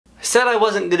said I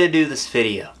wasn't going to do this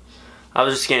video. I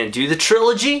was just going to do the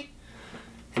trilogy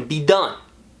and be done.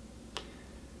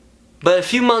 But a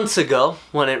few months ago,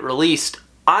 when it released,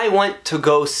 I went to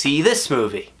go see this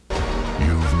movie.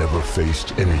 You've never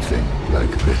faced anything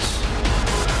like this.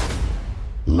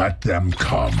 Let them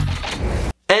come.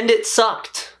 And it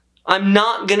sucked. I'm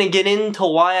not gonna get into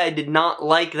why I did not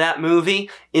like that movie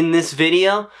in this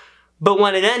video, but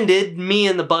when it ended, me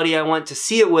and the buddy I went to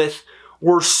see it with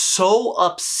were so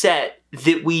upset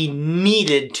that we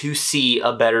needed to see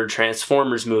a better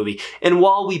Transformers movie. And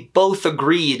while we both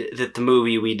agreed that the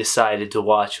movie we decided to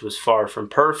watch was far from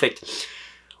perfect,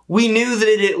 we knew that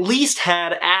it at least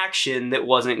had action that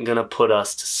wasn't gonna put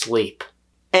us to sleep.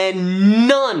 And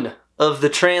none of the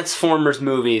Transformers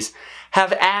movies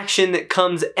have action that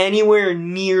comes anywhere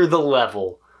near the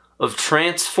level of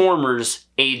Transformers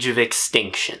Age of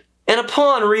Extinction. And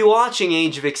upon rewatching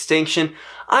Age of Extinction,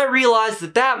 I realized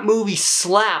that that movie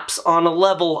slaps on a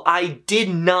level I did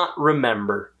not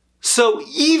remember. So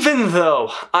even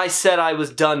though I said I was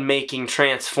done making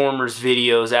Transformers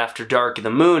videos after Dark of the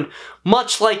Moon,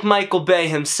 much like Michael Bay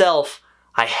himself,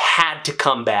 I had to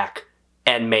come back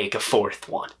and make a fourth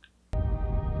one.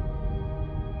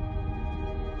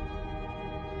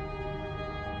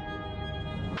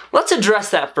 Let's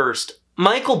address that first.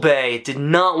 Michael Bay did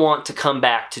not want to come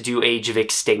back to do Age of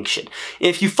Extinction.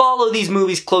 If you follow these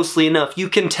movies closely enough, you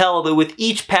can tell that with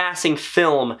each passing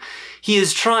film, he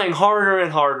is trying harder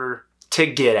and harder to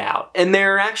get out. And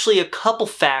there are actually a couple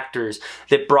factors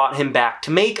that brought him back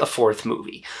to make a fourth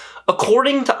movie.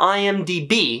 According to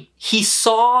IMDb, he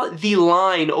saw the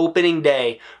line opening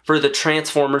day for the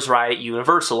Transformers ride at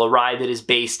Universal, a ride that is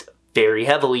based very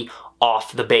heavily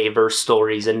off the Bayverse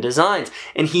stories and designs.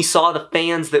 And he saw the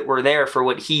fans that were there for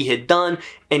what he had done,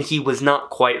 and he was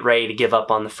not quite ready to give up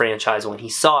on the franchise when he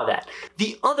saw that.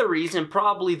 The other reason,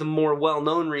 probably the more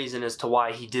well-known reason as to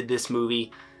why he did this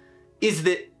movie, is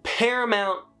that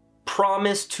Paramount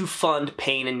promised to fund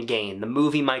Pain and Gain, the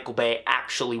movie Michael Bay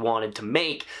actually wanted to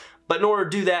make, but in order to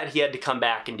do that, he had to come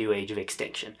back and do Age of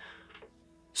Extinction.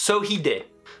 So he did.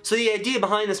 So the idea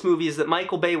behind this movie is that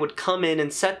Michael Bay would come in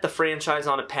and set the franchise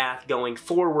on a path going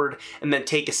forward and then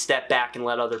take a step back and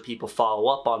let other people follow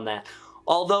up on that.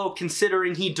 Although,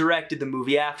 considering he directed the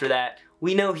movie after that,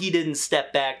 we know he didn't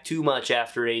step back too much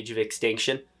after Age of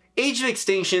Extinction. Age of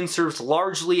Extinction serves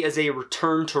largely as a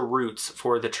return to roots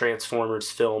for the Transformers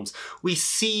films. We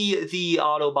see the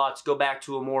Autobots go back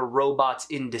to a more robots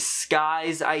in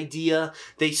disguise idea.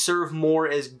 They serve more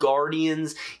as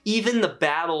guardians. Even the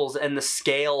battles and the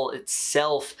scale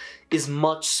itself is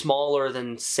much smaller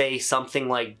than, say, something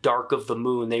like Dark of the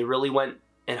Moon. They really went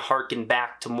and harkened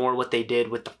back to more what they did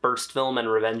with the first film and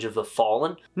Revenge of the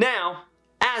Fallen. Now,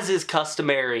 as is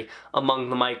customary among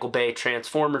the Michael Bay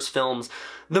Transformers films,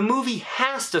 the movie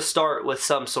has to start with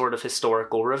some sort of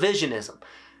historical revisionism.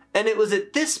 And it was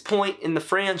at this point in the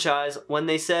franchise when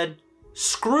they said,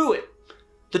 screw it.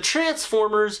 The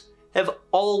Transformers have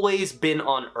always been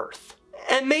on Earth.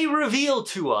 And they reveal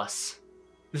to us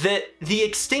that the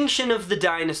extinction of the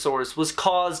dinosaurs was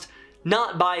caused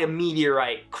not by a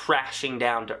meteorite crashing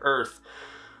down to Earth,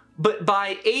 but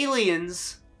by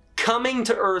aliens coming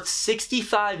to Earth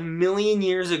 65 million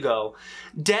years ago,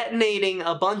 detonating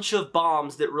a bunch of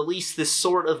bombs that released this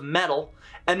sort of metal,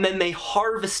 and then they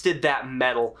harvested that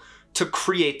metal to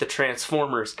create the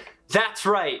Transformers. That's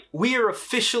right, we are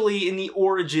officially in the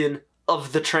origin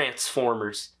of the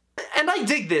Transformers. And I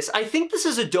dig this. I think this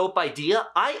is a dope idea.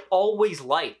 I always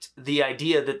liked the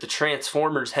idea that the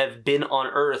Transformers have been on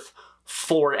Earth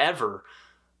forever.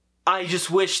 I just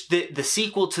wish that the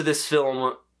sequel to this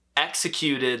film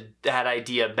executed that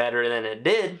idea better than it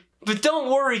did. But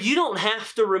don't worry, you don't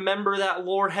have to remember that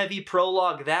lore-heavy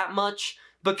prologue that much,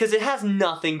 because it has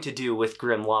nothing to do with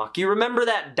Grimlock. You remember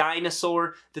that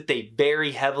dinosaur that they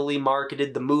very heavily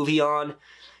marketed the movie on?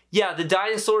 Yeah, the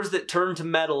dinosaurs that turn to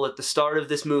metal at the start of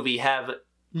this movie have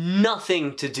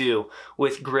nothing to do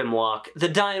with Grimlock. The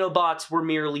Dinobots were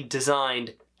merely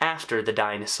designed after the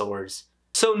dinosaurs.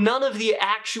 So none of the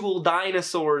actual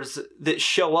dinosaurs that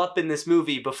show up in this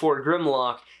movie before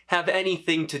Grimlock have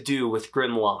anything to do with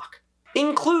Grimlock.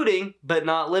 Including, but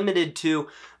not limited to,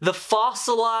 the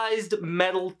fossilized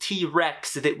metal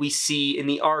T-Rex that we see in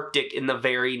the Arctic in the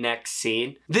very next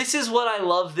scene. This is what I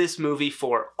love this movie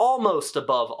for, almost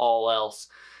above all else,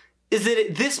 is that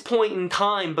at this point in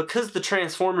time, because the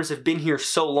Transformers have been here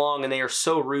so long and they are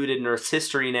so rooted in Earth's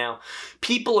history now,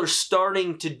 people are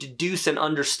starting to deduce and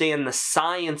understand the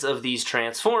science of these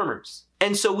Transformers.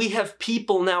 And so we have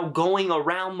people now going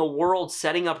around the world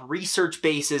setting up research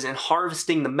bases and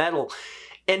harvesting the metal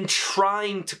and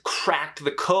trying to crack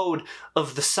the code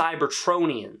of the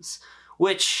Cybertronians,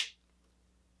 which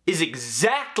is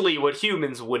exactly what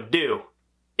humans would do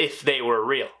if they were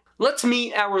real. Let's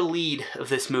meet our lead of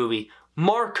this movie,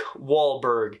 Mark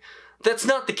Wahlberg. That's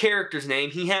not the character's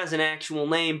name, he has an actual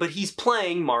name, but he's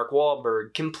playing Mark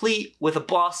Wahlberg, complete with a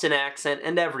Boston accent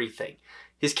and everything.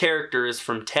 His character is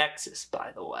from Texas,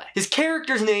 by the way. His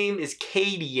character's name is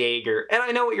Cade Yeager, and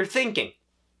I know what you're thinking.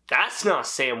 That's not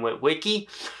Sam Witwicky.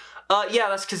 Yeah,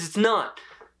 that's because it's not.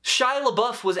 Shia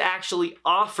LaBeouf was actually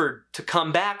offered to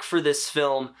come back for this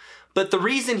film, but the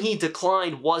reason he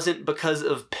declined wasn't because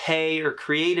of pay or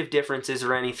creative differences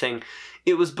or anything.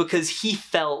 It was because he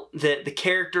felt that the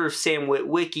character of Sam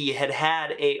Witwicky had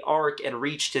had an arc and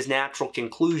reached his natural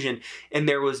conclusion, and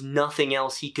there was nothing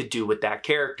else he could do with that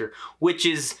character, which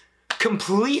is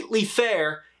completely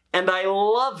fair, and I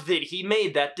love that he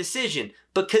made that decision,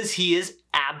 because he is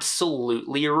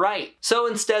absolutely right. So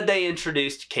instead they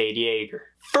introduced Cade Yeager.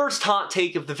 First hot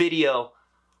take of the video,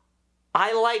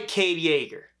 I like Cade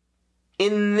Yeager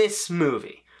in this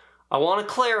movie. I want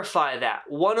to clarify that.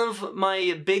 One of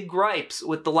my big gripes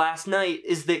with The Last Knight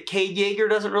is that Cade Yeager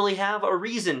doesn't really have a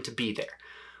reason to be there.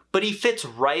 But he fits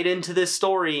right into this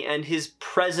story, and his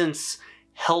presence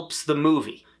helps the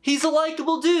movie. He's a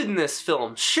likable dude in this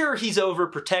film. Sure, he's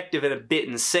overprotective and a bit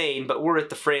insane, but we're at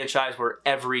the franchise where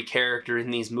every character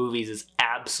in these movies is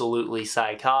absolutely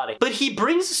psychotic. But he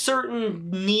brings a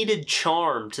certain needed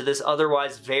charm to this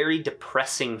otherwise very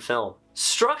depressing film.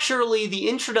 Structurally, the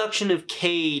introduction of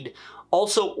Cade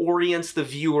also orients the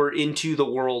viewer into the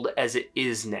world as it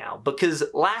is now, because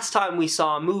last time we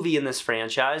saw a movie in this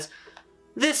franchise,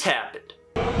 this happened.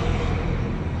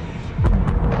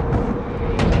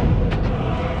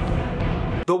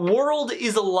 The world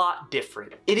is a lot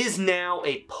different. It is now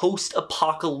a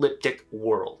post-apocalyptic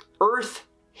world. Earth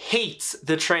hates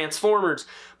the Transformers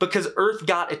because Earth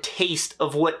got a taste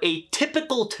of what a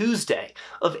typical Tuesday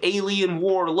of alien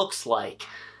war looks like.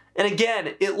 And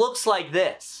again, it looks like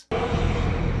this.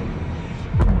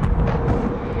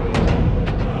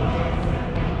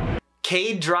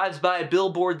 Cade drives by a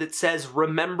billboard that says,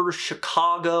 "Remember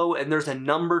Chicago," and there's a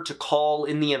number to call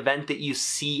in the event that you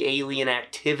see alien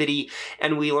activity,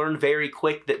 and we learn very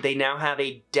quick that they now have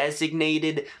a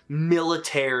designated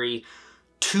military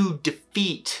to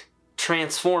defeat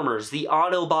Transformers. The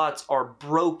Autobots are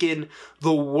broken.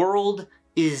 The world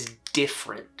is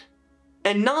different.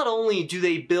 And not only do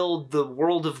they build the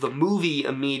world of the movie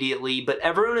immediately, but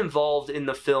everyone involved in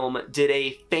the film did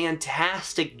a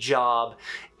fantastic job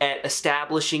at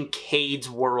establishing Cade's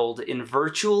world in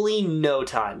virtually no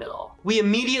time at all. We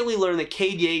immediately learn that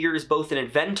Cade Yeager is both an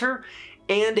inventor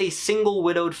and a single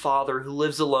widowed father who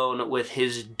lives alone with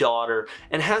his daughter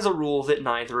and has a rule that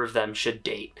neither of them should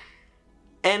date.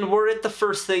 And we're at the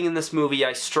first thing in this movie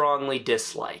I strongly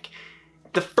dislike.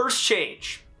 The first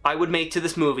change I would make to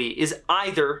this movie is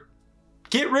either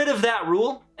get rid of that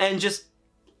rule and just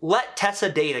let Tessa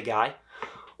date a guy,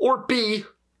 or B,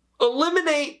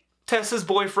 eliminate Tessa's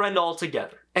boyfriend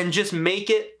altogether and just make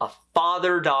it a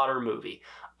father-daughter movie.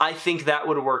 I think that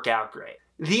would work out great.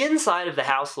 The inside of the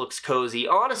house looks cozy.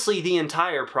 Honestly, the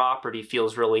entire property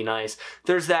feels really nice.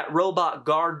 There's that robot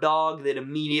guard dog that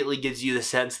immediately gives you the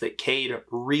sense that Cade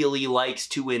really likes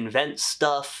to invent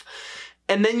stuff.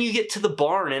 And then you get to the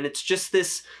barn and it's just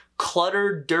this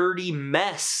cluttered, dirty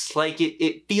mess. Like,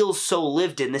 it feels so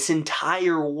lived in. This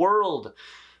entire world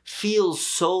feels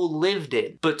so lived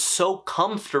in, but so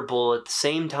comfortable at the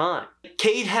same time.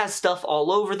 Cade has stuff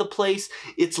all over the place.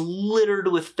 It's littered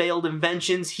with failed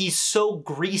inventions. He's so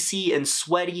greasy and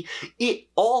sweaty. It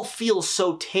all feels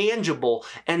so tangible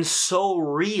and so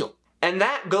real. And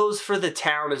that goes for the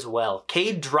town as well.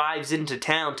 Cade drives into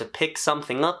town to pick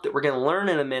something up that we're going to learn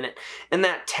in a minute, and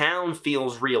that town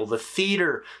feels real. The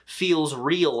theater feels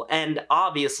real, and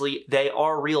obviously they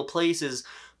are real places,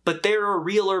 but there are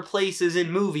realer places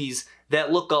in movies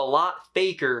that look a lot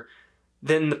faker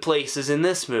than the places in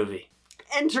this movie.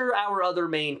 Enter our other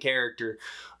main character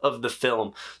of the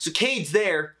film. So Cade's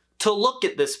there to look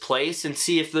at this place and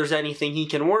see if there's anything he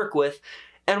can work with,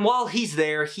 and while he's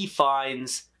there, he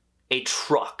finds a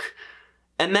truck.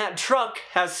 And that truck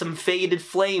has some faded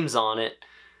flames on it,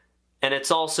 and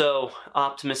it's also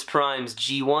Optimus Prime's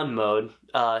G1 mode.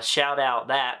 Shout out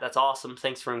that. That's awesome.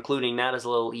 Thanks for including that as a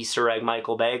little Easter egg,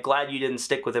 Michael Bay. Glad you didn't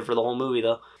stick with it for the whole movie,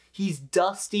 though. He's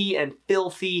dusty and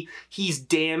filthy. He's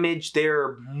damaged. There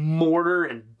are mortar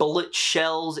and bullet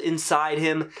shells inside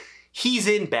him. He's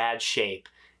in bad shape.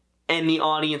 And the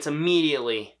audience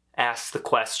immediately asks the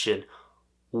question,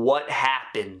 what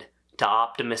happened to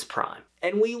Optimus Prime?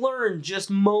 And we learn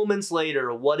just moments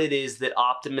later what it is that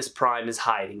Optimus Prime is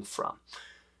hiding from.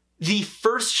 The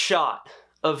first shot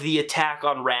of the attack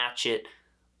on Ratchet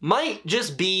might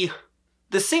just be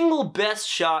the single best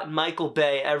shot Michael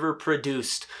Bay ever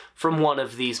produced from one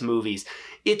of these movies.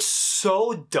 It's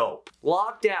so dope.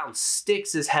 Lockdown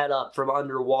sticks his head up from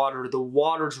underwater. The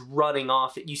water's running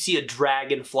off it. You see a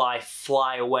dragonfly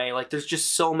fly away. Like, there's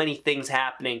just so many things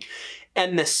happening.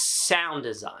 And the sound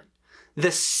design.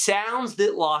 The sounds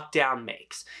that Lockdown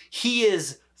makes. He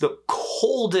is the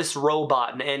coldest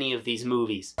robot in any of these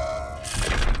movies.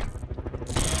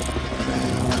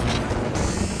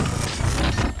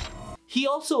 He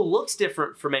also looks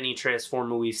different from any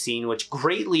Transformer we've seen, which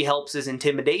greatly helps his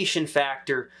intimidation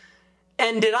factor.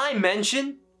 And did I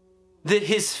mention that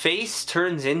his face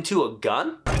turns into a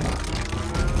gun?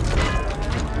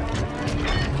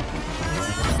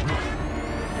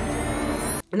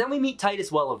 And then we meet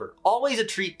Titus Welliver. Always a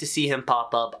treat to see him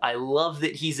pop up. I love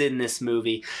that he's in this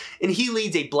movie. And he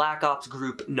leads a Black Ops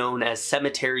group known as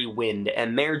Cemetery Wind,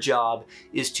 and their job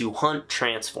is to hunt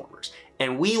Transformers.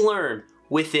 And we learn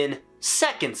within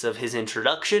seconds of his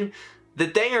introduction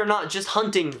that they are not just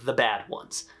hunting the bad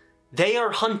ones. They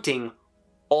are hunting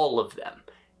all of them.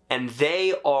 And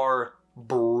they are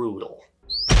brutal.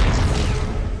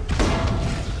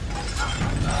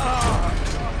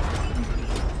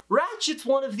 Ratchet's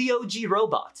one of the OG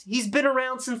robots. He's been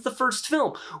around since the first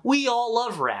film. We all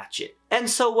love Ratchet. And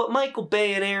so what Michael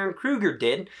Bay and Aaron Kruger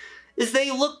did is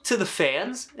they looked to the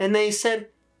fans and they said,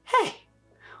 hey,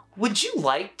 would you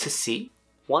like to see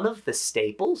one of the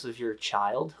staples of your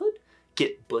childhood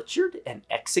get butchered and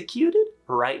executed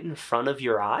right in front of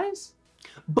your eyes?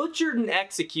 Butchered and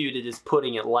executed is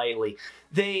putting it lightly.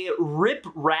 They rip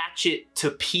Ratchet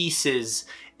to pieces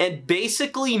and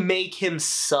basically make him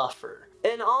suffer.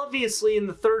 And obviously in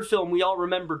the third film we all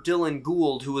remember Dylan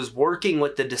Gould, who was working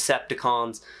with the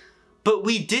Decepticons, but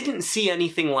we didn't see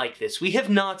anything like this. We have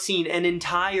not seen an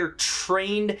entire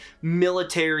trained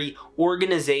military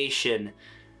organization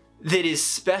that is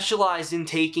specialized in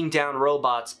taking down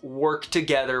robots work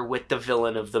together with the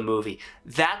villain of the movie.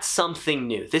 That's something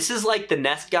new. This is like the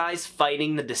Nest guys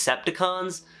fighting the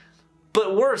Decepticons,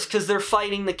 but worse because they're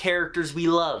fighting the characters we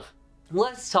love.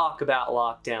 Let's talk about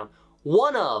Lockdown.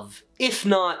 One of, if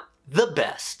not the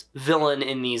best, villain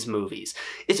in these movies.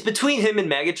 It's between him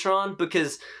and Megatron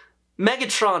because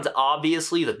Megatron's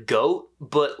obviously the GOAT,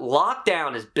 but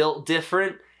Lockdown is built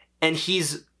different and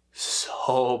he's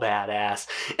so badass.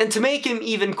 And to make him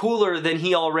even cooler than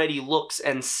he already looks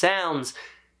and sounds,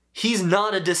 he's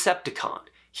not a Decepticon.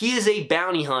 He is a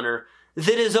bounty hunter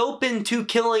that is open to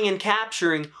killing and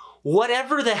capturing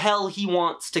whatever the hell he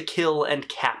wants to kill and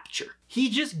capture. He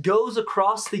just goes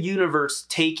across the universe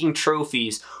taking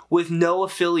trophies with no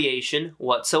affiliation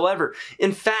whatsoever.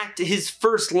 In fact, his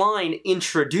first line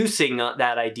introducing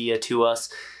that idea to us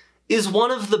is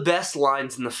one of the best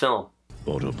lines in the film.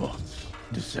 Autobots,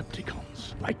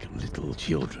 Decepticons, like little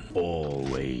children,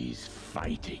 always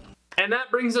fighting. And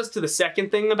that brings us to the second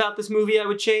thing about this movie I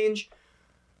would change.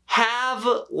 Have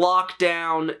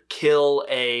Lockdown kill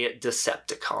a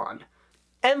Decepticon.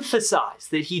 Emphasize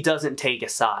that he doesn't take a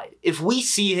side. If we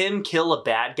see him kill a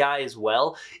bad guy as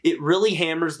well, it really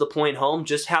hammers the point home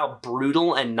just how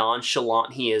brutal and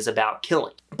nonchalant he is about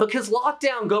killing. Because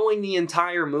Lockdown going the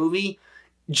entire movie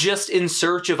just in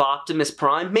search of Optimus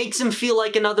Prime makes him feel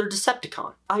like another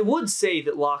Decepticon. I would say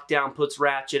that Lockdown puts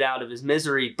Ratchet out of his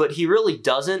misery, but he really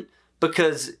doesn't,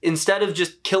 because instead of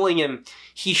just killing him,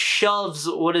 he shoves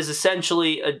what is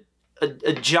essentially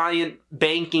a giant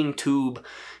banking tube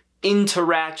into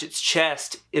Ratchet's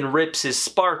chest and rips his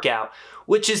spark out,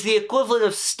 which is the equivalent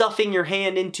of stuffing your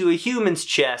hand into a human's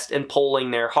chest and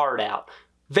pulling their heart out.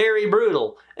 Very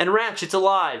brutal, and Ratchet's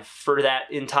alive for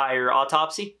that entire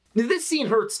autopsy. This scene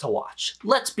hurts to watch.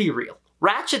 Let's be real.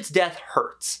 Ratchet's death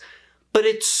hurts, but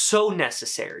it's so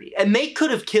necessary. And they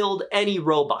could have killed any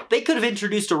robot. They could have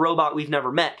introduced a robot we've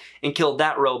never met and killed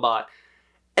that robot.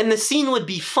 And the scene would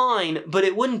be fine, but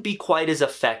it wouldn't be quite as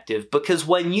effective, because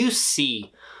when you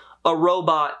see a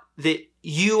robot that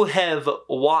you have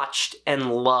watched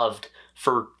and loved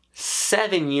for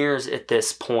 7 years at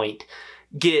this point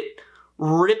get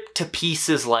ripped to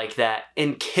pieces like that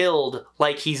and killed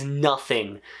like he's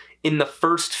nothing in the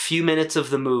first few minutes of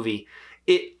the movie,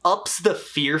 it ups the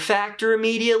fear factor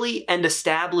immediately and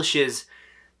establishes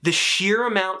the sheer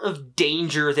amount of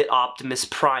danger that Optimus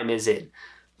Prime is in.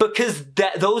 Because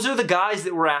those are the guys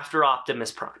that were after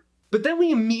Optimus Prime. But then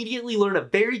we immediately learn a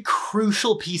very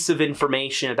crucial piece of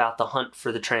information about the hunt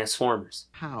for the Transformers.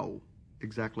 How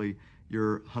exactly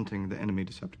you're hunting the enemy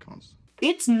Decepticons?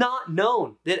 It's not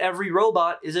known that every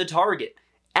robot is a target.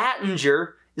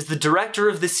 Attinger is the director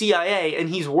of the CIA and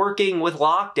he's working with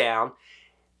Lockdown,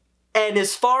 And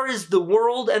as far as the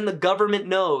world and the government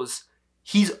knows,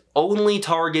 he's only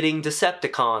targeting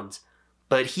Decepticons.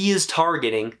 But he is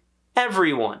targeting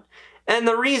everyone. And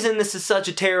the reason this is such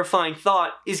a terrifying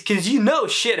thought is because you know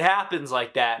shit happens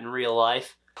like that in real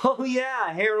life. Oh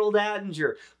yeah, Harold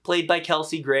Attinger, played by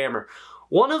Kelsey Grammer.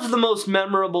 One of the most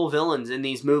memorable villains in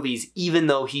these movies, even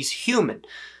though he's human.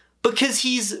 Because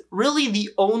he's really the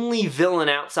only villain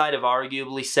outside of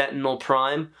arguably Sentinel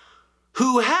Prime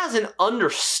who has an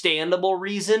understandable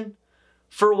reason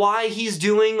for why he's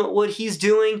doing what he's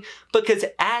doing. Because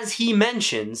as he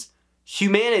mentions,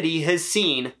 humanity has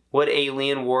seen what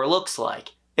alien war looks like.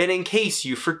 And in case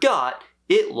you forgot,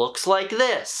 it looks like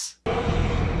this.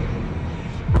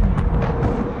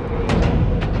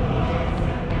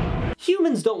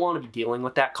 Humans don't want to be dealing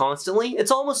with that constantly.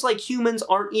 It's almost like humans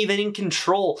aren't even in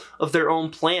control of their own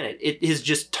planet. It has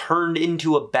just turned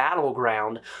into a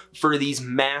battleground for these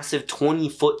massive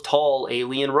 20-foot tall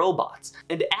alien robots.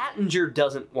 And Attinger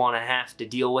doesn't want to have to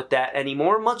deal with that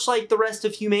anymore, much like the rest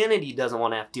of humanity doesn't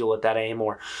want to have to deal with that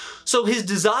anymore. So his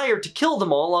desire to kill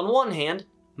them all on one hand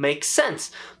makes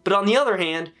sense, but on the other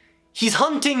hand, he's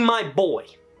hunting my boy.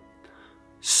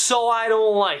 So I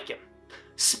don't like him.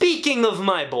 Speaking of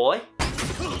my boy,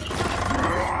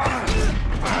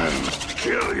 I'll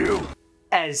kill you.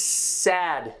 As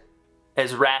sad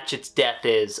as Ratchet's death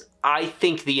is, I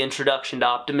think the introduction to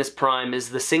Optimus Prime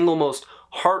is the single most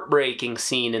heartbreaking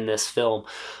scene in this film.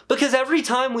 Because every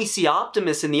time we see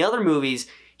Optimus in the other movies,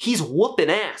 he's whooping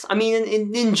ass. I mean,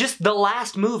 in just the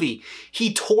last movie,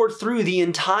 he tore through the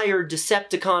entire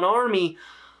Decepticon army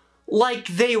like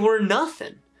they were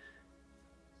nothing.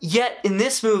 Yet, in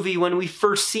this movie, when we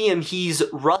first see him, he's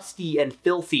rusty and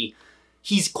filthy.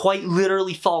 He's quite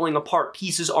literally falling apart.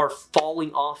 Pieces are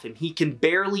falling off him. He can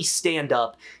barely stand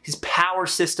up. His power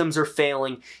systems are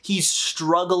failing. He's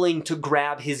struggling to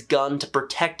grab his gun to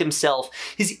protect himself.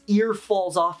 His ear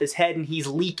falls off his head and he's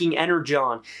leaking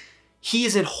energon. He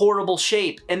is in horrible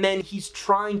shape. And then he's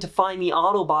trying to find the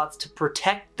Autobots to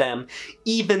protect them,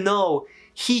 even though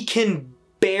he can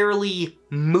barely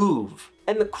move.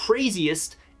 And the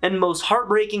craziest and most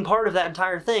heartbreaking part of that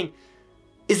entire thing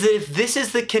is that if this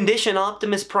is the condition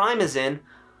Optimus Prime is in,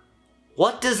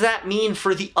 what does that mean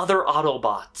for the other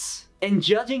Autobots? And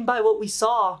judging by what we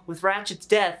saw with Ratchet's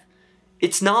death,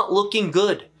 it's not looking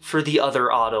good for the other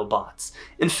Autobots.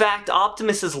 In fact,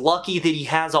 Optimus is lucky that he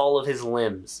has all of his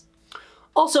limbs.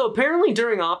 Also, apparently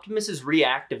during Optimus's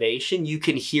reactivation, you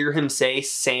can hear him say,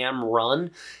 "Sam,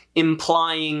 run,"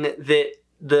 implying that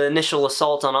the initial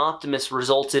assault on Optimus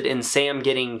resulted in Sam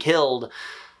getting killed.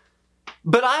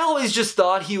 But I always just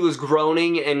thought he was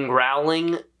groaning and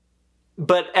growling,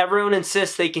 but everyone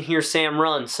insists they can hear Sam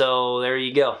run, so there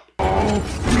you go.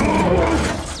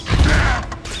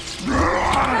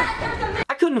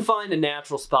 I couldn't find a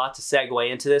natural spot to segue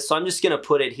into this, so I'm just gonna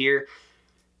put it here.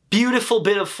 Beautiful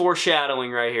bit of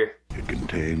foreshadowing right here. It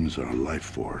contains our life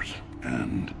force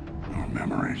and our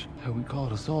memories. How we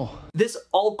call us all. This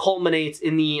all culminates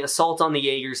in the assault on the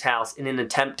Jaeger's house in an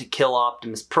attempt to kill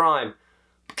Optimus Prime.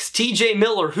 Because T.J.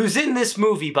 Miller, who's in this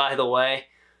movie, by the way,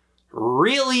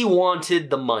 really wanted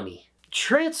the money.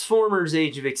 Transformers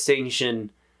Age of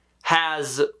Extinction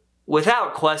has,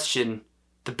 without question,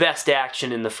 the best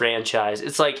action in the franchise.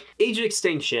 It's like Age of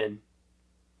Extinction,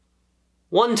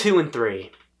 1, 2, and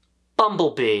 3,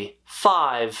 Bumblebee,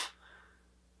 5,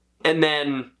 and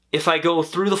then if I go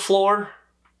through the floor,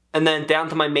 and then down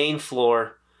to my main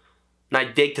floor, and I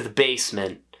dig to the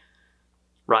basement,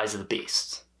 Rise of the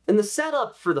Beasts. And the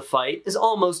setup for the fight is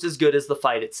almost as good as the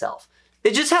fight itself.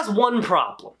 It just has one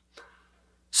problem.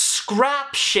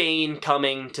 Scrap Shane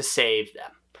coming to save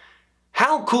them.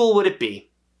 How cool would it be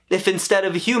if instead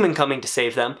of a human coming to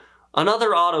save them, another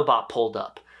Autobot pulled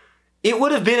up? It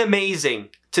would have been amazing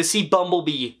to see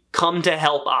Bumblebee come to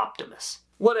help Optimus.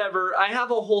 Whatever, I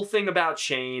have a whole thing about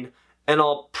Shane, and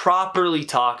I'll properly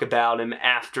talk about him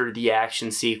after the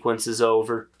action sequence is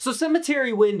over. So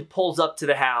Cemetery Wind pulls up to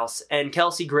the house, and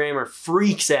Kelsey Grammer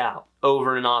freaks out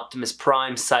over an Optimus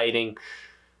Prime sighting.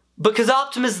 Because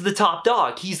Optimus is the top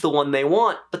dog, he's the one they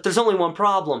want, but there's only one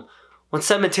problem. When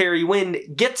Cemetery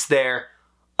Wind gets there,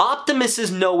 Optimus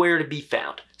is nowhere to be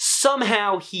found.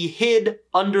 Somehow he hid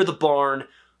under the barn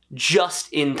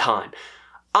just in time.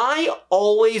 I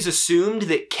always assumed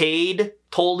that Cade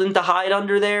told him to hide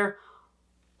under there,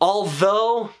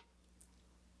 although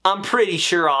I'm pretty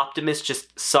sure Optimus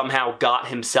just somehow got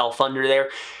himself under there.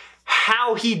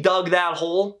 How he dug that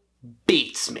hole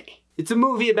beats me. It's a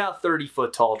movie about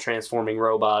 30-foot tall transforming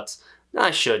robots.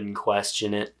 I shouldn't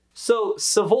question it. So,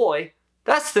 Savoy,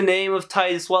 that's the name of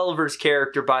Titus Welliver's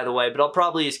character, by the way, but I'll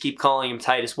probably just keep calling him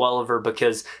Titus Welliver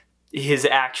because his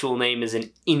actual name is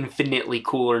an infinitely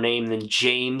cooler name than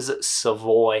James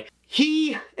Savoy.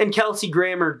 He and Kelsey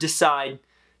Grammer decide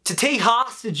to take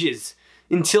hostages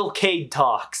until Cade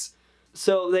talks.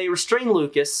 So they restrain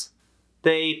Lucas,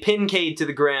 they pin Cade to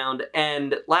the ground,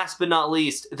 and last but not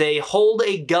least, they hold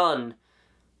a gun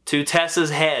to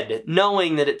Tessa's head,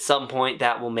 knowing that at some point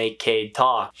that will make Cade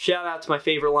talk. Shout out to my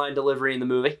favorite line delivery in the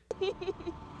movie.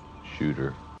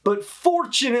 Shooter. But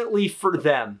fortunately for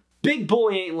them, Big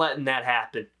Boy ain't letting that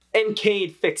happen. And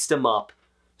Cade fixed him up.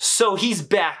 So he's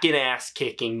back in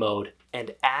ass-kicking mode.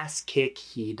 And ass-kick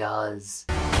he does.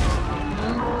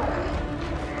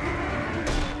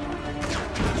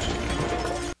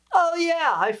 Oh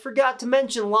yeah, I forgot to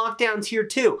mention Lockdown's here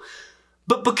too.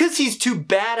 But because he's too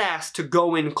badass to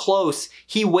go in close,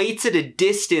 he waits at a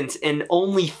distance and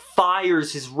only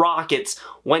fires his rockets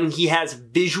when he has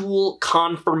visual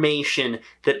confirmation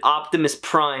that Optimus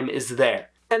Prime is there.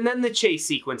 And then the chase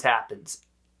sequence happens.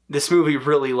 This movie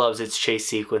really loves its chase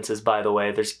sequences, by the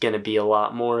way. There's gonna be a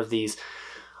lot more of these.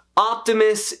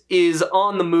 Optimus is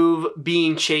on the move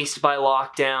being chased by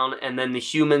Lockdown, and then the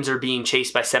humans are being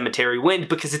chased by Cemetery Wind,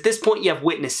 because at this point you have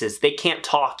witnesses. They can't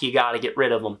talk, you gotta get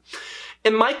rid of them.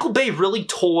 And Michael Bay really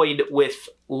toyed with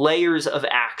layers of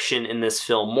action in this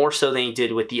film, more so than he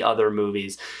did with the other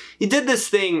movies. He did this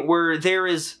thing where there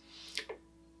is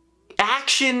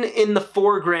action in the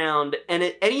foreground, and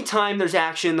at any time there's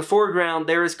action in the foreground,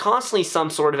 there is constantly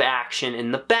some sort of action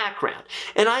in the background.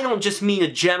 And I don't just mean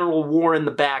a general war in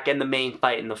the back and the main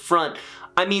fight in the front.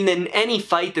 I mean in any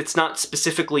fight that's not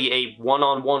specifically a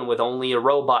one-on-one with only a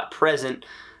robot present,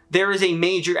 there is a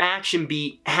major action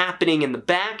beat happening in the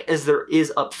back as there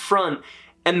is up front,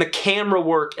 and the camera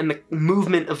work and the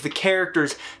movement of the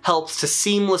characters helps to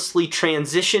seamlessly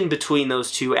transition between those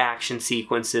two action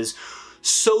sequences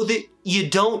so that you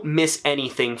don't miss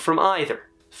anything from either.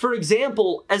 For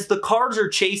example, as the cars are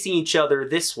chasing each other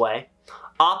this way,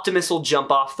 Optimus will jump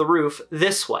off the roof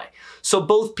this way. So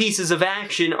both pieces of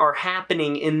action are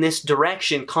happening in this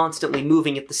direction, constantly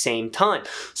moving at the same time.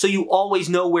 So you always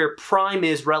know where Prime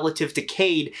is relative to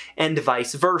Cade and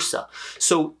vice versa.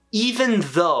 So even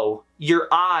though your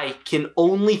eye can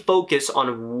only focus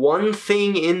on one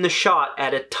thing in the shot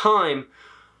at a time,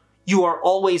 you are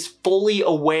always fully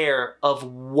aware of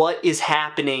what is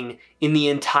happening in the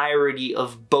entirety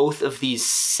of both of these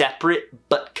separate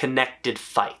but connected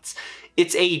fights.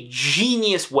 It's a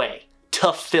genius way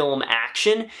to film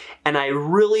action, and I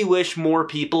really wish more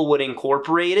people would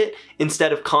incorporate it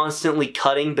instead of constantly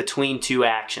cutting between two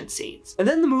action scenes. And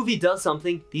then the movie does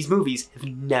something these movies have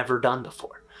never done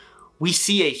before. We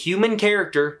see a human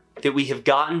character that we have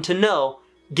gotten to know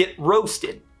get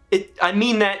roasted. I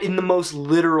mean that in the most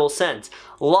literal sense.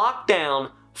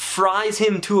 Lockdown fries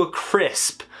him to a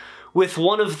crisp with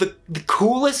one of the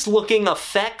coolest looking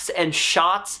effects and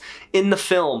shots in the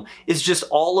film is just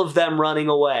all of them running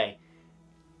away.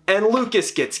 And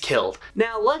Lucas gets killed.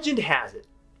 Now, legend has it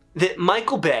that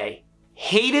Michael Bay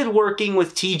hated working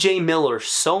with T.J. Miller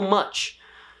so much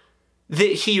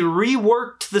that he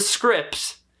reworked the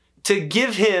script to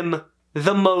give him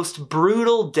the most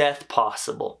brutal death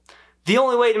possible. The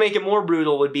only way to make it more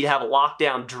brutal would be to have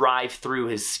Lockdown drive through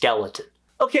his skeleton.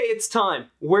 Okay, it's time.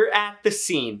 We're at the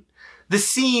scene. The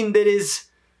scene that is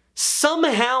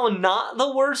somehow not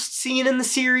the worst scene in the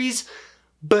series,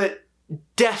 but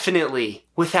definitely,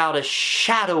 without a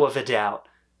shadow of a doubt,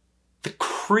 the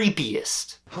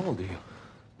creepiest. How old are you?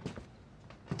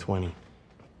 20.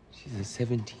 She's a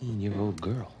 17-year-old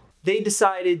girl. They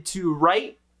decided to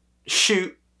write,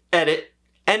 shoot, edit,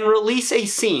 and release a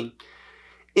scene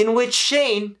in which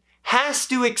Shane has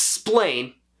to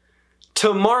explain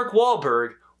to Mark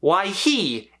Wahlberg why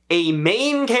he, a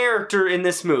main character in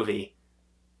this movie,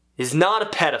 is not a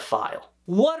pedophile.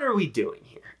 What are we doing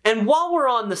here? And while we're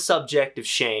on the subject of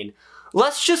Shane,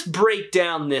 let's just break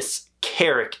down this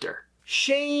character.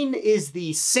 Shane is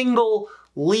the single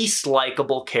least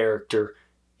likable character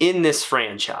in this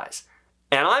franchise.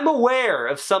 And I'm aware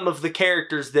of some of the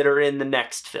characters that are in the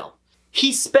next film.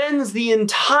 He spends the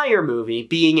entire movie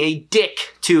being a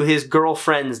dick to his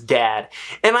girlfriend's dad.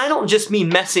 And I don't just mean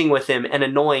messing with him and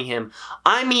annoying him.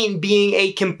 I mean being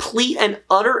a complete and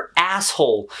utter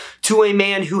asshole to a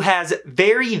man who has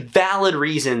very valid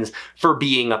reasons for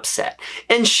being upset.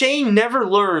 And Shane never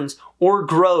learns or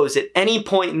grows at any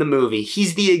point in the movie.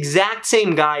 He's the exact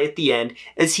same guy at the end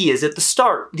as he is at the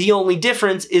start. The only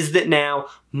difference is that now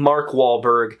Mark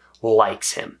Wahlberg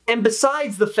likes him. And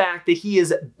besides the fact that he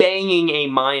is banging a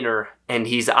minor and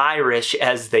he's Irish,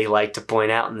 as they like to point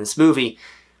out in this movie,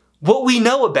 what we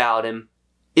know about him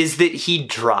is that he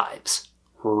drives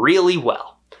really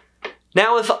well.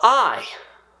 Now, if I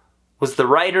was the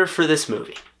writer for this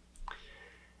movie.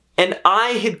 And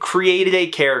I had created a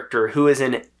character who is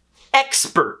an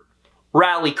expert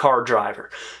rally car driver,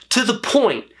 to the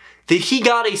point that he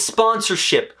got a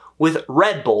sponsorship with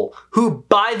Red Bull, who,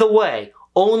 by the way,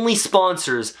 only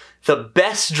sponsors the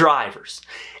best drivers.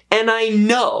 And I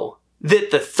know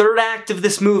that the third act of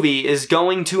this movie is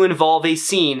going to involve a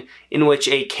scene in which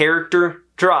a character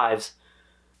drives.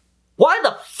 Why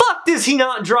the fuck does he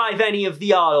not drive any of the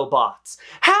Autobots?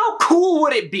 How cool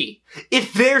would it be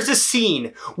if there's a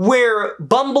scene where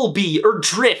Bumblebee or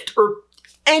Drift or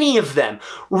any of them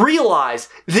realize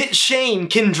that Shane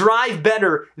can drive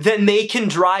better than they can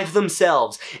drive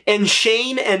themselves, and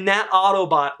Shane and that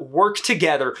Autobot work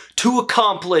together to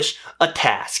accomplish a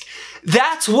task?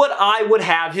 That's what I would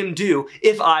have him do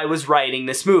if I was writing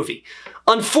this movie.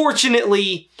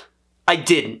 Unfortunately, I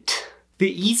didn't.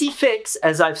 The easy fix,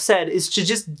 as I've said, is to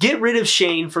just get rid of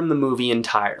Shane from the movie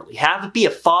entirely. Have it be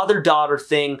a father-daughter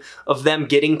thing of them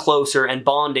getting closer and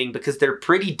bonding because they're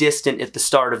pretty distant at the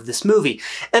start of this movie.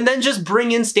 And then just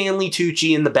bring in Stanley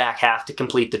Tucci in the back half to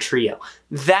complete the trio.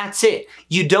 That's it.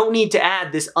 You don't need to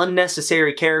add this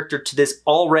unnecessary character to this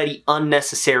already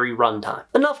unnecessary runtime.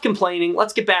 Enough complaining,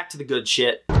 let's get back to the good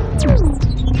shit.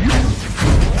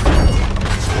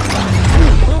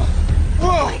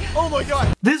 Oh my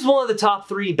god! This is one of the top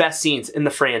 3 best scenes in the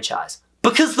franchise.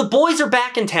 Because the boys are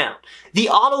back in town. The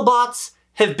Autobots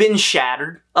have been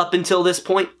shattered up until this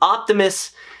point.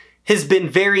 Optimus has been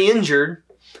very injured,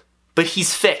 but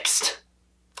he's fixed.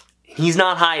 He's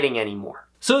not hiding anymore.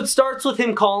 So it starts with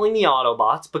him calling the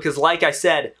Autobots, because like I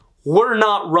said, we're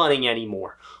not running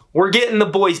anymore. We're getting the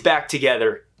boys back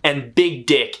together, and Big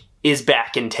Dick is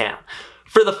back in town.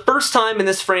 For the first time in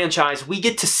this franchise, we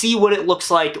get to see what it looks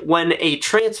like when a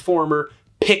Transformer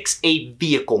picks a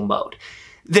vehicle mode.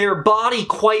 Their body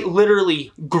quite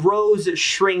literally grows,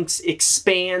 shrinks,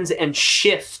 expands, and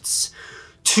shifts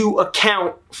to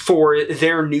account for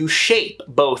their new shape,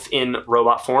 both in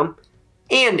robot form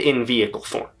and in vehicle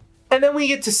form. And then we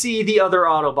get to see the other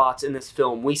Autobots in this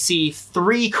film. We see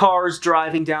 3 cars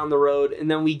driving down the road, and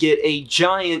then we get a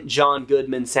giant John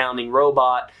Goodman sounding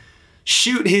robot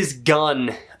shoot his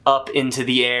gun up into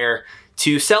the air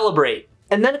to celebrate.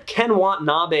 And then a Ken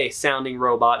Watanabe sounding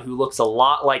robot who looks a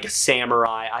lot like a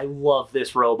samurai. I love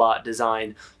this robot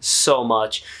design so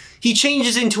much. He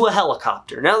changes into a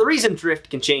helicopter. Now the reason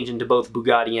Drift can change into both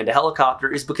Bugatti and a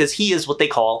helicopter is because he is what they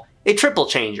call a triple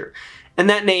changer. And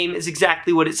that name is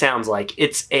exactly what it sounds like.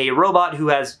 It's a robot who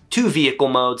has 2 vehicle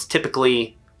modes,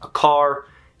 typically a car,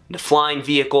 the flying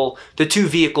vehicle. The 2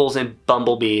 vehicles in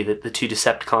Bumblebee, the 2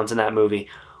 Decepticons in that movie,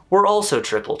 were also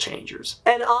triple changers.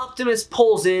 And Optimus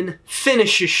pulls in,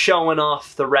 finishes showing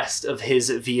off the rest of his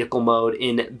vehicle mode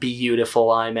in beautiful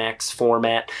IMAX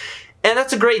format. And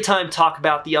that's a great time to talk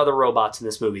about the other robots in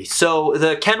this movie. So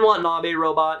the Ken Watanabe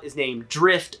robot is named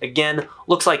Drift. Again,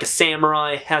 looks like a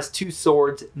samurai, has 2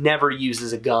 swords, never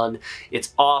uses a gun.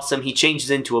 It's awesome. He changes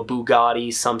into a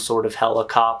Bugatti, some sort of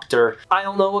helicopter. I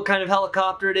don't know what kind of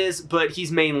helicopter it is, but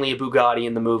he's mainly a Bugatti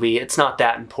in the movie. It's not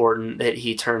that important that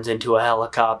he turns into a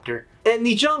helicopter. And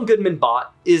the John Goodman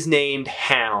bot is named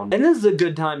Hound. And this is a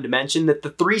good time to mention that the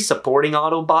 3 supporting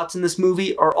Autobots in this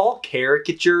movie are all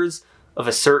caricatures of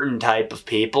a certain type of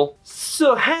people.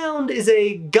 So Hound is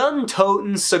a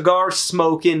gun-toting,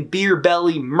 cigar-smoking,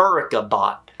 beer-belly Murica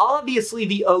bot. Obviously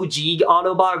the OG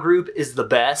Autobot group is the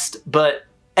best, but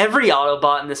every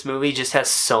Autobot in this movie just has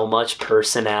so much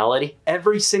personality.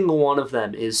 Every single one of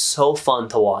them is so fun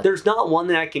to watch. There's not one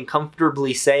that I can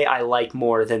comfortably say I like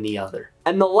more than the other.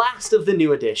 And the last of the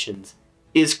new additions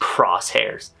is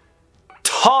Crosshairs.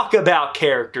 Talk about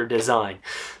character design.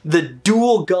 The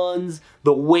dual guns,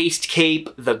 the waist cape,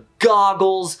 the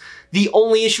goggles. The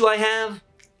only issue I have,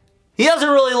 he doesn't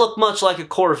really look much like a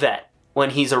Corvette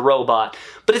when he's a robot,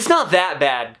 but it's not that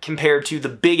bad compared to the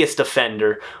biggest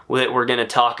offender that we're gonna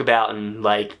talk about in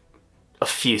like a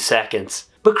few seconds.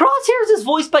 But Crosshairs is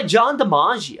voiced by John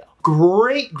DiMaggio.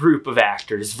 Great group of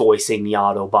actors voicing the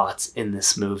Autobots in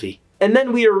this movie. And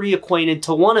then we are reacquainted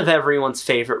to one of everyone's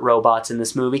favorite robots in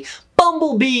this movie,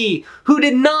 Bumblebee, who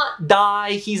did not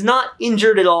die. He's not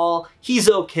injured at all. He's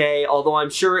okay, although I'm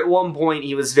sure at one point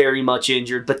he was very much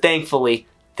injured, but thankfully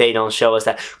they don't show us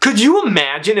that. Could you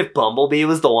imagine if Bumblebee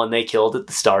was the one they killed at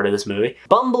the start of this movie?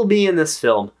 Bumblebee in this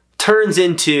film turns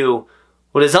into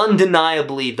what is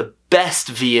undeniably the best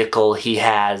vehicle he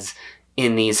has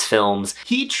in these films.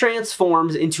 He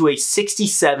transforms into a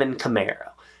 '67 Camaro.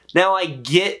 Now I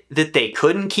get that they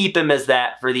couldn't keep him as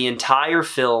that for the entire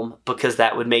film because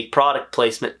that would make product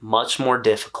placement much more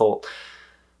difficult.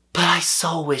 But I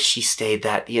so wish he stayed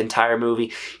that the entire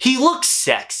movie. He looks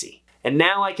sexy. And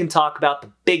now I can talk about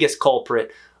the biggest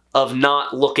culprit of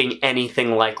not looking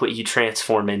anything like what you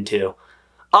transform into.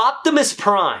 Optimus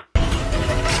Prime.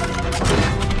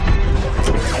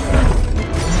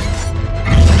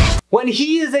 When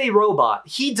he is a robot,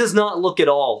 he does not look at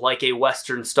all like a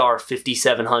Western Star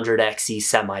 5700XE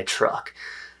semi-truck.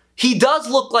 He does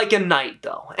look like a knight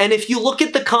though, and if you look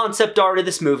at the concept art of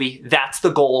this movie, that's the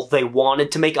goal. They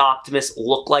wanted to make Optimus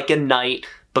look like a knight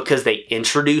because they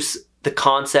introduce the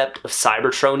concept of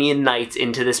Cybertronian knights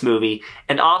into this movie,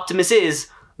 and Optimus is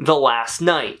the last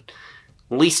knight.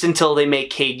 At least until they make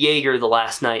Cade Yeager the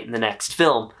last knight in the next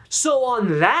film. So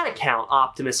on that account,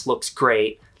 Optimus looks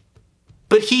great,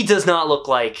 but he does not look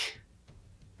like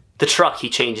the truck he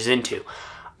changes into.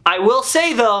 I will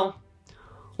say though,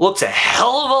 looks a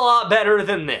hell of a lot better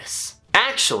than this.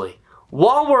 Actually,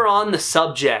 while we're on the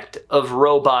subject of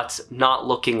robots not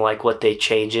looking like what they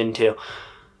change into,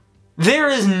 there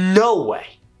is no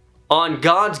way on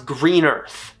God's green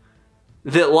earth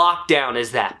that Lockdown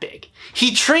is that big.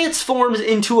 He transforms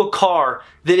into a car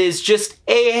that is just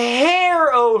a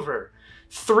hair over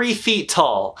 3 feet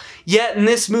tall. Yet in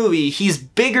this movie, he's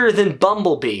bigger than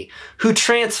Bumblebee, who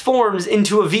transforms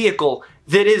into a vehicle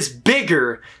that is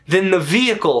bigger than the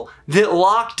vehicle that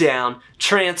Lockdown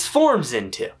transforms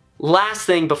into. Last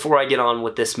thing before I get on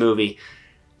with this movie.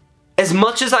 As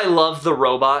much as I love the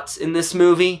robots in this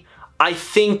movie, I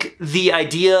think the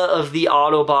idea of the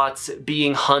Autobots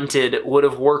being hunted would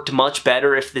have worked much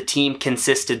better if the team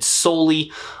consisted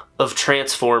solely of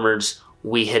Transformers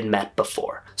we had met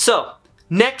before. So,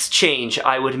 next change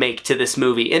I would make to this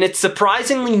movie, and it's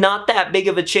surprisingly not that big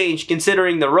of a change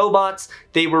considering the robots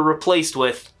they were replaced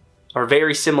with are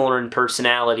very similar in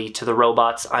personality to the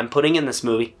robots I'm putting in this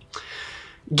movie.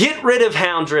 Get rid of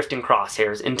Hounddrift and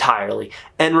Crosshairs entirely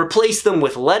and replace them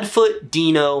with Leadfoot,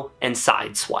 Dino, and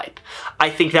Sideswipe. I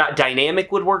think that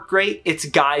dynamic would work great. It's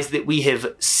guys that we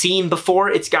have seen before.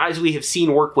 It's guys we have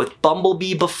seen work with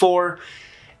Bumblebee before.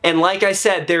 And like I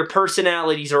said, their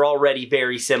personalities are already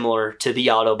very similar to the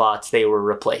Autobots they were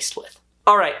replaced with.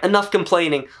 Alright, enough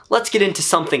complaining. Let's get into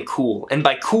something cool. And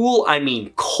by cool, I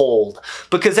mean cold.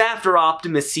 Because after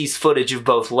Optimus sees footage of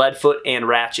both Leadfoot and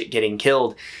Ratchet getting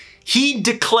killed, he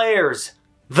declares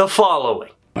the following.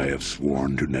 I have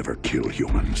sworn to never kill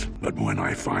humans, but when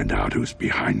I find out who's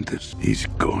behind this, he's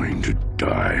going to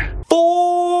die.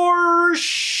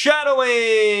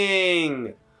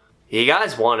 Foreshadowing! You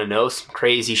guys want to know some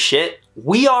crazy shit?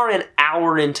 We are an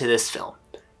hour into this film,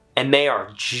 and they are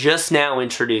just now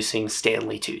introducing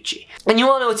Stanley Tucci. And you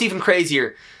want to know what's even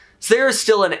crazier? So there is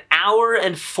still an hour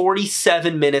and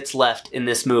 47 minutes left in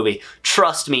this movie.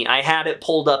 Trust me, I had it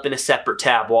pulled up in a separate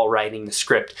tab while writing the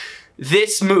script.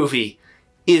 This movie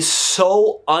is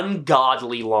so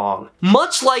ungodly long,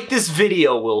 much like this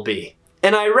video will be.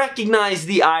 And I recognize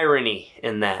the irony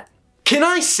in that. Can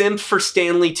I simp for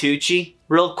Stanley Tucci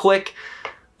real quick?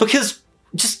 Because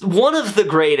just one of the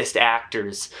greatest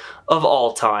actors of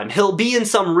all time. He'll be in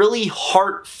some really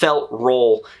heartfelt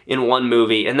role in one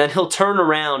movie, and then he'll turn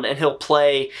around and he'll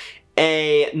play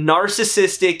a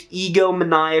narcissistic,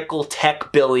 egomaniacal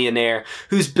tech billionaire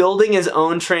who's building his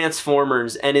own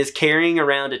Transformers and is carrying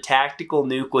around a tactical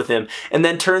nuke with him, and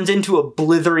then turns into a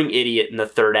blithering idiot in the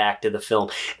third act of the film.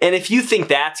 And if you think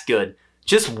that's good,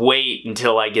 just wait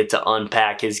until I get to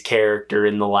unpack his character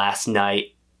in The Last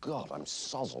Knight. God, I'm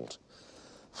sozzled.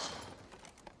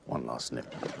 One last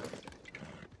nip.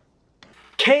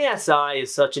 KSI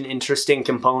is such an interesting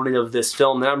component of this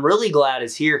film that I'm really glad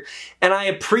is here. And I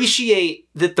appreciate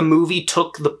that the movie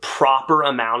took the proper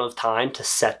amount of time to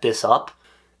set this up.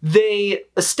 They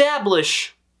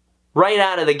establish right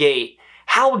out of the gate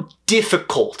how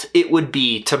difficult it would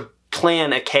be to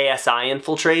plan a KSI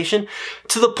infiltration,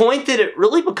 to the point that it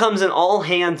really becomes an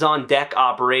all-hands-on-deck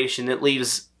operation that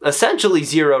leaves essentially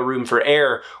zero room for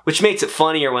error, which makes it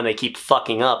funnier when they keep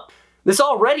fucking up. This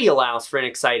already allows for an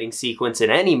exciting sequence in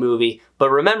any movie, but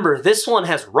remember, this one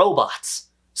has robots,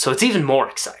 so it's even more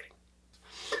exciting.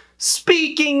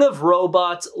 Speaking of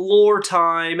robots, lore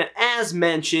time, as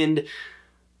mentioned,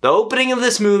 the opening of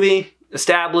this movie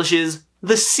establishes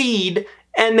the seed,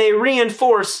 and they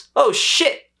reinforce, oh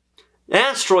shit, an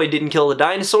asteroid didn't kill the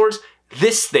dinosaurs,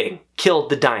 this thing killed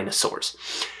the dinosaurs.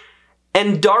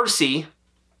 And Darcy,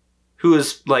 who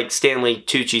is like Stanley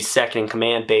Tucci's second in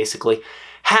command basically,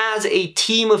 has a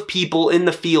team of people in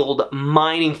the field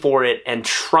mining for it and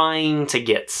trying to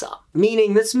get some.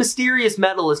 Meaning this mysterious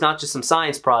metal is not just some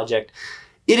science project,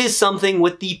 it is something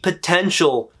with the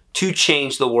potential to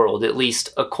change the world, at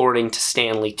least according to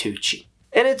Stanley Tucci.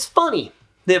 And it's funny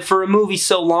that for a movie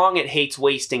so long it hates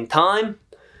wasting time,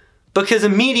 because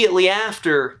immediately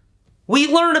after, we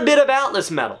learn a bit about this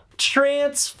metal.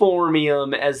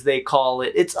 transformium, as they call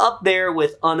it, it's up there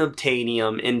with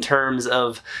unobtainium in terms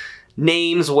of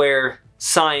names where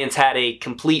science had a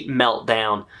complete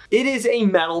meltdown. It is a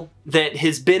metal that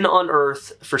has been on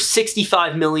Earth for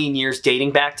 65 million years,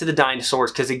 dating back to the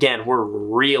dinosaurs, because again, we're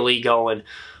really going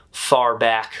far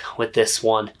back with this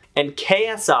one. And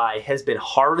KSI has been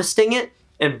harvesting it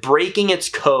and breaking its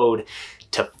code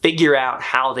to figure out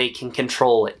how they can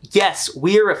control it. Yes,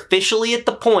 we are officially at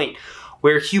the point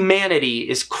where humanity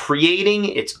is creating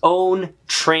its own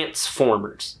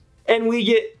transformers. And we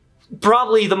get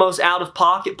probably the most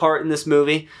out-of-pocket part in this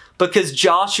movie, because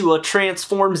Joshua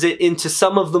transforms it into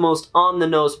some of the most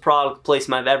on-the-nose product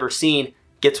placement I've ever seen.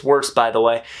 Gets worse, by the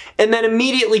way. And then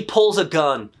immediately pulls a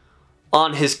gun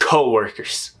on his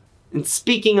co-workers. And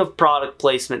speaking of product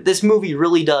placement, this movie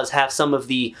really does have some of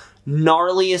the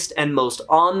gnarliest and most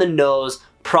on-the-nose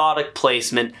product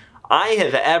placement I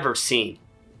have ever seen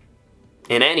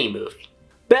in any movie.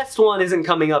 Best one isn't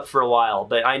coming up for a while,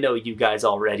 but I know you guys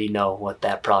already know what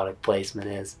that product placement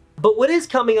is. But what is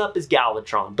coming up is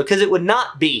Galvatron, because it would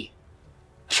not be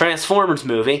a Transformers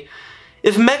movie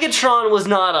if Megatron was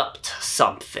not up to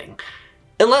something.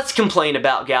 And let's complain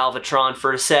about Galvatron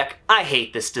for a sec. I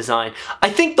hate this design.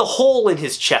 I think the hole in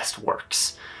his chest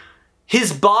works.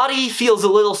 His body feels a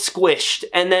little squished,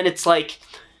 and then it's like,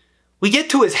 we get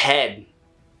to his head,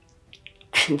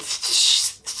 and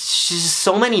just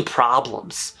so many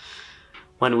problems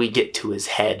when we get to his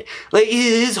head. Like,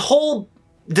 his whole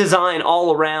design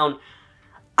all around,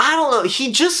 I don't know,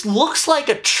 he just looks like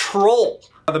a troll.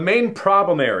 The main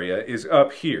problem area is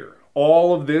up here.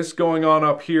 All of this going on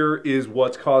up here is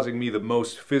what's causing me the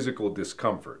most physical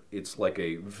discomfort. It's like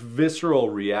a visceral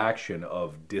reaction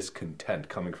of discontent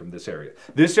coming from this area.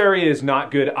 This area is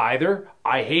not good either.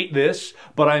 I hate this,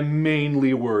 but I'm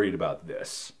mainly worried about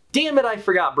this. Damn it, I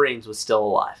forgot Brains was still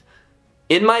alive.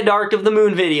 In my Dark of the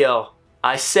Moon video,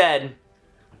 I said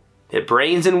that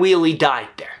Brains and Wheelie died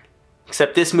there.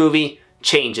 Except this movie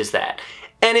changes that.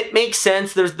 And it makes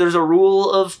sense. There's a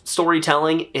rule of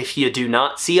storytelling. If you do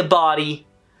not see a body,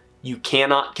 you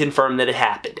cannot confirm that it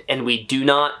happened. And we do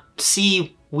not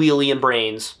see Wheelie and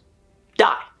Brains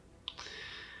die.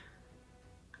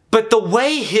 But the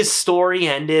way his story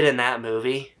ended in that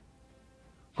movie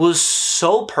was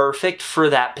so perfect for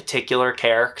that particular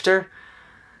character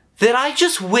that I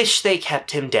just wish they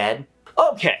kept him dead.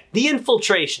 Okay, the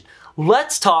infiltration.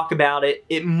 Let's talk about it.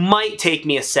 It might take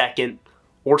me a second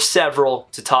or several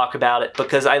to talk about it,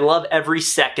 because I love every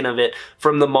second of it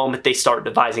from the moment they start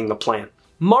devising the plan.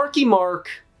 Marky Mark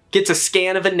gets a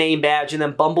scan of a name badge, and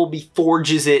then Bumblebee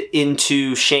forges it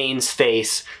into Shane's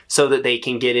face so that they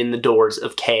can get in the doors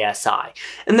of KSI.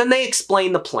 And then they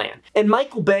explain the plan. And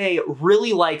Michael Bay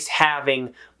really likes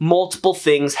having multiple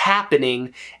things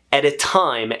happening at a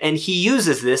time, and he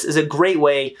uses this as a great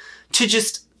way to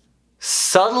just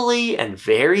subtly and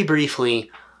very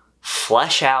briefly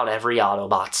flesh out every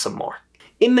Autobot some more.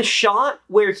 In the shot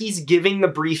where he's giving the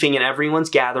briefing and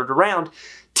everyone's gathered around,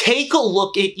 take a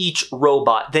look at each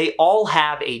robot. They all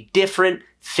have a different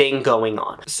thing going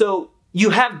on. So you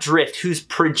have Drift, who's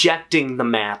projecting the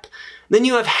map. Then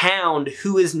you have Hound,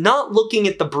 who is not looking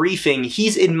at the briefing,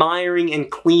 he's admiring and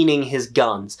cleaning his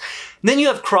guns. Then you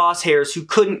have Crosshairs, who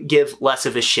couldn't give less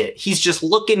of a shit. He's just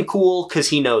looking cool because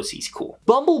he knows he's cool.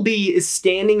 Bumblebee is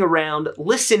standing around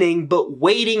listening but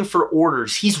waiting for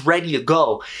orders. He's ready to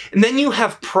go. And then you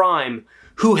have Prime,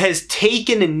 who has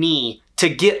taken a knee to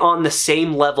get on the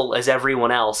same level as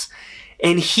everyone else.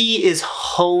 And he is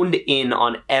honed in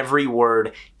on every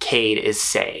word Cade is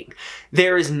saying.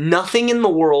 There is nothing in the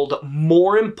world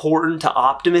more important to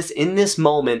Optimus in this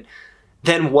moment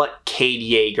than what Cade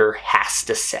Yeager has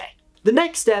to say. The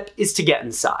next step is to get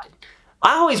inside.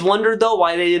 I always wondered though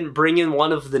why they didn't bring in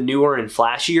one of the newer and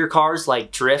flashier cars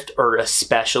like Drift or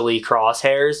especially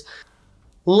Crosshairs.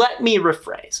 Let me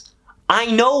rephrase. I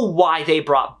know why they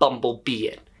brought Bumblebee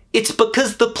in. It's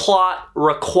because the plot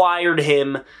required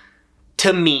him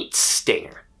to meet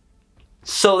Stinger.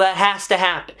 So that has to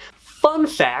happen. Fun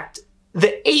fact,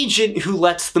 the agent who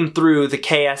lets them through the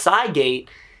KSI gate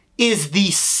is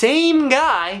the same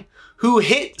guy who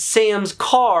hit Sam's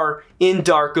car in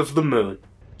Dark of the Moon.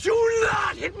 Do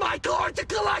not hit my car, it's a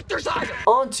collector's item!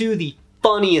 On to the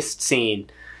funniest scene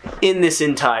in this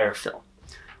entire film.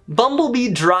 Bumblebee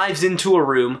drives into a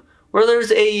room where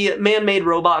there's a man-made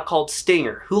robot called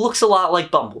Stinger who looks a lot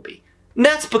like Bumblebee. And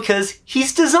that's because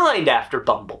he's designed after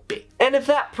Bumblebee. And if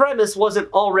that premise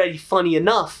wasn't already funny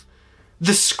enough,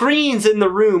 the screens in the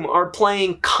room are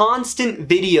playing constant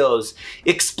videos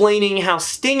explaining how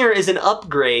Stinger is an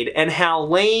upgrade and how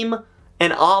lame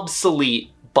and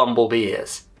obsolete Bumblebee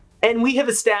is. And we have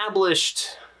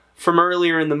established from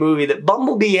earlier in the movie that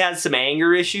Bumblebee has some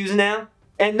anger issues now.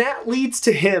 And that leads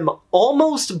to him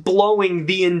almost blowing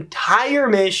the entire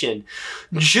mission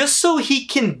just so he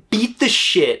can beat the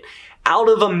shit out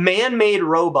of a man-made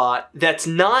robot that's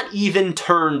not even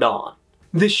turned on.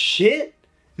 The shit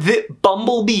that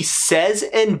Bumblebee says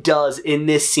and does in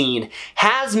this scene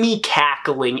has me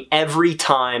cackling every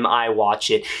time I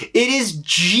watch it. It is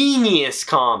genius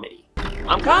comedy.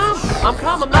 I'm calm,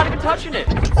 I'm not even touching it.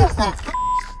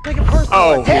 Take it personal.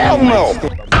 Oh, hell no!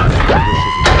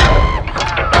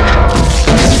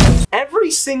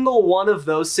 Every single one of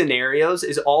those scenarios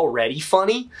is already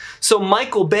funny, so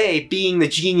Michael Bay, being the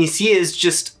genius he is,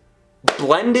 just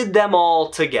blended them all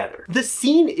together. The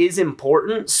scene is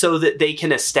important so that they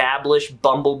can establish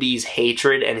Bumblebee's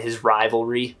hatred and his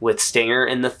rivalry with Stinger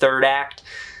in the third act,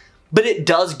 but it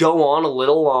does go on a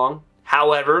little long.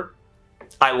 However,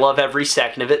 I love every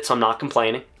second of it, so I'm not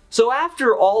complaining. So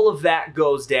after all of that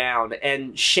goes down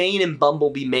and Shane and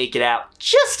Bumblebee make it out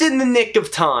just in the nick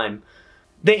of time,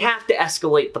 they have to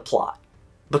escalate the plot,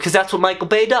 because that's what Michael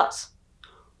Bay does.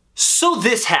 So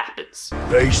this happens.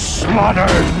 They slaughtered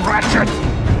Ratchet!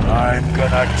 I'm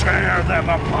gonna tear them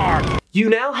apart! You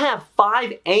now have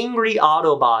 5 angry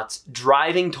Autobots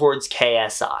driving towards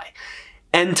KSI.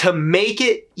 And to make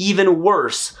it even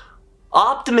worse,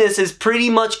 Optimus has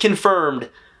pretty much confirmed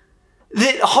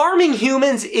that harming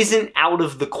humans isn't out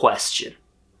of the question.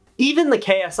 Even the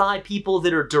KSI people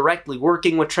that are directly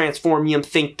working with Transformium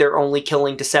think they're only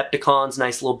killing Decepticons.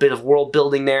 Nice little bit of world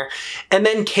building there. And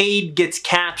then Cade gets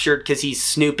captured because he's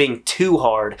snooping too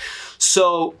hard.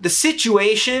 So the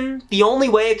situation, the only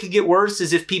way it could get worse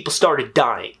is if people started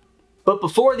dying. But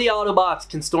before the Autobots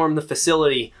can storm the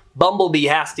facility, Bumblebee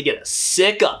has to get a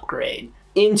sick upgrade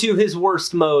into his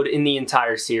worst mode in the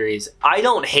entire series. I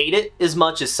don't hate it as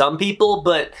much as some people,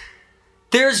 but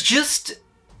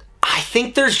I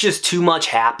think there's just too much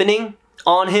happening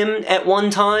on him at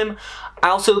one time. I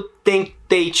also think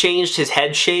they changed his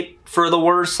head shape for the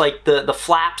worse. Like the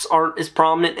flaps aren't as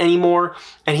prominent anymore.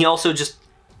 And he also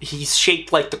he's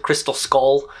shaped like the Crystal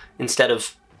Skull instead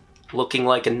of looking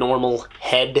like a normal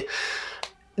head.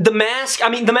 The mask, I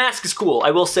mean, the mask is cool,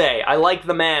 I will say. I like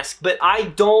the mask, but I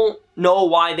don't know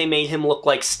why they made him look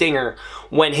like Stinger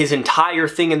when his entire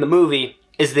thing in the movie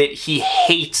is that he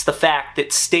hates the fact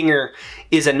that Stinger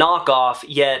is a knockoff,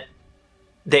 yet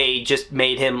they just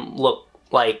made him look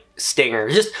like Stinger.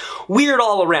 Just weird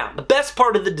all around. The best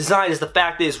part of the design is the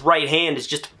fact that his right hand is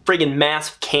just a friggin'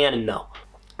 massive cannon, though.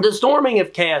 The storming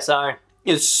of KSI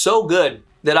is so good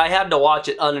that I had to watch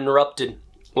it uninterrupted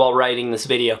while writing this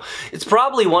video. It's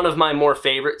probably one of my more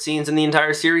favorite scenes in the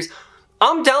entire series.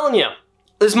 I'm telling you,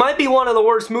 this might be one of the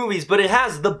worst movies, but it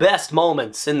has the best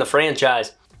moments in the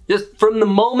franchise. Just from the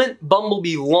moment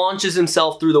Bumblebee launches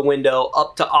himself through the window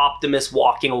up to Optimus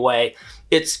walking away,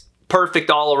 it's perfect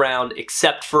all around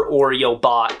except for Oreo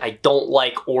Bot. I don't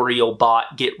like Oreo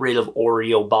Bot. Get rid of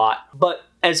Oreo Bot. But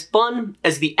as fun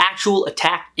as the actual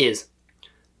attack is,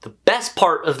 the best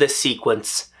part of this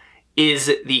sequence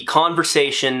is the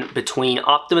conversation between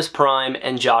Optimus Prime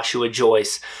and Joshua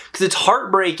Joyce. Because it's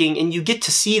heartbreaking and you get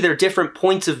to see their different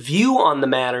points of view on the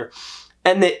matter.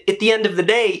 And that at the end of the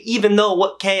day, even though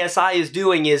what KSI is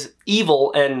doing is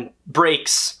evil and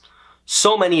breaks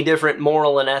so many different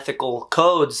moral and ethical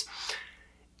codes,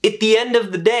 at the end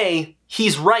of the day,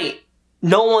 he's right.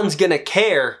 No one's gonna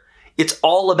care. It's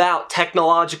all about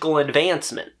technological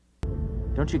advancement.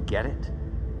 Don't you get it?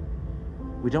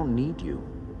 We don't need you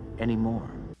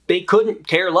anymore. They couldn't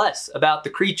care less about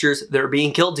the creatures that are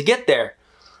being killed to get there.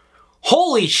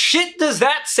 Holy shit, does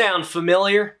that sound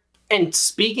familiar? And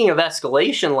speaking of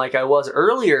escalation, like I was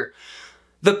earlier,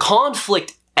 the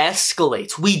conflict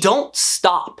escalates. We don't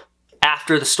stop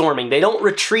after the storming. They don't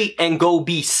retreat and go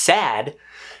be sad.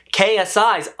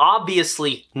 KSI's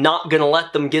obviously not gonna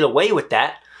let them get away with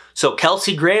that. So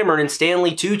Kelsey Grammer and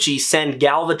Stanley Tucci send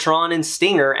Galvatron and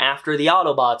Stinger after the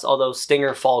Autobots, although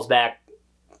Stinger falls back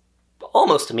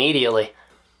almost immediately.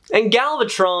 And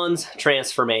Galvatron's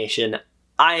transformation,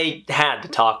 I had to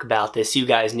talk about this, you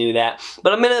guys knew that,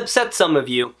 but I'm going to upset some of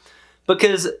you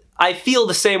because I feel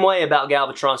the same way about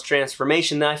Galvatron's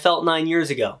transformation that I felt 9 years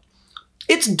ago.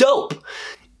 It's dope.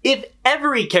 If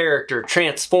every character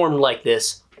transformed like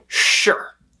this,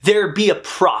 sure, there'd be a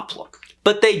problem.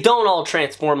 But they don't all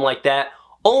transform like that,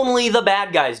 only the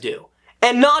bad guys do.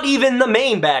 And not even the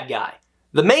main bad guy.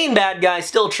 The main bad guy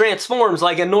still transforms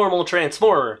like a normal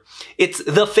Transformer. It's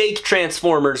the fake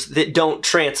Transformers that don't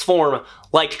transform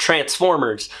like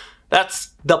Transformers.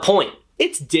 That's the point.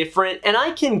 It's different, and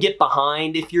I can get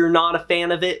behind if you're not a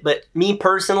fan of it, but me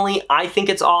personally, I think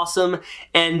it's awesome,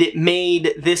 and it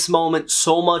made this moment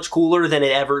so much cooler than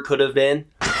it ever could have been.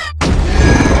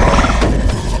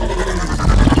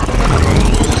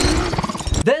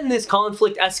 Then this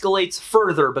conflict escalates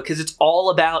further because it's all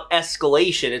about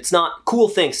escalation. It's not cool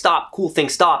thing, stop, cool thing,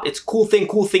 stop. It's cool thing,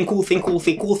 cool thing, cool thing, cool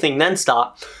thing, cool thing, then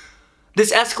stop.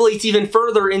 This escalates even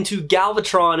further into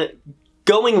Galvatron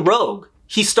going rogue.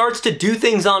 He starts to do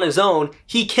things on his own.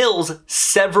 He kills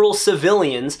several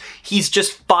civilians. He's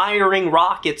just firing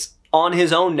rockets on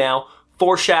his own now,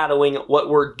 foreshadowing what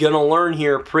we're gonna learn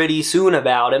here pretty soon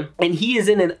about him. And he is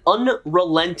in an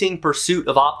unrelenting pursuit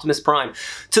of Optimus Prime,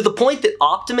 to the point that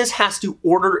Optimus has to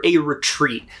order a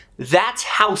retreat. That's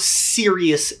how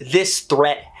serious this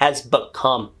threat has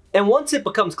become. And once it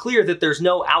becomes clear that there's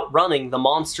no outrunning the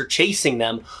monster chasing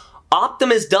them,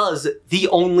 Optimus does the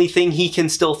only thing he can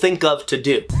still think of to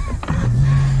do.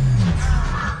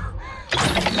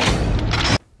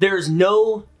 There's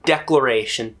no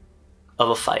declaration of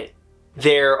a fight.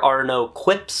 There are no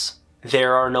quips.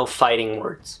 There are no fighting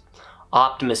words.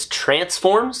 Optimus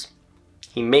transforms.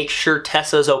 He makes sure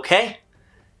Tessa's okay.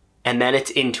 And then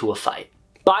it's into a fight.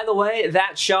 By the way,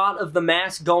 that shot of the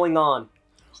mask going on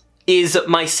is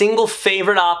my single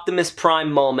favorite Optimus Prime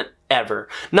moment ever.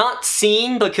 Not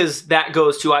scene, because that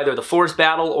goes to either the Force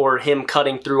battle or him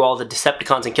cutting through all the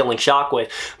Decepticons and killing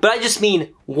Shockwave, but I just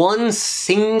mean one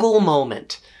single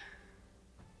moment.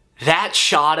 That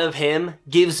shot of him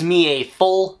gives me a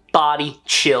full body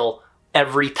chill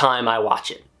every time I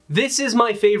watch it. This is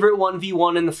my favorite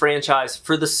 1v1 in the franchise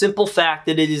for the simple fact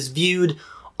that it is viewed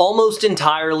almost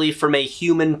entirely from a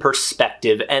human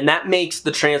perspective, and that makes the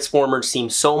Transformers seem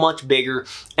so much bigger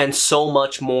and so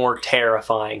much more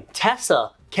terrifying.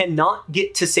 Tessa cannot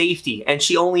get to safety, and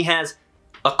she only has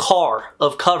a car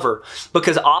of cover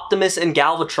because Optimus and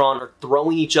Galvatron are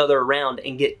throwing each other around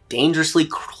and get dangerously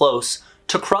close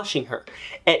to crushing her.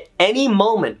 At any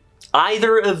moment,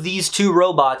 either of these two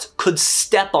robots could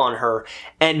step on her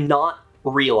and not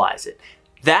realize it.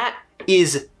 That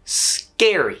is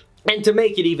scary. And to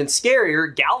make it even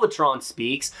scarier, Galvatron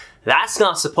speaks. That's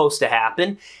not supposed to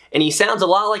happen. And he sounds a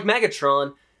lot like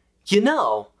Megatron. You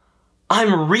know,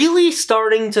 I'm really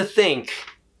starting to think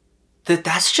that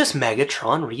that's just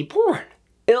Megatron reborn.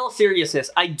 In all seriousness,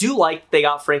 I do like they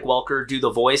got Frank Welker do the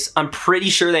voice. I'm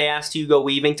pretty sure they asked Hugo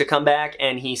Weaving to come back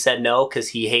and he said no because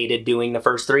he hated doing the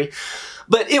first three.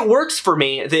 But it works for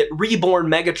me that reborn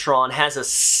Megatron has a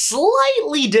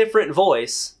slightly different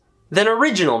voice than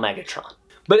original Megatron.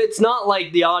 But it's not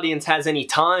like the audience has any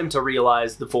time to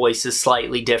realize the voice is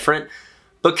slightly different,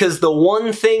 because the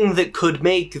one thing that could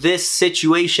make this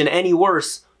situation any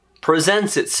worse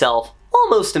presents itself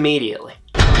almost immediately.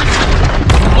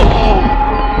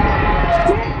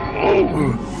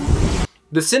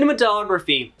 The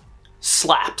cinematography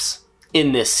slaps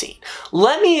in this scene.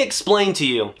 Let me explain to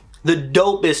you the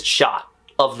dopest shot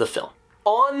of the film.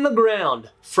 On the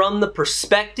ground, from the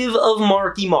perspective of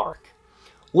Marky Mark,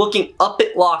 looking up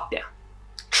at Lockdown.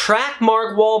 Track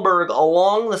Mark Wahlberg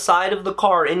along the side of the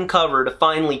car in cover to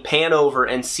finally pan over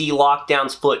and see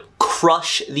Lockdown's foot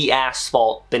crush the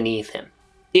asphalt beneath him.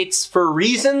 It's for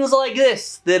reasons like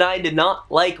this that I did not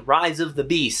like Rise of the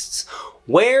Beasts.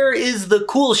 Where is the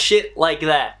cool shit like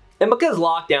that? And because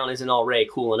Lockdown isn't already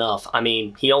cool enough, I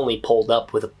mean, he only pulled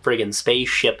up with a friggin'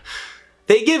 spaceship,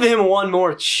 they give him one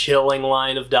more chilling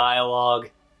line of dialogue.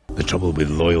 The trouble with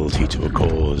loyalty to a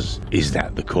cause is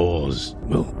that the cause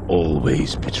will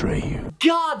always betray you.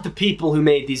 God, the people who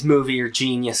made these movies are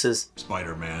geniuses.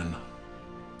 Spider-Man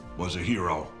was a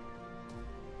hero.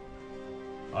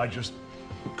 I just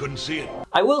couldn't see it.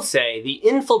 I will say, the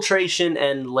infiltration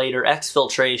and later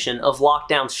exfiltration of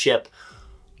Lockdown's ship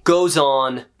goes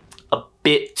on a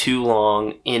bit too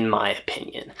long, in my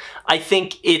opinion. I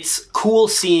think it's cool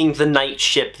seeing the night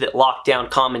ship that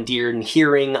Lockdown commandeered and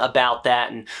hearing about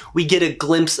that, and we get a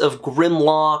glimpse of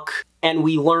Grimlock, and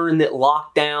we learn that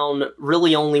Lockdown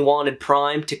really only wanted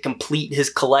Prime to complete his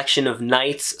collection of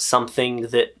knights, something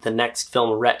that the next film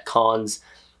retcons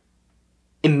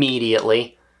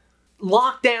immediately.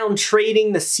 Lockdown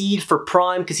trading the seed for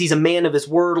Prime because he's a man of his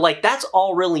word, like, that's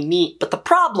all really neat, but the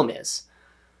problem is,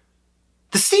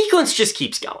 the sequence just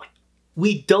keeps going.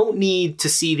 We don't need to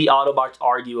see the Autobots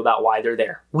argue about why they're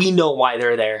there. We know why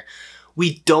they're there.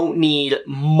 We don't need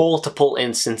multiple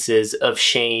instances of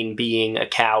Shane being a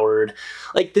coward.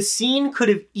 Like, the scene could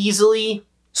have easily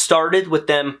started with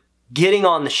them getting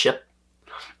on the ship,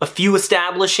 a few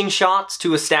establishing shots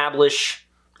to establish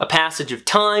a passage of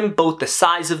time, both the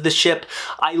size of the ship.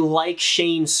 I like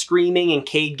Shane screaming and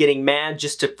Cade getting mad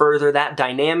just to further that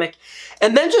dynamic.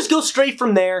 And then just go straight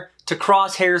from there to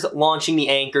Crosshair's launching the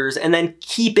anchors, and then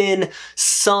keep in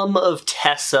some of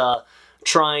Tessa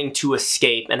trying to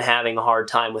escape and having a hard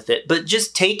time with it. But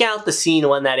just take out the scene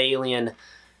when that alien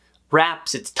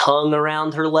wraps its tongue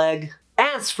around her leg.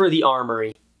 As for the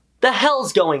armory, the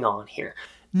hell's going on here?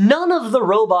 None of the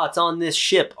robots on this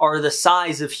ship are the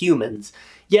size of humans,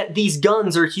 yet these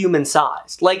guns are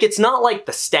human-sized. Like, it's not like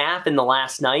the staff in The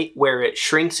Last Knight where it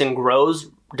shrinks and grows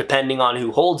depending on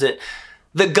who holds it.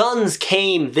 The guns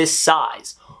came this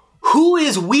size. Who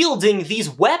is wielding these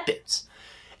weapons?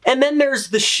 And then there's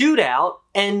the shootout,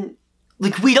 and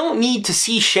like, we don't need to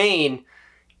see Shane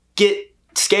get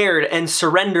scared and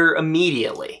surrender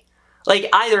immediately. Like,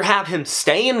 either have him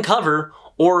stay in cover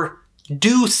or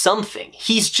do something.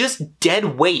 He's just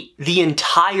dead weight the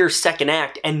entire second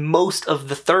act and most of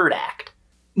the third act.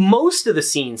 Most of the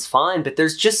scene's fine, but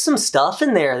there's just some stuff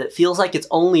in there that feels like it's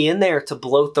only in there to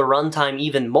bloat the runtime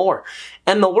even more.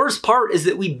 And the worst part is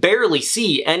that we barely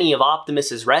see any of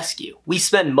Optimus's rescue. We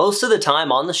spend most of the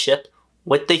time on the ship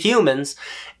with the humans,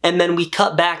 and then we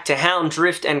cut back to Hound,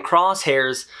 Drift, and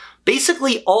Crosshairs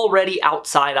basically already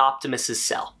outside Optimus's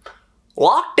cell.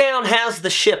 Lockdown has the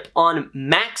ship on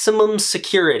maximum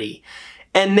security,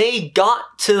 and they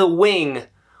got to the wing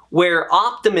where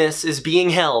Optimus is being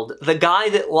held. The guy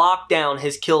that Lockdown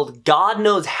has killed God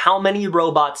knows how many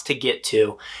robots to get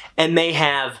to, and they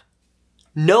have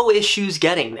no issues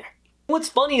getting there. What's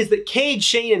funny is that Cade,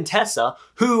 Shane, and Tessa,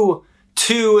 who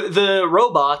to the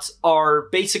robots are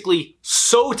basically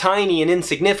so tiny and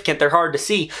insignificant they're hard to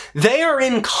see, they are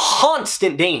in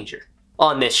constant danger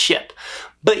on this ship.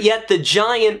 But yet the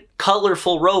giant,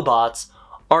 colorful robots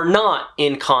are not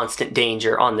in constant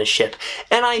danger on the ship.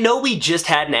 And I know we just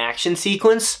had an action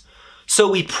sequence, so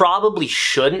we probably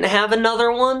shouldn't have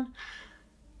another one,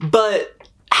 but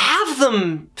have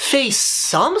them face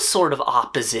some sort of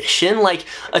opposition, like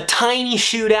a tiny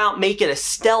shootout, make it a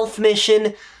stealth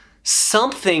mission,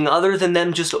 something other than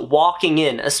them just walking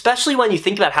in, especially when you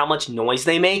think about how much noise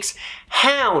they make.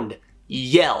 Hound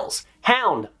yells.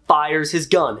 Hound fires his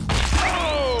gun.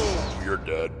 Oh, you're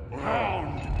dead.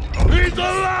 Hound. He's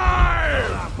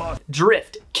alive!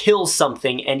 Drift kills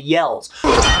something and yells.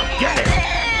 Get it!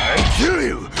 I kill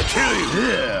you! Kill you!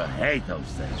 Yeah, hate those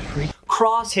things.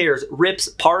 Crosshairs rips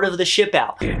part of the ship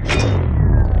out.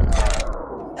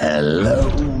 Hello,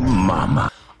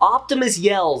 mama. Optimus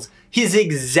yells his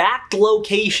exact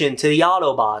location to the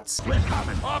Autobots. We're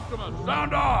coming! Optimus,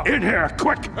 sound off! In here,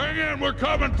 quick! Hang in, we're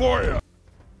coming for you!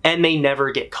 And they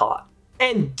never get caught.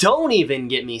 And don't even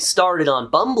get me started on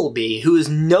Bumblebee, who is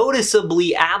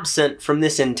noticeably absent from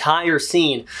this entire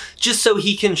scene, just so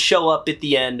he can show up at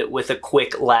the end with a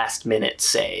quick last-minute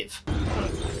save.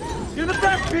 You're the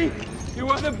best, Pete! You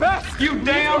are the best! You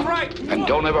damn right! And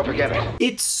don't ever forget it.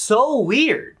 It's so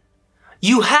weird.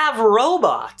 You have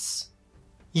robots.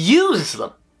 Use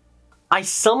them. I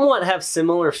somewhat have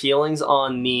similar feelings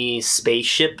on the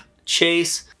spaceship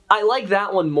chase. I like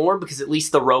that one more because at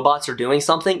least the robots are doing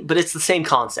something, but it's the same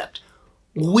concept.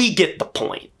 We get the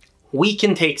point. We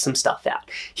can take some stuff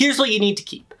out. Here's what you need to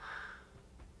keep.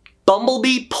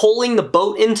 Bumblebee pulling the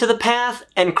boat into the path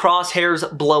and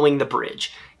Crosshairs blowing the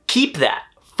bridge. Keep that.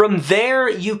 From there,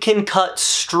 you can cut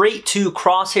straight to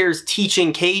Crosshairs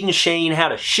teaching Cade and Shane how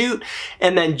to shoot,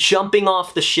 and then jumping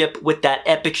off the ship with that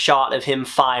epic shot of him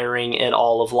firing at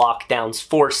all of Lockdown's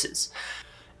forces.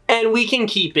 And we can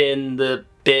keep in the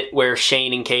bit where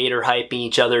Shane and Cade are hyping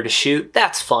each other to shoot.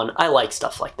 That's fun. I like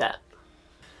stuff like that.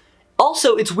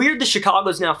 Also, it's weird that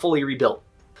Chicago's now fully rebuilt.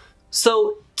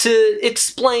 So, to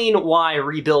explain why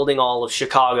rebuilding all of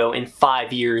Chicago in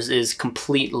 5 years is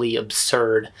completely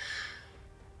absurd.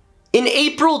 In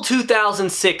April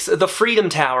 2006, the Freedom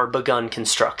Tower begun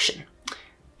construction.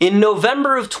 In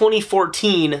November of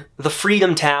 2014, the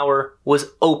Freedom Tower was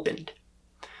opened.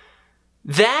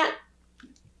 That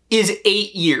is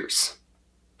 8 years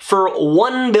for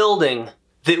one building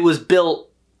that was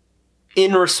built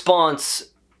in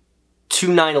response to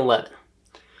 9/11.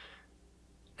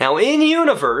 Now, in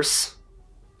universe,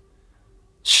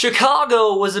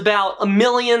 Chicago was about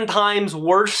 1,000,000 times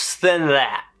worse than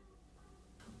that.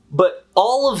 But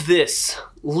all of this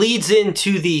leads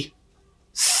into the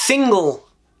single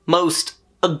most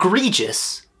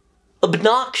egregious,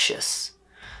 obnoxious,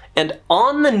 and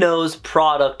on-the-nose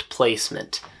product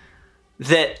placement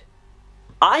that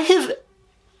I have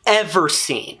ever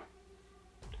seen.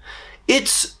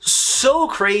 It's so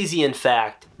crazy, in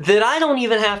fact, that I don't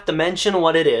even have to mention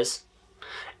what it is,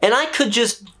 and I could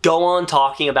just go on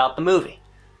talking about the movie.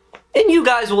 And you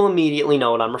guys will immediately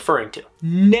know what I'm referring to.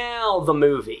 Now the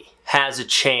movie has a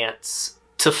chance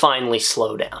to finally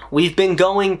slow down. We've been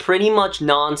going pretty much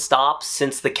non-stop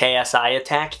since the KSI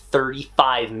attack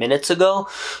 35 minutes ago,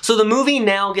 so the movie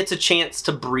now gets a chance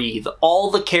to breathe.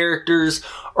 All the characters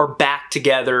are back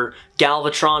together.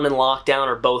 Galvatron and Lockdown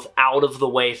are both out of the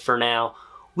way for now.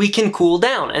 We can cool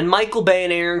down, and Michael Bay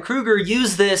and Aaron Kruger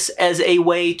use this as a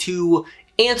way to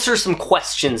answer some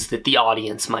questions that the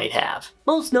audience might have.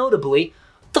 Most notably,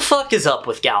 what the fuck is up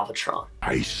with Galvatron?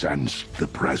 I sensed the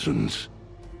presence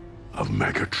of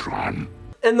Megatron.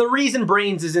 And the reason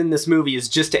Brains is in this movie is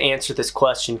just to answer this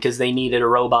question, because they needed a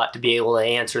robot to be able to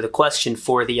answer the question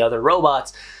for the other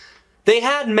robots. They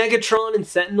had Megatron and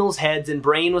Sentinel's heads, and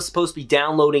Brain was supposed to be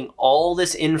downloading all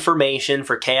this information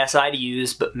for KSI to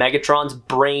use, but Megatron's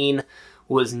brain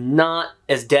was not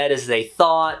as dead as they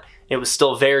thought. It was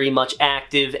still very much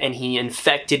active, and he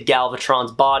infected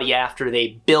Galvatron's body after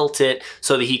they built it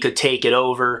so that he could take it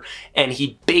over, and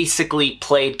he basically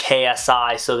played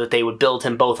KSI so that they would build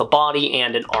him both a body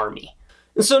and an army.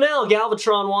 And so now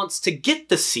Galvatron wants to get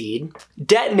the seed,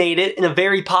 detonate it in a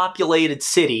very populated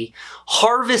city,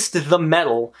 harvest the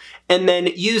metal, and then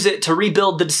use it to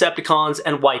rebuild the Decepticons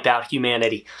and wipe out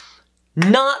humanity.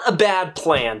 Not a bad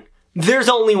plan. There's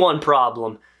only one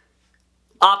problem.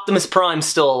 Optimus Prime's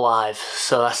still alive,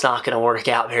 so that's not going to work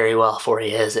out very well for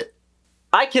you, is it?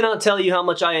 I cannot tell you how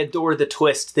much I adore the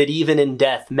twist that even in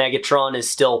death, Megatron is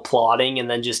still plotting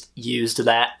and then just used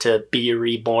that to be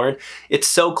reborn. It's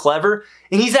so clever,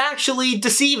 and he's actually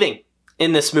deceiving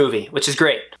in this movie, which is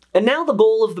great. And now the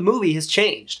goal of the movie has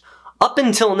changed. Up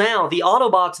until now, the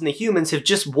Autobots and the humans have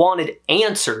just wanted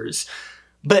answers.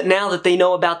 But now that they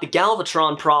know about the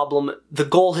Galvatron problem, the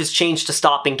goal has changed to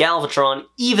stopping Galvatron,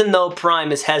 even though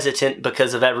Prime is hesitant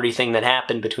because of everything that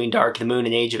happened between Dark of the Moon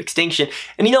and Age of Extinction.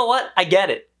 And you know what? I get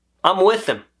it. I'm with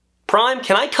him. Prime,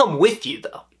 can I come with you,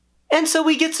 though? And so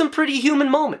we get some pretty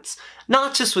human moments.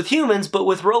 Not just with humans, but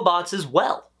with robots as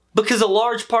well. Because a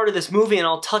large part of this movie, and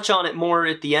I'll touch on it more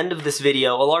at the end of this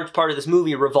video, a large part of this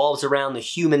movie revolves around the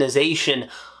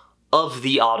humanization of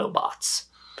the Autobots.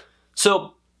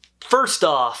 So, first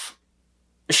off,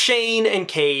 Shane and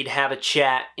Cade have a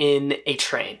chat in a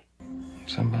train.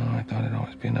 Somehow I thought it'd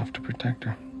always be enough to protect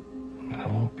her, but it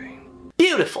won't be.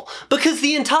 Beautiful, because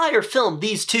the entire film,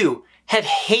 these two have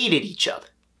hated each other.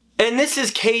 And this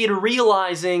is Cade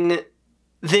realizing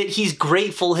that he's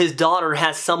grateful his daughter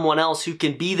has someone else who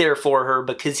can be there for her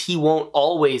because he won't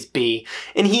always be.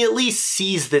 And he at least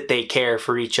sees that they care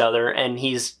for each other, and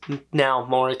he's now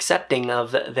more accepting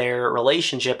of their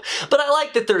relationship. But I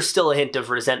like that there's still a hint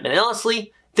of resentment. And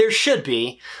honestly, there should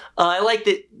be. I like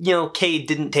that, you know, Cade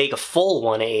didn't take a full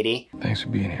 180. Thanks for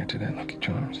being here today, Lucky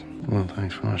Charms. Well,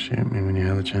 thanks for not shooting me when you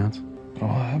had the chance. Oh,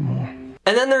 I'll have more.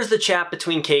 And then there's the chat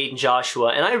between Cade and Joshua,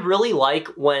 and I really like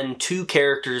when two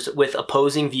characters with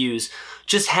opposing views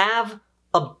just have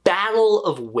a battle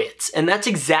of wits, and that's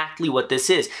exactly what this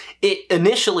is. It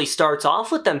initially starts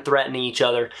off with them threatening each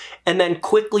other, and then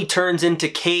quickly turns into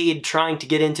Cade trying to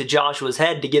get into Joshua's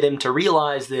head to get him to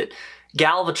realize that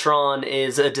Galvatron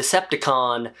is a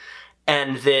Decepticon,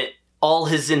 and that all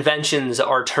his inventions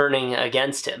are turning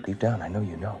against him. Deep down, I know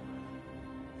you know.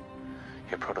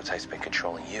 Your prototype's been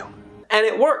controlling you. And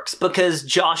it works, because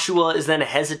Joshua is then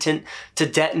hesitant to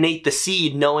detonate the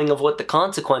seed knowing of what the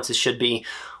consequences should be,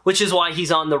 which is why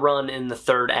he's on the run in the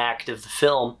third act of the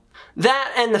film.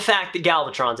 That and the fact that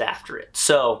Galvatron's after it.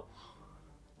 So,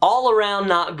 all around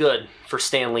not good for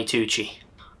Stanley Tucci.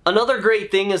 Another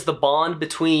great thing is the bond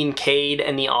between Cade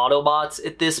and the Autobots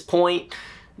at this point.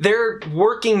 They're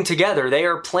working together, they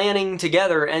are planning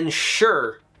together, and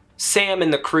sure, Sam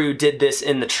and the crew did this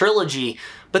in the trilogy,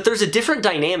 but there's a different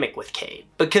dynamic with Cade,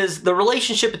 because the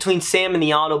relationship between Sam and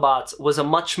the Autobots was a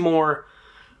much more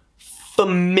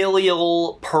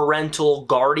familial, parental,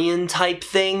 guardian type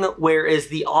thing, whereas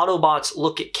the Autobots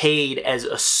look at Cade as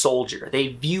a soldier. They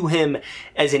view him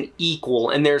as an equal,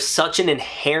 and there's such an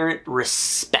inherent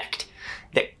respect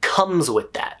that comes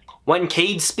with that. When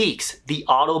Cade speaks, the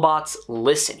Autobots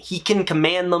listen. He can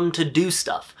command them to do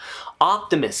stuff.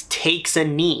 Optimus takes a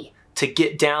knee to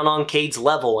get down on Cade's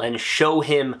level and show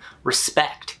him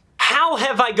respect. How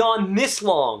have I gone this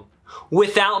long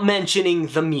without mentioning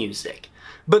the music?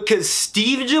 Because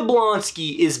Steve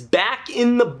Jablonsky is back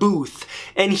in the booth,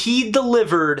 and he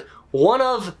delivered one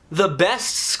of the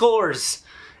best scores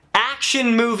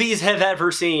action movies have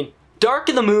ever seen. Dark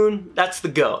of the Moon, that's the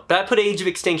GOAT. But I put Age of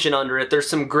Extinction under it. There's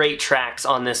some great tracks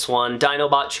on this one.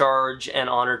 Dinobot Charge and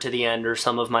Honor to the End are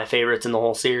some of my favorites in the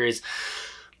whole series.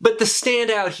 But the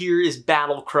standout here is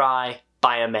Battle Cry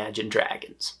by Imagine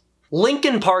Dragons.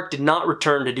 Linkin Park did not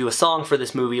return to do a song for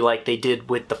this movie like they did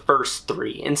with the first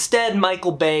three. Instead,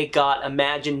 Michael Bay got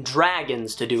Imagine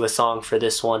Dragons to do a song for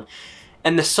this one,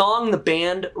 and the song the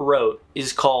band wrote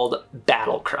is called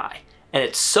Battle Cry. And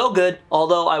it's so good,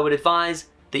 although I would advise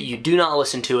that you do not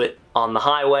listen to it on the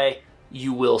highway.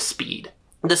 You will speed.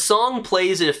 The song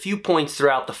plays at a few points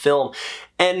throughout the film,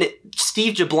 and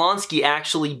Steve Jablonsky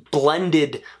actually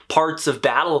blended parts of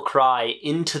Battle Cry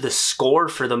into the score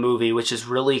for the movie, which is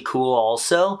really cool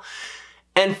also.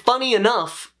 And funny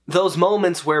enough, those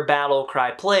moments where Battle Cry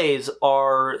plays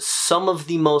are some of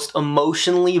the most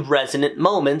emotionally resonant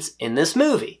moments in this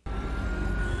movie.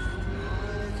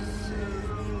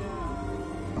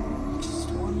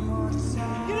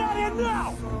 Get out of here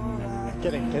now!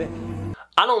 Get in.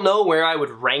 I don't know where I would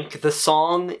rank the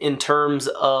song in terms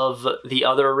of the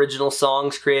other original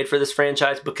songs created for this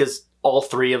franchise, because all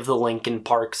three of the Linkin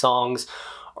Park songs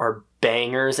are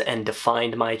bangers and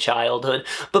defined my childhood.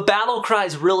 But Battle Cry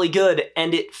is really good,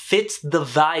 and it fits the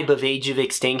vibe of Age of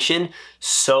Extinction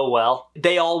so well.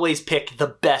 They always pick the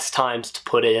best times to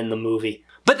put it in the movie.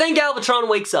 But then Galvatron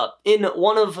wakes up in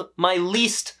one of my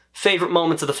least favorite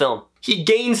moments of the film. He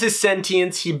gains his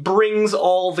sentience, he brings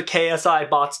all the KSI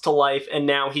bots to life, and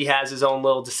now he has his own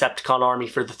little Decepticon army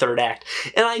for the third act.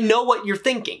 And I know what you're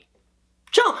thinking.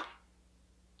 John,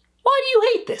 why do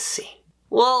you hate this scene?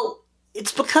 Well,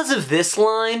 it's because of this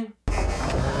line.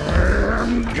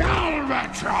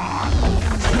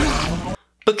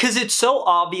 Because it's so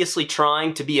obviously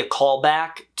trying to be a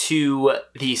callback to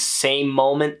the same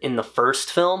moment in the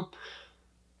first film,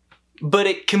 but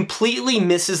it completely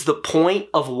misses the point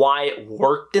of why it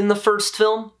worked in the first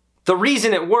film. The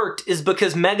reason it worked is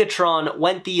because Megatron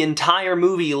went the entire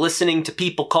movie listening to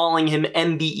people calling him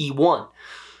MBE1.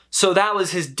 So that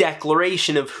was his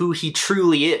declaration of who he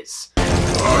truly is.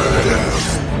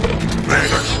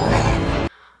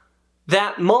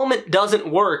 That moment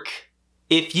doesn't work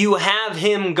if you have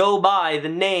him go by the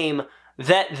name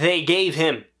that they gave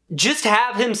him. Just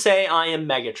have him say, I am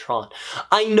Megatron.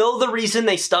 I know the reason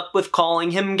they stuck with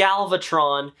calling him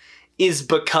Galvatron is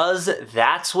because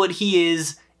that's what he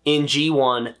is in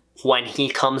G1 when he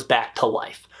comes back to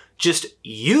life. Just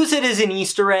use it as an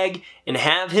Easter egg and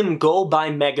have him go by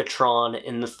Megatron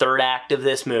in the third act of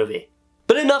this movie.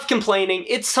 But enough complaining,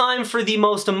 it's time for the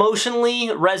most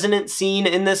emotionally resonant scene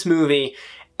in this movie,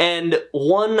 and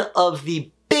one of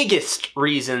the biggest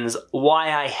reasons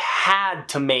why I had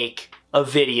to make a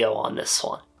video on this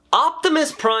one.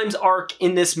 Optimus Prime's arc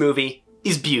in this movie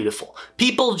is beautiful.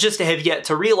 People just have yet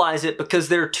to realize it because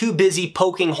they're too busy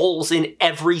poking holes in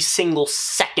every single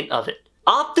second of it.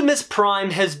 Optimus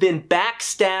Prime has been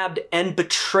backstabbed and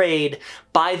betrayed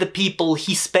by the people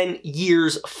he spent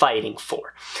years fighting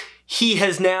for. He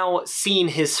has now seen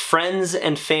his friends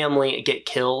and family get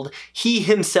killed. He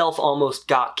himself almost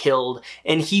got killed,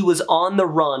 and he was on the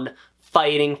run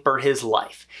fighting for his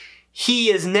life. He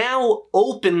is now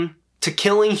open to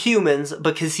killing humans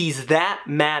because he's that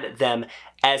mad at them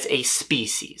as a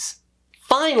species.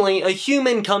 Finally, a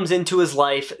human comes into his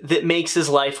life that makes his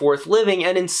life worth living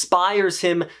and inspires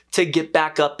him to get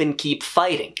back up and keep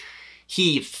fighting.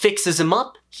 He fixes him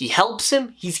up, he helps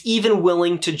him, he's even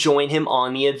willing to join him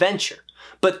on the adventure.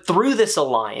 But through this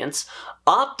alliance,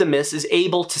 Optimus is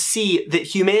able to see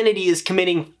that humanity is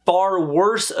committing far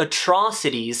worse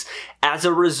atrocities as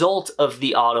a result of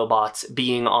the Autobots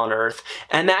being on Earth,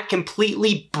 and that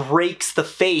completely breaks the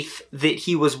faith that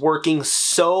he was working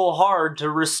so hard to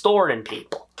restore in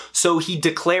people. So he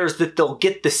declares that they'll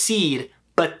get the seed,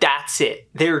 but that's it.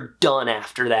 They're done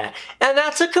after that. And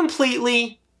that's a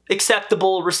completely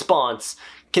acceptable response,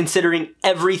 considering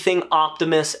everything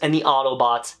Optimus and the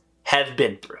Autobots have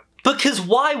been through. Because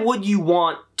why would you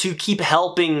want to keep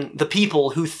helping the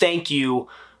people who thank you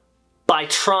by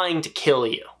trying to kill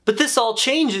you? But this all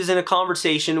changes in a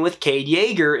conversation with Cade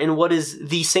Yeager in what is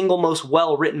the single most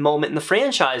well-written moment in the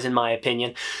franchise, in my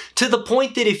opinion, to the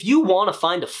point that if you want to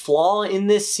find a flaw in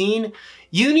this scene,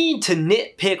 you need to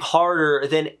nitpick harder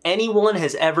than anyone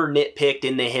has ever nitpicked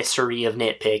in the history of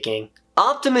nitpicking.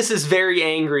 Optimus is very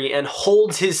angry and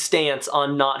holds his stance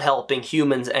on not helping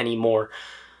humans anymore.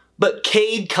 But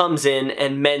Cade comes in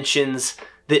and mentions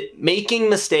that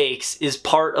making mistakes is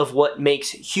part of what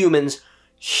makes humans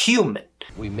human.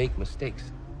 We make mistakes.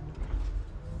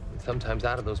 And sometimes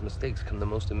out of those mistakes come the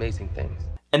most amazing things.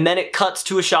 And then it cuts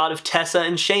to a shot of Tessa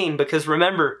and Shane, because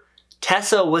remember,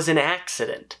 Tessa was an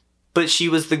accident, but she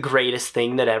was the greatest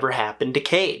thing that ever happened to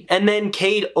Cade. And then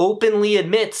Cade openly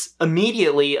admits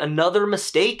immediately another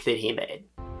mistake that he made.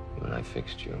 When I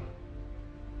fixed you,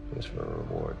 it was for a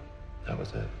reward. That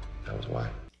was it. That was why.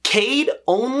 Cade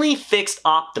only fixed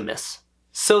Optimus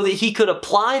so that he could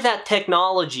apply that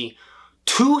technology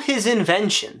to his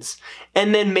inventions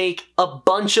and then make a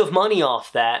bunch of money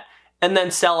off that and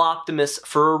then sell Optimus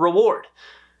for a reward.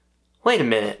 Wait a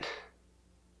minute.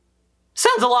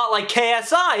 Sounds a lot like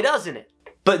KSI, doesn't it?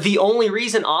 But the only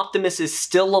reason Optimus is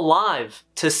still alive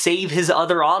to save his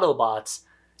other Autobots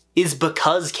is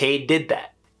because Cade did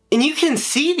that. And you can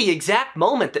see the exact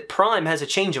moment that Prime has a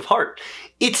change of heart.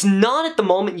 It's not at the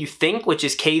moment you think, which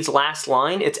is Cade's last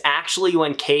line. It's actually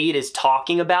when Cade is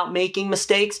talking about making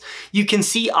mistakes. You can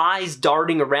see eyes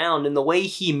darting around, and the way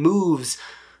he moves,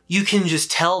 you can just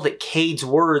tell that Cade's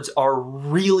words are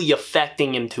really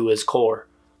affecting him to his core.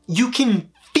 You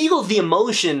can feel the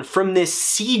emotion from this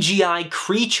CGI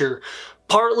creature,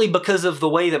 partly because of the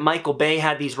way that Michael Bay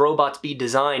had these robots be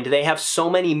designed. They have so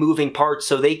many moving parts,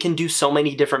 so they can do so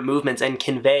many different movements and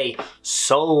convey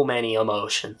so many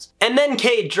emotions. And then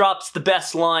Cade drops the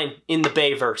best line in the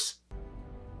Bayverse.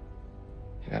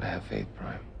 You gotta have faith,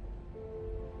 Prime,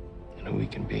 in who we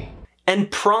can be.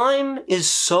 And Prime is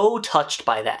so touched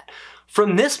by that.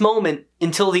 From this moment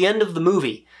until the end of the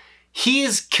movie, he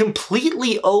is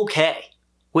completely okay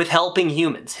with helping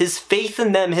humans. His faith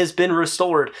in them has been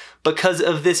restored because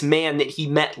of this man that he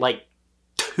met like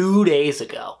 2 days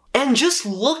ago. And just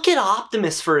look at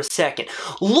Optimus for a second.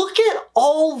 Look at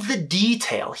all the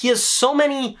detail. He has so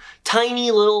many tiny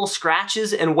little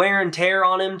scratches and wear and tear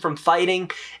on him from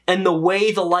fighting, and the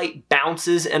way the light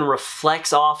bounces and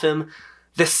reflects off him,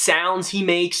 the sounds he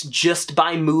makes just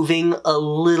by moving a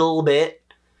little bit.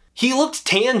 He looks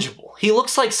tangible. He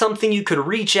looks like something you could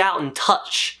reach out and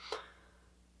touch.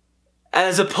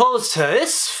 As opposed to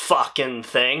this fucking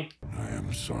thing. I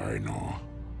am sorry, no.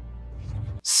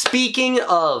 Speaking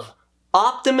of,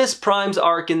 Optimus Prime's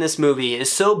arc in this movie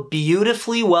is so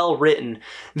beautifully well written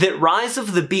that Rise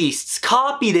of the Beasts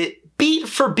copied it beat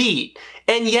for beat,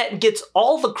 and yet gets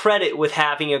all the credit with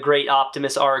having a great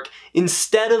Optimus arc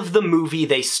instead of the movie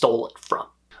they stole it from.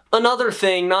 Another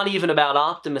thing, not even about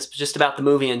Optimus, but just about the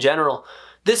movie in general,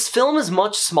 this film is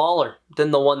much smaller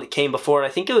than the one that came before, and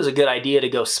I think it was a good idea to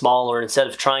go smaller instead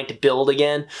of trying to build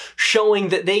again, showing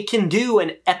that they can do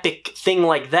an epic thing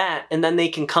like that, and then they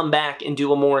can come back and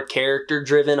do a more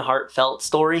character-driven, heartfelt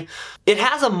story. It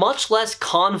has a much less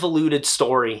convoluted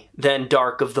story than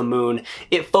Dark of the Moon.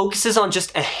 It focuses on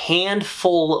just a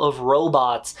handful of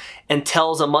robots and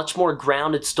tells a much more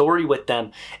grounded story with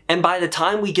them. And by the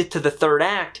time we get to the third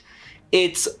act,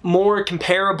 it's more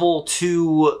comparable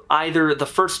to either the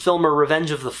first film or Revenge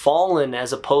of the Fallen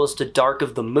as opposed to Dark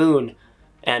of the Moon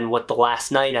and what The Last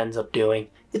Knight ends up doing.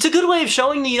 It's a good way of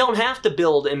showing that you don't have to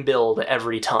build and build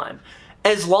every time.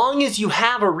 As long as you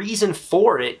have a reason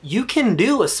for it, you can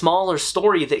do a smaller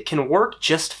story that can work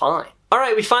just fine.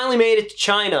 Alright, we finally made it to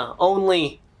China,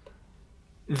 only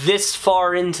this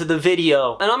far into the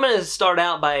video. And I'm going to start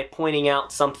out by pointing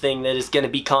out something that is going to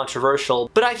be controversial,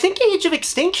 but I think Age of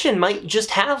Extinction might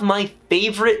just have my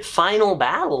favorite final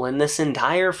battle in this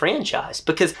entire franchise,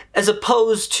 because as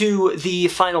opposed to the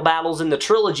final battles in the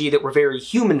trilogy that were very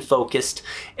human-focused,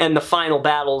 and the final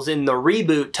battles in the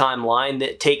reboot timeline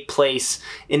that take place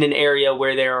in an area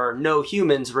where there are no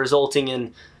humans, resulting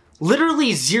in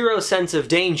literally zero sense of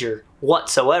danger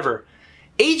whatsoever,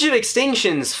 Age of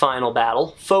Extinction's final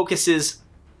battle focuses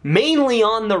mainly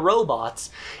on the robots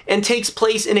and takes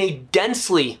place in a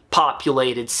densely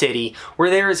populated city where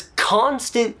there is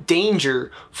constant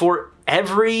danger for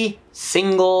every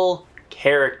single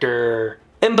character.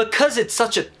 And because it's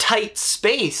such a tight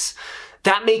space,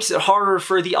 that makes it harder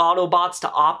for the Autobots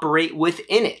to operate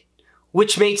within it,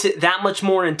 which makes it that much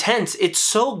more intense. It's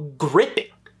so gripping.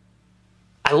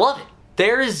 I love it.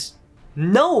 There is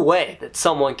no way that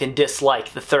someone can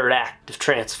dislike the third act of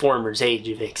Transformers Age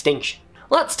of Extinction.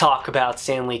 Let's talk about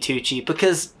Stanley Tucci,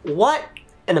 because what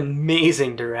an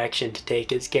amazing direction to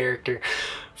take his character.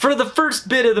 For the first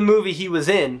bit of the movie he was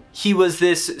in, he was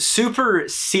this super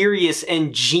serious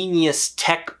and genius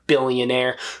tech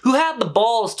billionaire who had the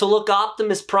balls to look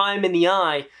Optimus Prime in the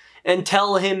eye and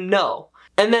tell him no.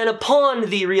 And then upon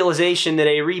the realization that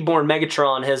a reborn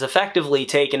Megatron has effectively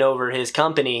taken over his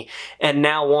company and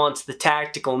now wants the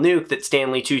tactical nuke that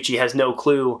Stanley Tucci has no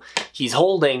clue he's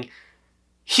holding,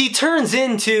 he turns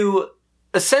into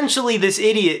essentially this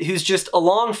idiot who's just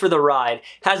along for the ride,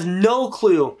 has no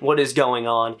clue what is going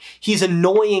on. He's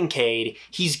annoying Cade,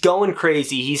 he's going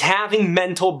crazy, he's having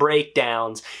mental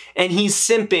breakdowns, and he's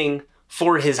simping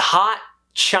for his hot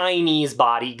Chinese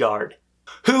bodyguard,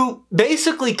 who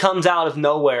basically comes out of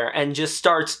nowhere and just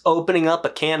starts opening up a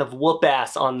can of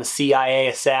whoop-ass on the CIA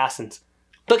assassins.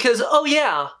 Because, oh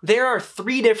yeah, there are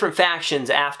 3 different factions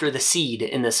after the Seed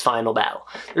in this final battle.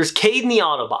 There's Cade and the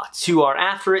Autobots, who are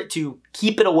after it to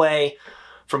keep it away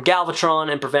from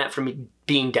Galvatron and prevent from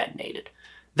being detonated.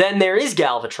 Then there is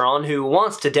Galvatron, who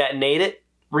wants to detonate it,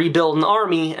 rebuild an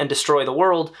army, and destroy the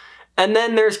world. And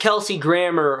then there's Kelsey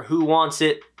Grammer, who wants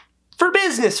it for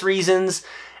business reasons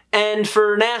and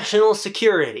for national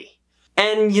security.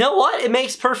 And you know what? It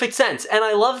makes perfect sense. And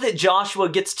I love that Joshua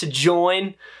gets to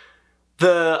join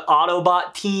the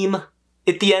Autobot team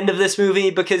at the end of this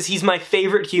movie because he's my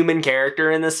favorite human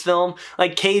character in this film.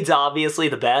 Like, Cade's obviously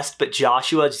the best, but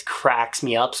Joshua just cracks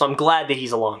me up, so I'm glad that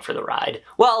he's along for the ride.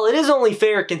 Well, it is only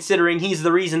fair considering he's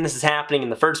the reason this is happening in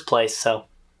the first place, so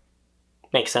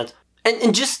makes sense.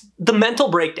 And just the mental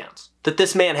breakdowns that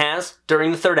this man has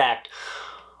during the third act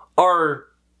are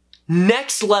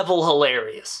next level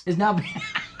hilarious. Is now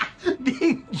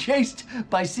being chased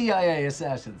by CIA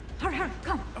assassins. Hurry, hurry,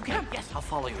 come. Okay, yes, I'll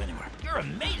follow you anywhere. You're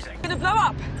amazing. It's gonna blow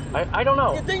up. I don't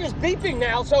know. Your thing is beeping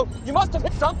now, so you must have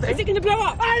hit something. Is it gonna blow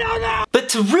up? I don't know! But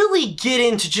to really get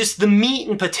into just the meat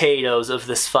and potatoes of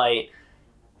this fight,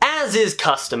 as is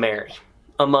customary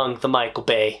among the Michael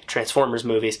Bay Transformers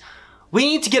movies, we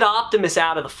need to get Optimus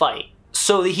out of the fight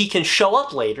so that he can show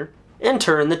up later and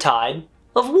turn the tide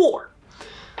of war.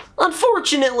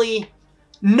 Unfortunately,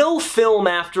 no film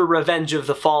after Revenge of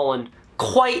the Fallen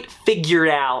quite figured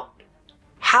out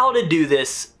how to do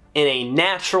this in a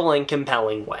natural and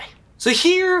compelling way. So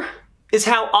here is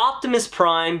how Optimus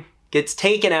Prime gets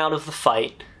taken out of the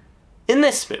fight in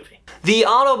this movie. The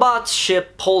Autobots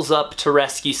ship pulls up to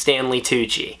rescue Stanley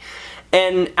Tucci,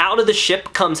 and out of the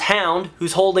ship comes Hound,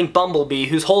 who's holding Bumblebee,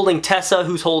 who's holding Tessa,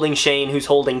 who's holding Shane, who's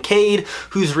holding Cade,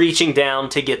 who's reaching down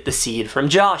to get the seed from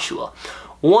Joshua.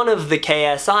 One of the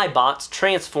KSI bots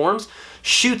transforms,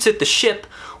 shoots at the ship,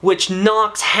 which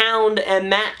knocks Hound and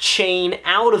Matt Shane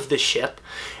out of the ship,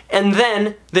 and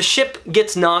then the ship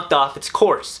gets knocked off its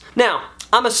course. Now,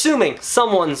 I'm assuming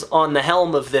someone's on the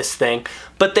helm of this thing,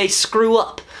 but they screw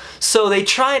up. So they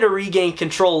try to regain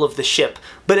control of the ship,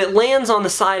 but it lands on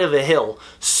the side of a hill,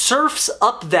 surfs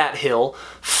up that hill,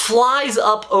 flies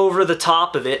up over the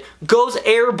top of it, goes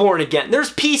airborne again.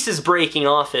 There's pieces breaking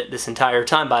off it this entire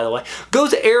time, by the way.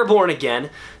 Goes airborne again,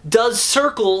 does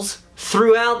circles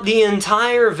throughout the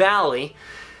entire valley,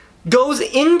 goes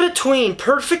in between,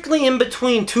 perfectly in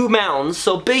between two mountains,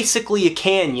 so basically a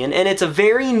canyon, and it's a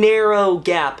very narrow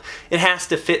gap it has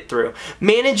to fit through.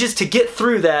 Manages to get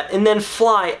through that and then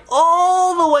fly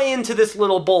all the way into this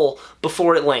little bowl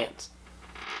before it lands.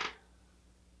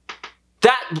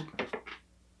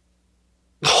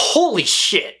 Holy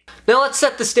shit! Now let's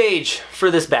set the stage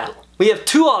for this battle. We have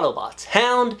two Autobots,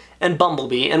 Hound and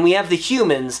Bumblebee, and we have the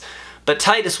humans, but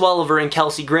Titus Welliver and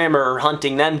Kelsey Grammer are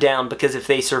hunting them down because if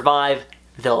they survive,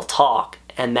 they'll talk,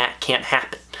 and that can't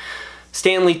happen.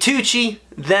 Stanley Tucci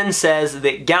then says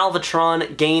that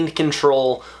Galvatron gained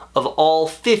control of all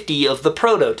 50 of the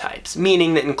prototypes,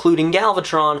 meaning that including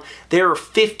Galvatron, there are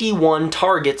 51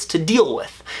 targets to deal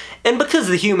with. And because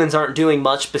the humans aren't doing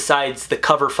much besides the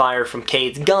cover fire from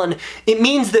Cade's gun, it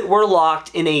means that we're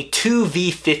locked in a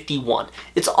 2v51.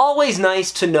 It's always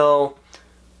nice to know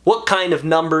what kind of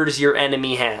numbers your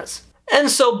enemy has. And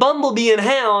so Bumblebee and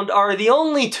Hound are the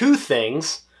only two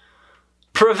things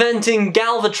preventing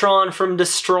Galvatron from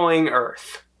destroying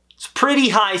Earth. It's pretty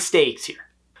high stakes here.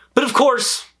 But of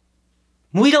course,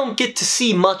 we don't get to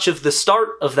see much of the start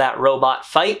of that robot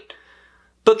fight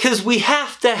because we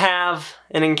have to have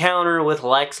an encounter with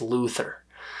Lex Luthor.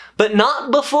 But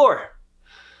not before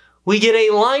we get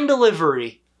a line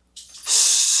delivery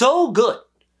so good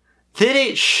that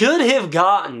it should have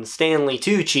gotten Stanley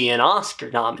Tucci an Oscar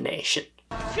nomination.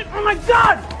 Shit, oh my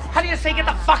god! How do you say get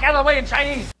the fuck out of the way in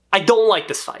Chinese? I don't like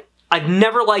this fight. I've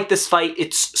never liked this fight.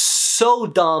 It's so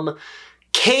dumb.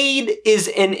 Cade is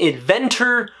an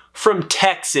inventor from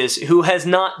Texas who has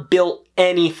not built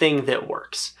anything that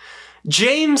works.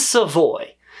 James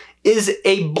Savoy is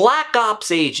a Black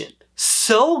Ops agent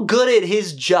so good at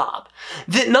his job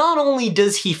that not only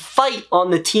does he fight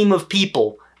on the team of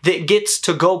people that gets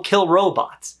to go kill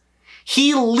robots,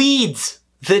 he leads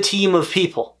the team of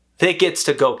people that gets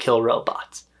to go kill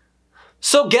robots.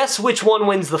 So guess which one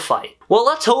wins the fight? Well,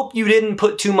 let's hope you didn't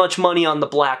put too much money on the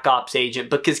Black Ops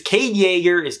agent because Cade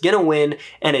Yeager is gonna win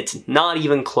and it's not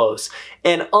even close.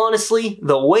 And honestly,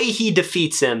 the way he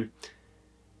defeats him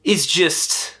is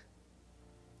just...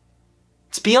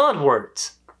 it's beyond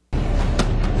words.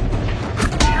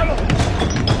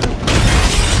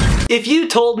 If you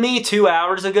told me 2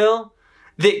 hours ago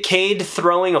that Cade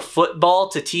throwing a football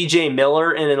to TJ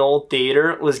Miller in an old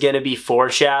theater was going to be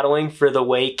foreshadowing for the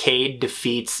way Cade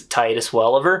defeats Titus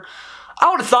Welliver, I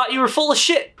would have thought you were full of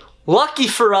shit. Lucky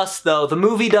for us though, the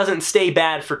movie doesn't stay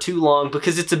bad for too long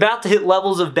because it's about to hit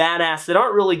levels of badass that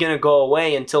aren't really going to go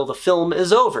away until the film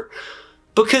is over.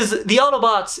 Because the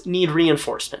Autobots need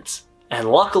reinforcements. And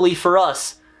luckily for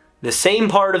us, the same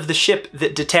part of the ship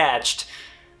that detached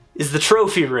is the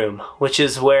trophy room, which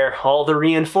is where all the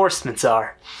reinforcements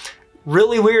are.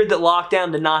 Really weird that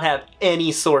Lockdown did not have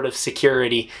any sort of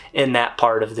security in that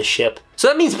part of the ship. So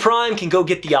that means Prime can go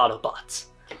get the Autobots.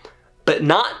 But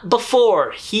not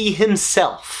before he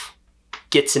himself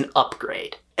gets an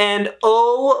upgrade. And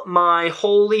oh my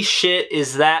holy shit,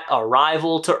 is that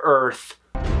Arrival to Earth.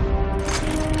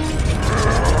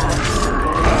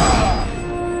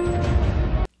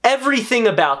 Everything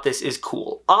about this is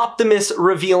cool. Optimus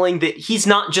revealing that he's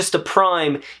not just a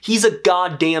Prime, he's a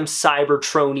goddamn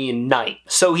Cybertronian knight.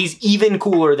 So he's even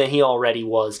cooler than he already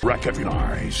was.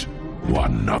 Recognize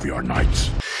one of your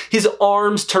knights. His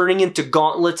arms turning into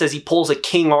gauntlets as he pulls a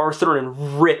King Arthur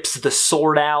and rips the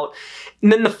sword out.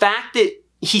 And then the fact that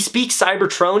he speaks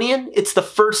Cybertronian, it's the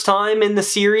first time in the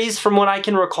series, from what I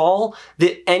can recall,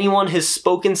 that anyone has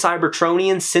spoken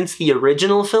Cybertronian since the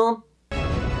original film.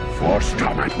 They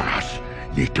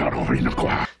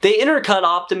intercut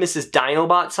Optimus's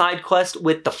Dinobot side quest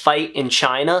with the fight in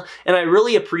China, and I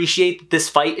really appreciate that this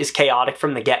fight is chaotic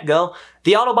from the get-go.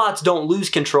 The Autobots don't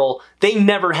lose control, they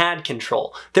never had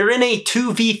control. They're in a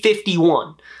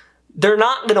 2v51. They're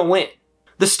not gonna win.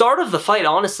 The start of the fight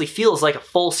honestly feels like a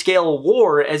full-scale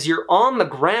war as you're on the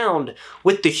ground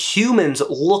with the humans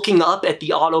looking up at the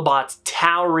Autobots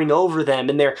towering over them,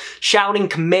 and they're shouting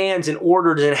commands and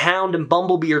orders, and Hound and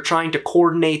Bumblebee are trying to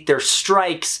coordinate their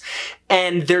strikes,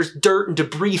 and there's dirt and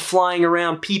debris flying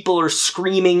around, people are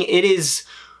screaming. It is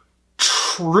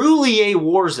truly a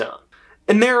war zone.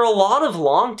 And there are a lot of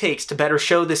long takes to better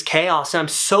show this chaos, and I'm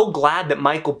so glad that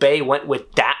Michael Bay went with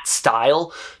that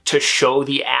style to show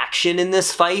the action in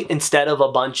this fight instead of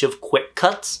a bunch of quick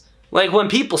cuts. Like when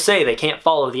people say they can't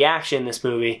follow the action in this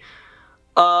movie,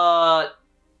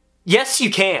 yes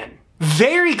you can.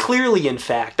 Very clearly, in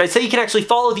fact. I'd say you can actually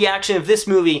follow the action of this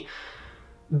movie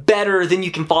better than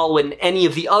you can follow it in any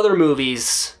of the other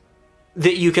movies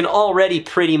that you can already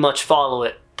pretty much follow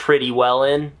it pretty well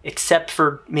in, except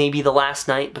for maybe The Last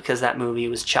Night, because that movie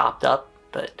was chopped up.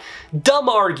 But dumb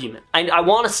argument. I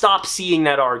want to stop seeing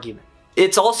that argument.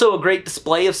 It's also a great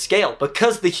display of scale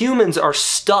because the humans are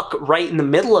stuck right in the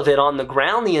middle of it on the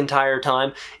ground the entire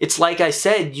time. It's like I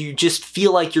said, you just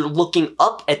feel like you're looking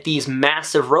up at these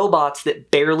massive robots that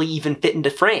barely even fit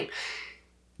into frame.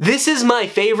 This is my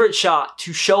favorite shot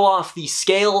to show off the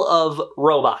scale of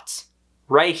robots.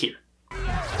 Right here.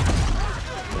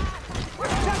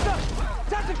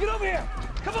 Get over here!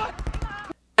 Come on!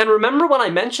 And remember when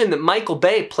I mentioned that Michael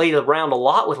Bay played around a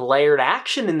lot with layered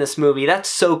action in this movie? That's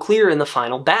so clear in the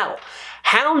final battle.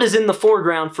 Hound is in the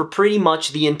foreground for pretty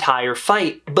much the entire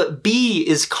fight, but B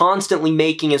is constantly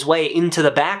making his way into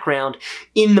the background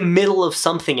in the middle of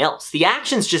something else. The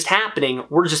action's just happening,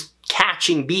 we're just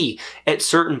catching B at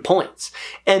certain points.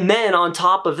 And then on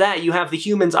top of that, you have the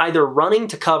humans either running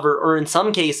to cover or in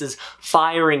some cases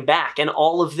firing back. And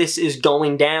all of this is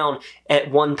going down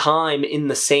at one time in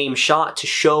the same shot to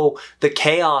show the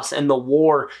chaos and the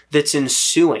war that's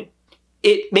ensuing.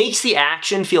 It makes the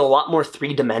action feel a lot more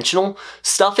three-dimensional.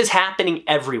 Stuff is happening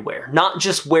everywhere, not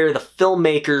just where the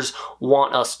filmmakers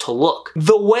want us to look.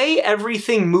 The way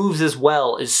everything moves as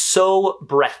well is so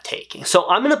breathtaking. So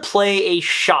I'm gonna play a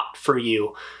shot for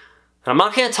you. And I'm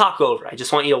not gonna talk over it, I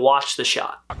just want you to watch the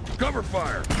shot. Cover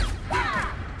fire!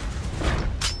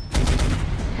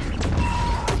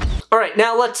 Alright,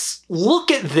 now let's look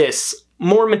at this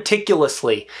more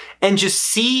meticulously and just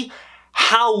see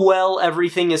how well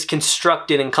everything is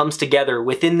constructed and comes together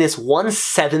within this 1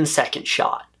 7-second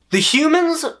shot. The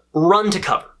humans run to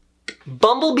cover.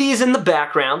 Bumblebee's in the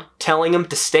background, telling him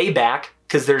to stay back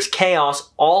because there's chaos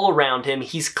all around him.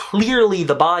 He's clearly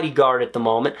the bodyguard at the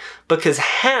moment because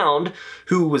Hound,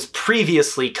 who was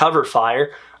previously cover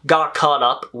fire, got caught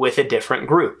up with a different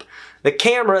group. The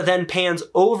camera then pans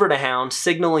over to Hound,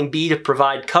 signaling B to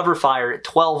provide cover fire at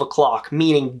 12 o'clock,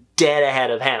 meaning dead ahead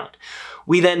of Hound.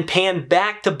 We then pan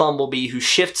back to Bumblebee, who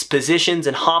shifts positions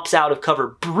and hops out of cover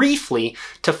briefly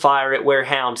to fire at where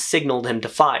Hound signaled him to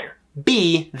fire.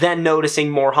 B, then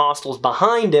noticing more hostiles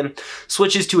behind him,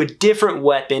 switches to a different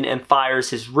weapon and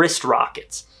fires his wrist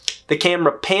rockets. The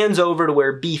camera pans over to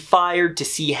where B fired to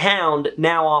see Hound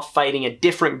now off fighting a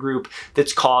different group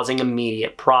that's causing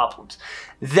immediate problems.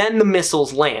 Then the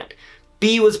missiles land.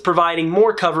 B was providing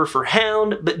more cover for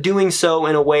Hound, but doing so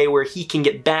in a way where he can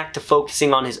get back to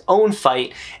focusing on his own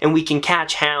fight, and we can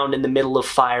catch Hound in the middle of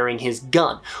firing his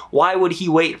gun. Why would he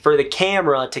wait for the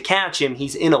camera to catch him?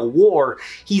 He's in a war,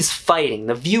 he's fighting.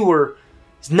 The viewer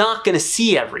is not going to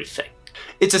see everything.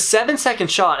 It's a 7-second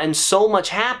shot, and so much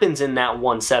happens in that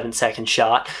 1 7-second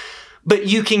shot, but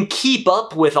you can keep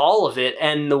up with all of it,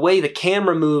 and the way the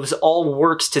camera moves all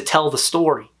works to tell the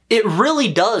story. It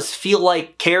really does feel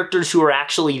like characters who are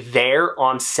actually there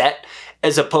on set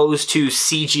as opposed to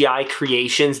CGI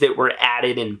creations that were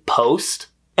added in post.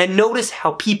 And notice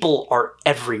how people are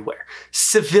everywhere.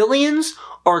 Civilians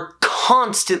are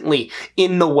constantly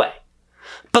in the way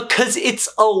because it's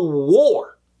a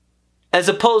war as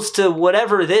opposed to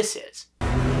whatever this is.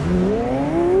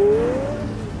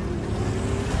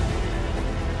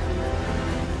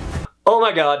 Oh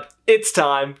my god, it's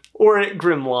time. We're at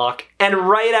Grimlock, and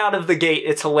right out of the gate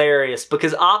it's hilarious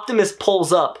because Optimus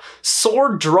pulls up,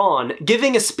 sword drawn,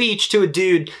 giving a speech to a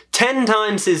dude 10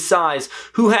 times his size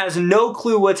who has no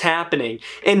clue what's happening,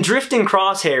 and Drifting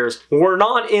Crosshairs were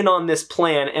not in on this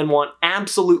plan and want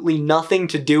absolutely nothing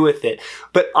to do with it,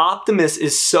 but Optimus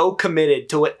is so committed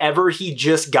to whatever he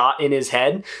just got in his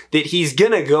head that he's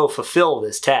gonna go fulfill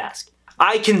this task.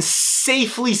 I can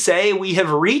safely say we have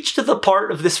reached the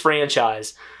part of this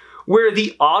franchise where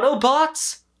the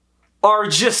Autobots are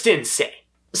just insane.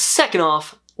 Second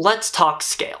off, let's talk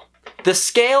scale. The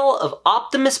scale of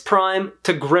Optimus Prime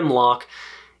to Grimlock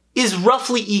is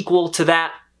roughly equal to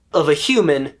that of a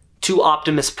human to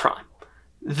Optimus Prime.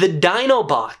 The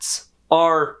Dinobots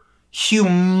are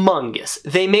humongous.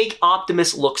 They make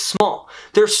Optimus look small.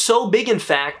 They're so big, in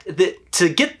fact, that to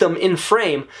get them in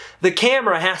frame, the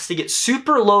camera has to get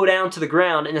super low down to the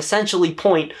ground and essentially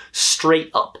point straight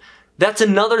up. That's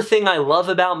another thing I love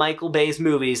about Michael Bay's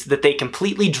movies that they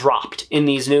completely dropped in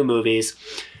these new movies.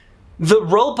 The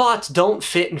robots don't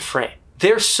fit in frame.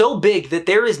 They're so big that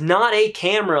there is not a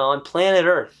camera on planet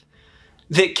Earth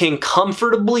that can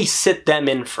comfortably sit them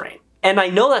in frame. And I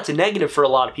know that's a negative for a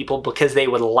lot of people because they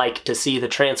would like to see the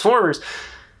Transformers,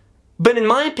 but in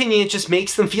my opinion, it just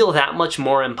makes them feel that much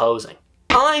more imposing.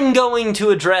 I'm going to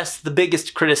address the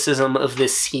biggest criticism of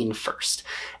this scene first,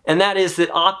 and that is that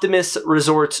Optimus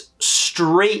resorts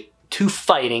straight to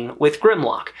fighting with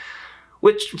Grimlock.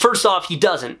 Which, first off, he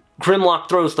doesn't. Grimlock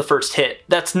throws the first hit.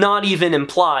 That's not even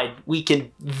implied. We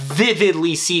can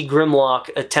vividly see Grimlock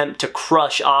attempt to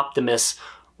crush Optimus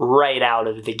right out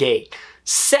of the gate.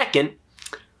 Second,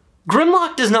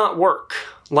 Grimlock does not work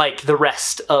like the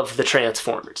rest of the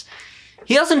Transformers.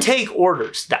 He doesn't take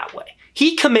orders that way.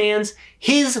 He commands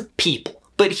his people,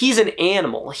 but he's an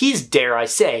animal. He's, dare I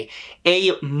say,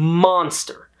 a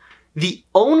monster. The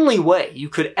only way you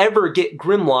could ever get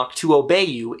Grimlock to obey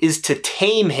you is to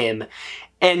tame him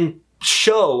and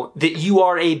show that you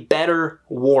are a better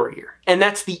warrior. And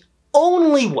that's the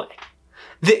only way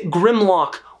that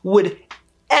Grimlock would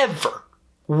ever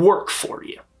work for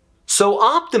you. So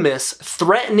Optimus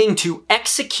threatening to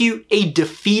execute a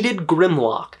defeated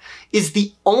Grimlock is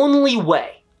the only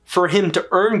way for him to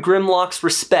earn Grimlock's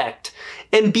respect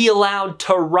and be allowed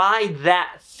to ride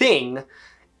that thing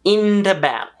into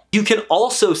battle. You can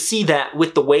also see that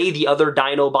with the way the other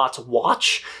Dinobots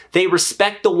watch. They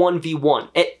respect the 1v1.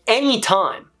 At any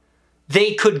time,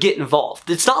 they could get involved.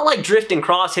 It's not like Drifting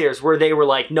Crosshairs where they were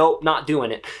like, nope, not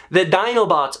doing it. The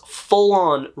Dinobots full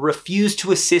on refuse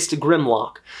to assist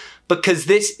Grimlock because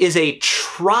this is a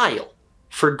trial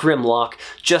for Grimlock,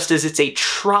 just as it's a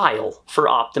trial for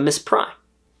Optimus Prime.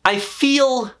 I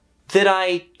feel that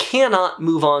I cannot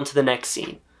move on to the next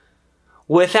scene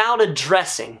without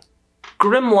addressing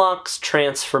Grimlock's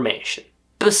transformation.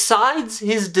 Besides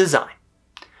his design,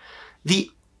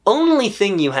 the only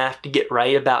thing you have to get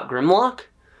right about Grimlock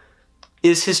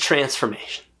is his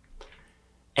transformation.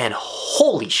 And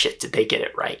holy shit, did they get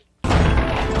it right.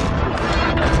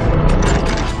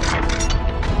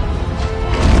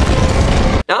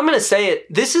 Now I'm gonna say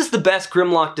it, this is the best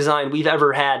Grimlock design we've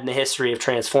ever had in the history of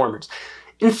Transformers.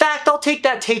 In fact, I'll take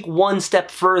that take one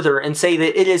step further and say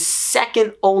that it is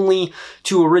second only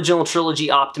to original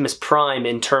trilogy Optimus Prime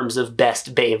in terms of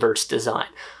best Bayverse design.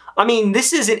 I mean,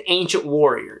 this is an ancient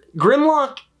warrior.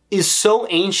 Grimlock is so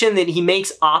ancient that he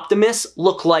makes Optimus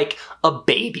look like a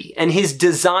baby, and his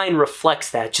design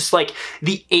reflects that, just like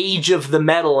the age of the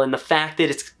metal and the fact that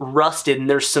it's rusted and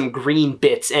there's some green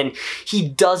bits, and he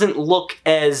doesn't look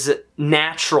as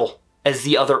natural as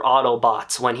the other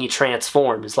Autobots when he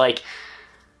transforms. Like,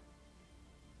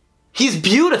 he's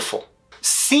beautiful.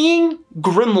 Seeing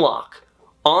Grimlock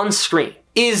on screen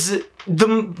is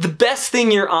the best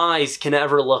thing your eyes can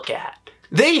ever look at.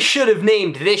 They should have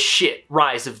named this shit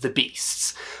Rise of the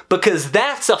Beasts, because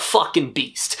that's a fucking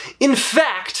beast. In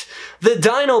fact, the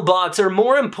Dinobots are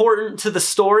more important to the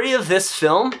story of this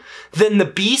film than the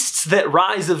beasts that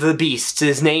Rise of the Beasts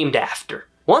is named after.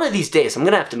 One of these days, I'm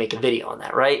gonna have to make a video on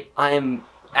that, right? I am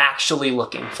actually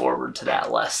looking forward to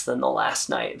that less than the last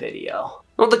night video.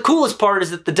 Well, the coolest part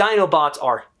is that the Dinobots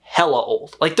are hella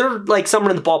old. Like, they're like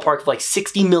somewhere in the ballpark of like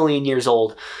 60 million years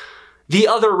old. The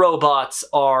other robots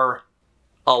are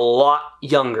a lot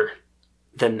younger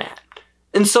than that.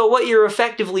 And so what you're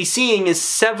effectively seeing is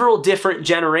several different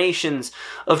generations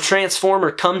of Transformer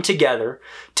come together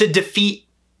to defeat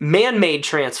man-made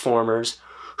Transformers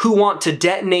who want to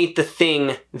detonate the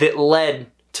thing that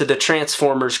led to the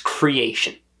Transformers'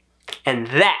 creation. And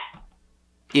that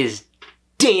is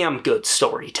damn good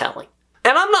storytelling.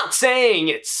 And I'm not saying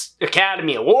it's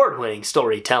Academy Award-winning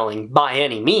storytelling by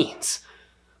any means,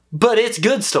 but it's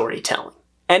good storytelling.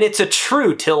 And it's a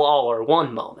true till all are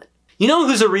one moment. You know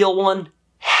who's a real one?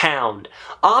 Hound.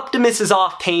 Optimus is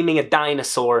off taming a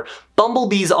dinosaur.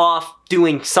 Bumblebee's off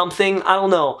doing something, I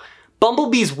don't know.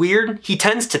 Bumblebee's weird. He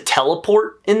tends to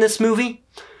teleport in this movie.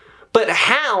 But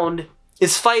Hound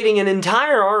is fighting an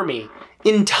entire army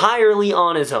entirely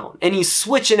on his own. And he's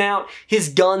switching out his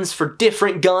guns for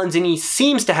different guns, and he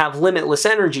seems to have limitless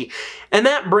energy. And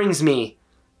that brings me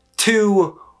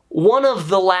to one of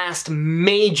the last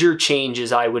major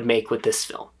changes I would make with this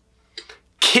film.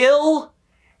 Kill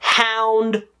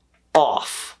Hound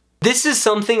off. This is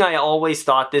something I always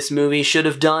thought this movie should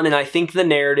have done, and I think the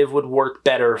narrative would work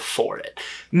better for it.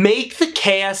 Make the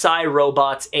KSI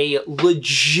robots a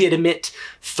legitimate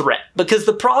threat. Because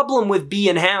the problem with Bee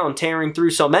and Hound tearing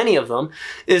through so many of them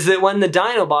is that when the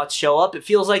Dinobots show up, it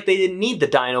feels like they didn't need the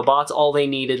Dinobots, all they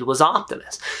needed was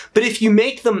Optimus. But if you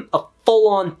make them a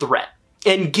full-on threat,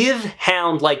 and give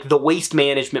Hound like the waste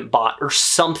management bot or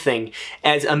something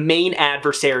as a main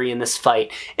adversary in this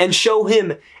fight, and show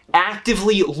him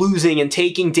actively losing and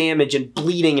taking damage and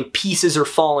bleeding and pieces are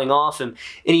falling off him,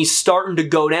 and he's starting to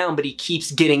go down, but he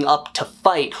keeps getting up to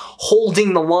fight,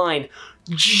 holding the line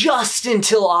just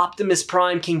until Optimus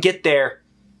Prime can get there.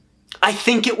 I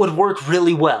think it would work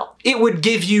really well. It would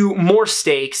give you more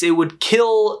stakes, it would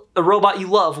kill a robot you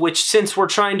love, which, since we're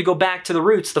trying to go back to the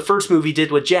roots, the first movie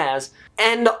did with Jazz.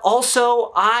 And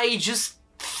also, I just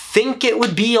think it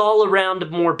would be all around a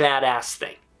more badass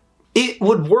thing. It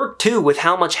would work too with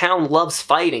how much Hound loves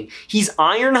fighting. He's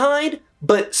Ironhide,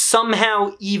 but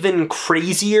somehow even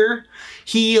crazier.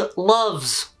 He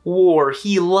loves war,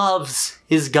 he loves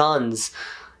his guns.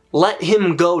 Let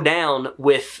him go down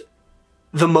with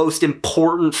the most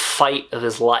important fight of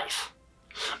his life.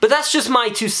 But that's just my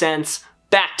 2 cents.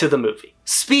 Back to the movie.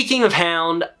 Speaking of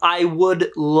Hound, I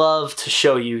would love to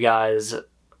show you guys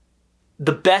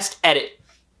the best edit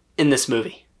in this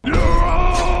movie. You're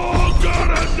all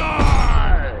gonna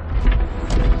die!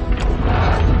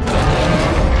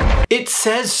 It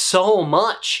says so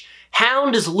much.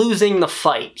 Hound is losing the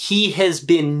fight. He has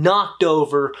been knocked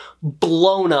over,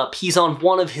 blown up. He's on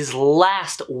one of his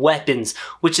last weapons,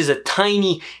 which is a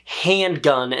tiny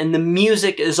handgun, and the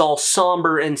music is all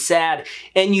somber and sad,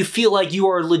 and you feel like you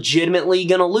are legitimately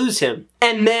gonna lose him.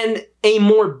 And then a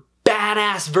more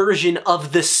badass version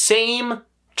of the same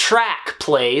track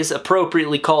plays,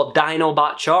 appropriately called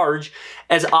Dinobot Charge,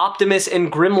 as Optimus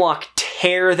and Grimlock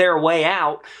tear their way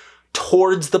out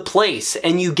towards the place,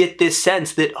 and you get this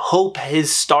sense that hope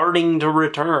is starting to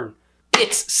return.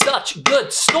 It's such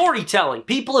good storytelling.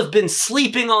 People have been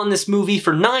sleeping on this movie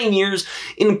for 9 years,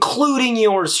 including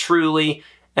yours truly,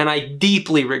 and I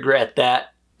deeply regret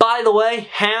that. By the way,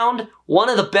 Hound, one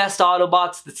of the best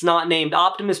Autobots that's not named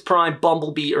Optimus Prime,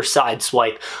 Bumblebee, or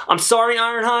Sideswipe. I'm sorry,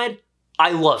 Ironhide,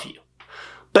 I love you.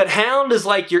 But Hound is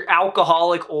like your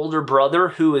alcoholic older brother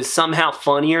who is somehow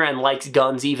funnier and likes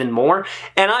guns even more,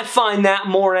 and I find that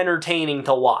more entertaining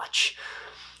to watch.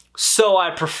 So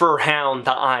I prefer Hound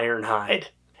to Ironhide.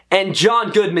 And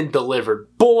John Goodman delivered.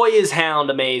 Boy, is Hound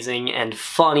amazing and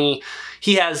funny.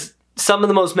 He has some of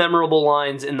the most memorable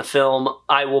lines in the film.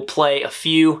 I will play a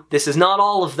few. This is not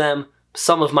all of them,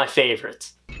 some of my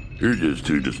favorites. You're just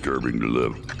too disturbing to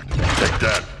live. Take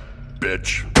that,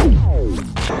 bitch.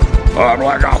 I'm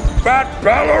like a fat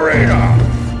ballerina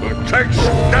that takes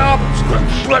stabs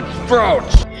and slits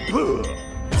throats.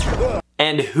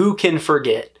 And who can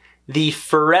forget the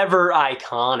forever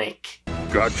iconic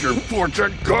Got your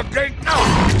fortune cookie?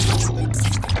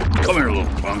 Come here, little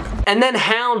punk. And then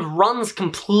Hound runs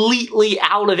completely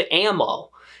out of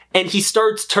ammo, and he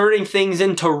starts turning things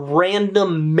into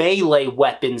random melee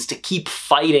weapons to keep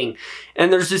fighting.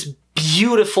 And there's this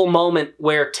beautiful moment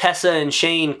where Tessa and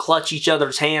Shane clutch each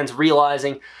other's hands,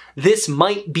 realizing this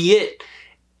might be it.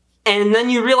 And then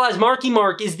you realize Marky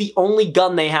Mark is the only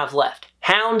gun they have left.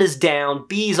 Hound is down,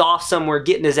 Bee's off somewhere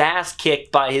getting his ass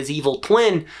kicked by his evil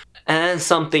twin, and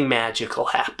something magical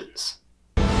happens.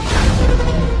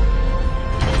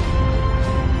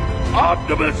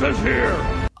 Optimus is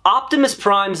here! Optimus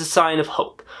Prime's a sign of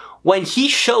hope. When he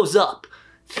shows up,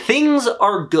 things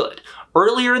are good.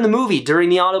 Earlier in the movie, during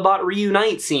the Autobot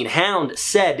reunite scene, Hound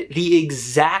said the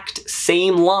exact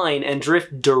same line, and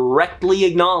Drift directly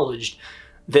acknowledged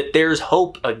that there's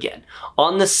hope again.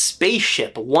 On the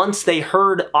spaceship, once they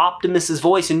heard Optimus's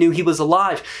voice and knew he was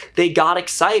alive, they got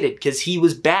excited because he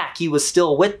was back, he was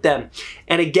still with them.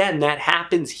 And again, that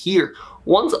happens here.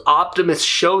 Once Optimus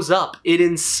shows up, it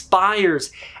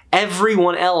inspires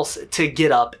everyone else to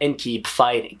get up and keep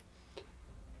fighting.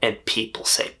 And people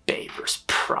say Baver's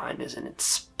Prime isn't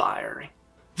inspiring.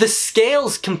 The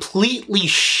scales completely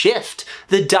shift.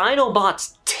 The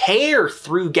Dinobots tear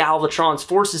through Galvatron's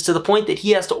forces to the point that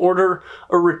he has to order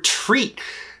a retreat.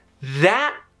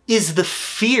 That is the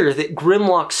fear that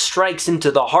Grimlock strikes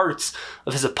into the hearts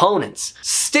of his opponents.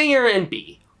 Stinger and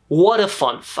Bee, what a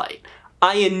fun fight.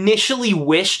 I initially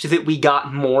wished that we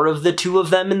got more of the two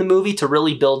of them in the movie to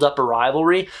really build up a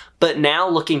rivalry, but now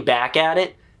looking back at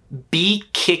it, Bee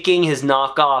kicking his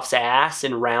knockoff's ass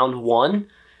in round 1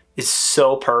 is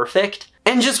so perfect.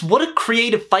 And just what a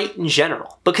creative fight in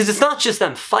general. Because it's not just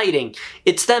them fighting,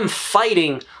 it's them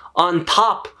fighting on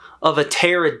top of a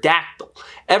pterodactyl.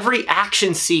 Every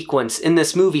action sequence in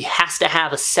this movie has to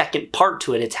have a second part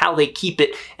to it. It's how they keep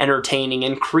it entertaining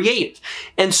and creative.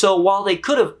 And so while they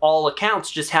could have, all accounts,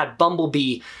 just had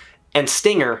Bumblebee and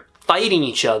Stinger fighting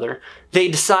each other, they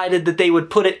decided that they would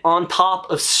put it on top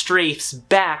of Strafe's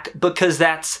back because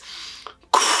that's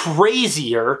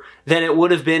crazier than it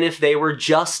would have been if they were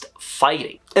just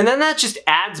fighting. And then that just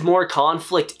adds more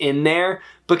conflict in there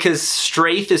because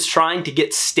Strafe is trying to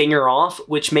get Stinger off,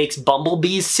 which makes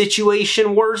Bumblebee's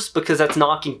situation worse because that's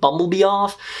knocking Bumblebee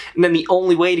off. And then the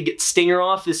only way to get Stinger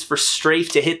off is for Strafe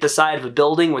to hit the side of a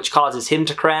building, which causes him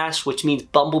to crash, which means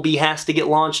Bumblebee has to get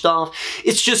launched off.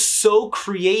 It's just so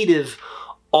creative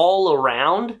all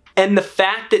around. And the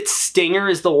fact that Stinger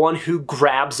is the one who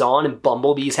grabs on and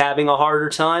Bumblebee's having a harder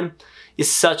time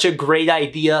is such a great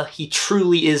idea. He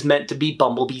truly is meant to be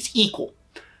Bumblebee's equal.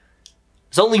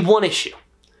 There's only one issue.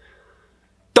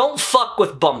 Don't fuck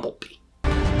with Bumblebee.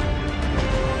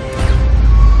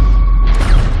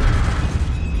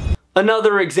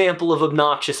 Another example of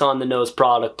obnoxious on-the-nose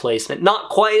product placement. Not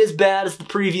quite as bad as the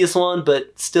previous one,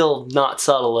 but still not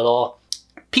subtle at all.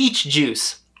 Peach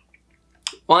juice.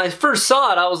 When I first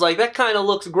saw it, I was like, that kind of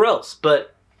looks gross,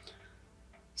 but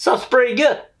stuff's pretty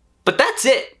good. But that's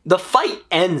it. The fight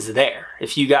ends there,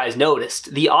 if you guys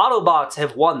noticed. The Autobots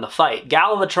have won the fight.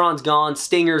 Galvatron's gone,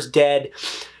 Stinger's dead.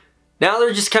 Now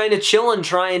they're just kind of chilling,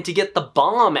 trying to get the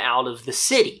bomb out of the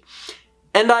city.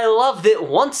 And I love that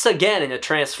once again in a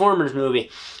Transformers movie,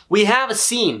 we have a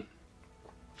scene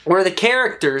where the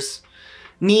characters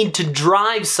need to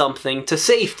drive something to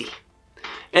safety.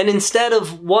 And instead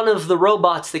of one of the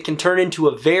robots that can turn into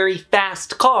a very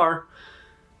fast car,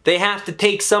 they have to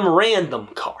take some random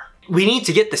car. We need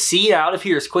to get the seed out of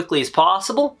here as quickly as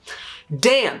possible.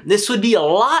 Damn, this would be a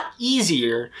lot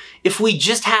easier if we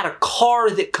just had a car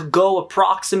that could go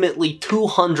approximately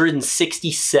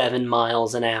 267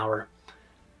 miles an hour.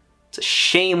 It's a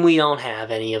shame we don't have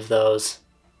any of those.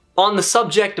 On the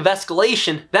subject of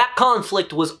escalation, that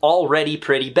conflict was already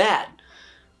pretty bad.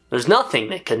 There's nothing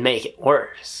that could make it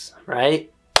worse, right?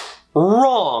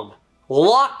 Wrong.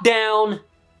 Lockdown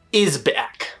is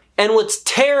back. And what's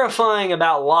terrifying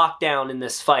about Lockdown in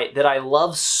this fight that I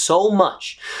love so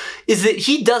much is that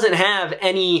he doesn't have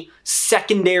any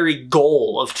secondary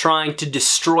goal of trying to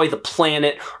destroy the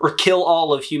planet or kill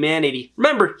all of humanity.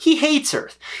 Remember, he hates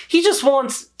Earth. He just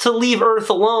wants to leave Earth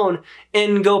alone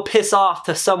and go piss off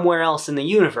to somewhere else in the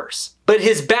universe. But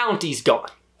his bounty's gone,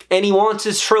 and he wants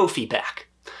his trophy back.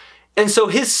 And so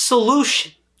his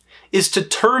solution is to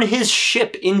turn his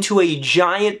ship into a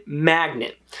giant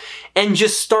magnet and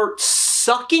just start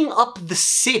sucking up the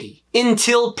city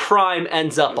until Prime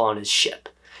ends up on his ship.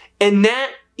 And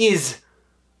that is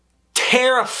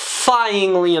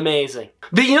terrifyingly amazing.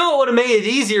 But you know what would have made it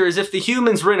easier is if the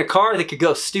humans were in a car that could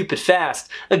go stupid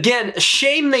fast. Again, a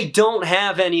shame they don't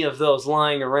have any of those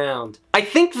lying around. I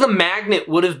think the magnet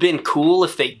would have been cool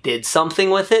if they did something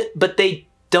with it, but they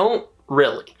don't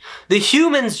really. The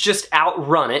humans just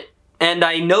outrun it, and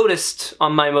I noticed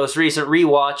on my most recent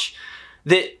rewatch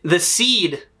that the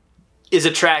seed is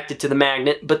attracted to the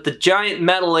magnet, but the giant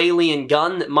metal alien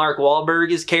gun that Mark Wahlberg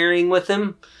is carrying with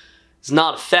him is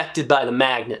not affected by the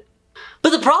magnet.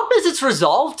 But the problem is it's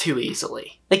resolved too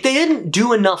easily. Like, they didn't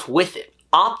do enough with it.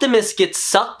 Optimus gets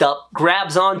sucked up,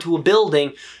 grabs onto a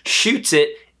building, shoots it,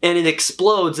 and it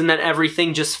explodes, and then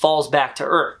everything just falls back to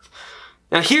Earth.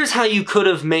 Now here's how you could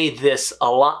have made this a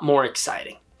lot more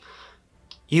exciting.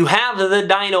 You have the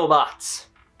Dinobots,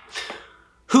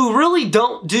 who really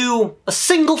don't do a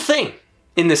single thing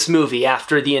in this movie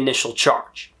after the initial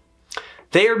charge.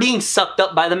 They are being sucked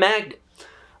up by the magnet.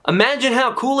 Imagine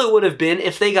how cool it would have been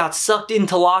if they got sucked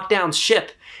into Lockdown's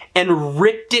ship and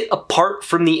ripped it apart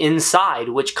from the inside,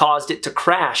 which caused it to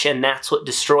crash, and that's what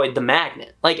destroyed the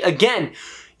magnet. Like, again,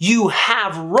 you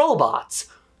have robots.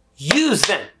 Use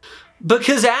them.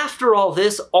 Because after all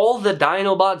this, all the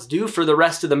Dinobots do for the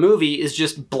rest of the movie is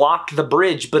just block the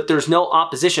bridge, but there's no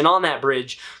opposition on that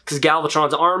bridge because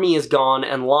Galvatron's army is gone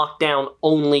and Lockdown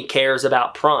only cares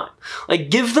about Prime.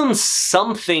 Like, give them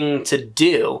something to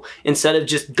do instead of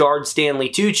just guard Stanley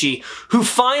Tucci, who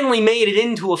finally made it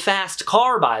into a fast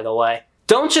car, by the way.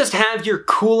 Don't just have your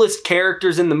coolest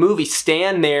characters in the movie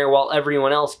stand there while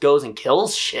everyone else goes and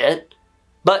kills shit.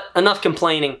 But enough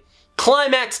complaining.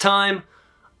 Climax time!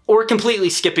 Or completely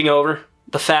skipping over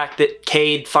the fact that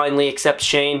Cade finally accepts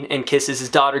Shane and kisses his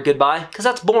daughter goodbye, because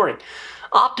that's boring.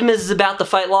 Optimus is about to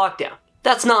fight Lockdown.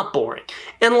 That's not boring.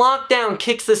 And Lockdown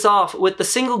kicks this off with the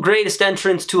single greatest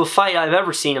entrance to a fight I've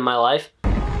ever seen in my life.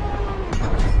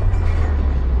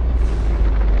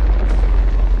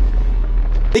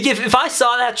 Like, if I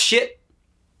saw that shit,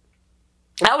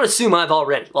 I would assume I've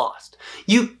already lost.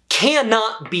 You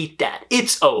cannot beat that.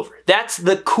 It's over. That's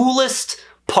the coolest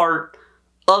part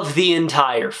of the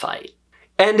entire fight.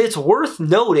 And it's worth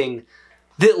noting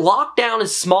that Lockdown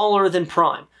is smaller than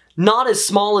Prime. Not as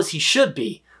small as he should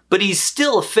be, but he's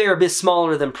still a fair bit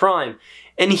smaller than Prime.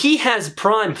 And he has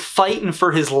Prime fighting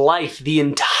for his life the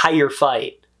entire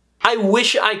fight. I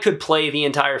wish I could play the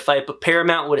entire fight, but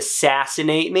Paramount would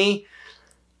assassinate me.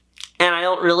 And I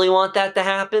don't really want that to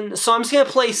happen. So I'm just going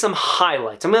to play some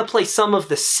highlights. I'm going to play some of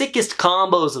the sickest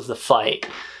combos of the fight.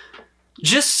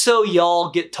 Just so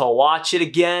y'all get to watch it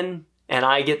again, and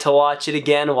I get to watch it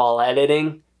again while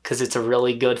editing, because it's a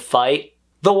really good fight.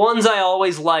 The ones I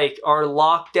always like are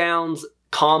Lockdown's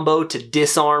combo to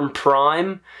disarm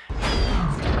Prime,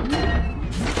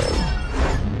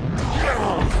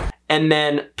 and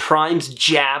then Prime's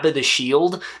jab of the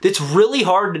shield. That's really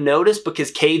hard to notice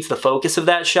because Cade's the focus of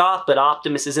that shot, but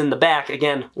Optimus is in the back,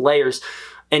 again, layers,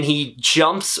 and he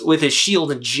jumps with his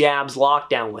shield and jabs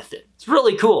Lockdown with it. It's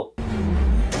really cool.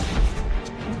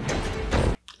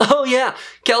 Oh yeah,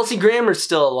 Kelsey Grammer's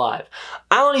still alive.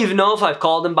 I don't even know if I've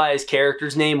called him by his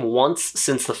character's name once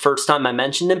since the first time I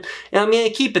mentioned him, and I'm going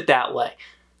to keep it that way.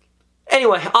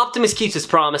 Anyway, Optimus keeps his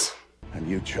promise. And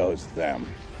you chose them.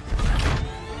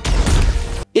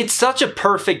 It's such a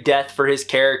perfect death for his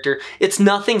character. It's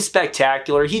nothing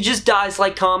spectacular. He just dies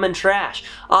like common trash.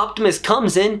 Optimus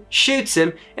comes in, shoots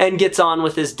him, and gets on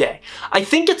with his day. I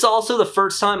think it's also the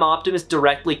first time Optimus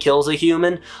directly kills a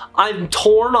human. I'm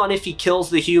torn on if he kills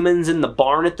the humans in the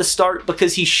barn at the start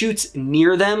because he shoots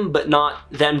near them, but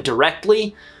not them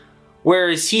directly.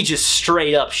 Whereas he just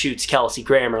straight up shoots Kelsey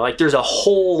Grammer. Like, there's a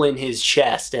hole in his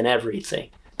chest and everything.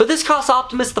 But this costs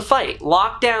Optimus the fight.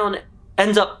 Lockdown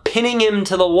ends up pinning him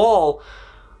to the wall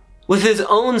with his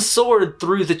own sword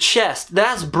through the chest.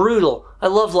 That's brutal. I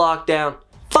love Lockdown.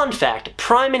 Fun fact,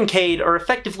 Prime and Cade are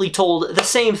effectively told the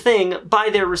same thing by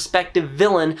their respective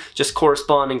villain, just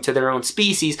corresponding to their own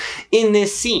species, in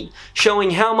this scene,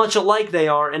 showing how much alike they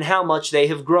are and how much they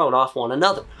have grown off one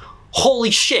another. Holy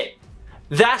shit!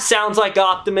 That sounds like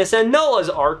Optimus and Noah's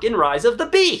Ark in Rise of the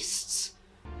Beasts!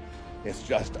 It's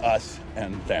just us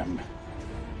and them.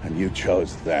 And you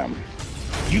chose them.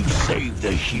 You saved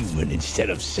the human instead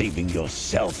of saving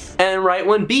yourself. And right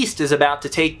when Beast is about to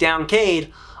take down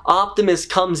Cade, Optimus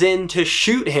comes in to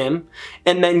shoot him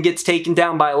and then gets taken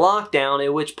down by Lockdown,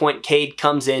 at which point Cade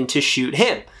comes in to shoot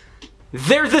him.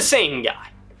 They're the same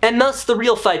guy. And thus the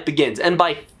real fight begins. And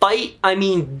by fight, I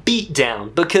mean beat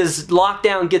down, because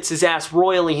Lockdown gets his ass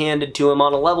royally handed to him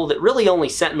on a level that really only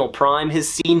Sentinel Prime has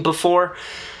seen before.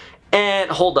 And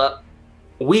hold up.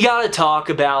 We gotta talk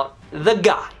about the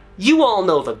guy. You all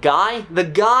know the guy. The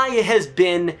guy has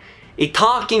been a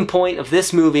talking point of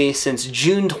this movie since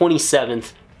June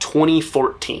 27th,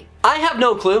 2014. I have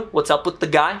no clue what's up with the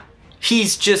guy.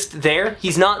 He's just there.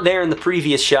 He's not there in the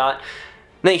previous shot.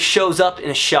 Then he shows up in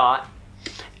a shot,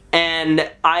 and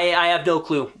I have no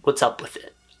clue what's up with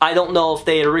it. I don't know if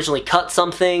they had originally cut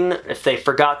something, if they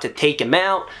forgot to take him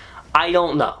out. I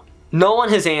don't know. No one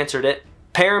has answered it.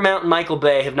 Paramount and Michael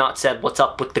Bay have not said what's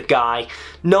up with the guy.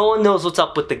 No one knows what's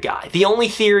up with the guy. The only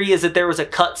theory is that there was a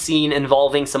cut scene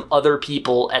involving some other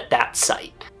people at that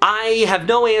site. I have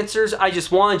no answers. I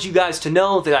just wanted you guys to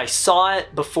know that I saw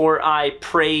it before I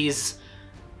praise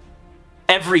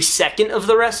every second of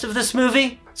the rest of this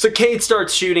movie. So Cade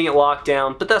starts shooting at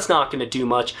Lockdown, but that's not going to do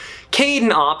much. Cade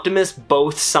and Optimus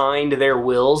both signed their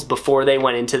wills before they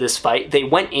went into this fight. They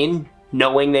went in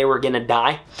knowing they were gonna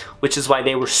die, which is why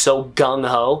they were so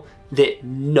gung-ho that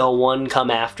no one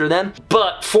come after them.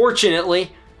 But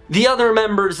fortunately, The other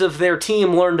members of their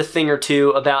team learned a thing or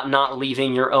two about not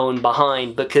leaving your own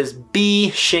behind, because B,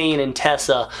 Shane, and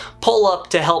Tessa pull up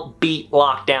to help beat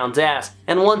Lockdown's ass.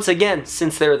 And once again,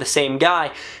 since they're the same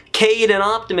guy, Cade and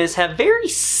Optimus have very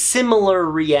similar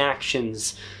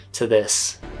reactions to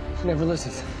this. Never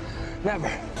listens. Never.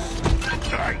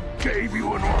 I gave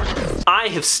you an order. I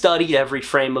have studied every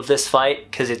frame of this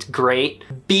fight because it's great.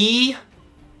 B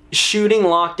shooting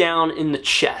Lockdown in the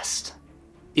chest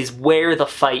is where the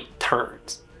fight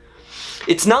turns.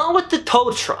 It's not with the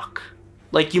tow truck,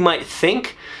 like you might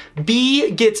think.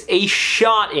 B gets a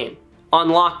shot in on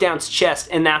Lockdown's chest,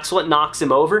 and that's what knocks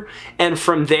him over, and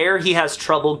from there he has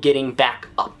trouble getting back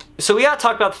up. So we gotta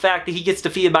talk about the fact that he gets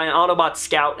defeated by an Autobot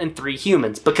scout and 3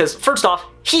 humans, because first off,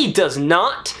 he does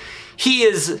not. He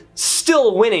is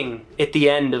still winning at the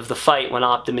end of the fight when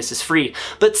Optimus is free.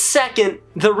 But second,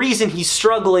 the reason he's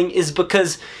struggling is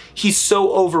because he's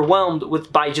so overwhelmed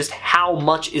by just how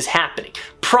much is happening.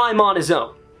 Prime on his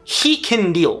own, he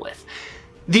can deal with.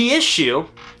 The issue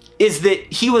is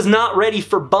that he was not ready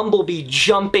for Bumblebee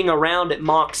jumping around at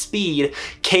Mach speed,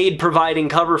 Cade providing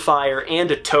cover fire, and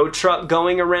a tow truck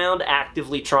going around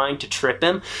actively trying to trip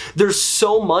him. There's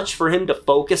so much for him to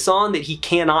focus on that he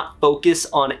cannot focus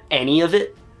on any of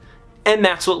it, and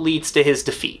that's what leads to his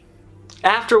defeat.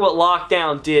 After what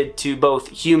Lockdown did to both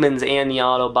humans and the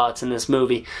Autobots in this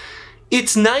movie,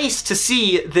 it's nice to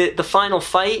see that the final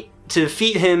fight to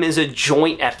defeat him is a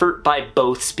joint effort by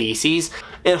both species.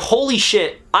 And holy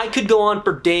shit, I could go on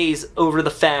for days over the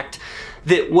fact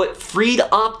that what freed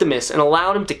Optimus and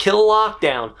allowed him to kill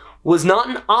Lockdown was not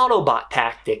an Autobot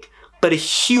tactic, but a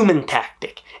human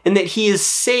tactic. And that he is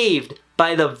saved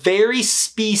by the very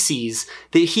species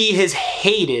that he has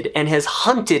hated and has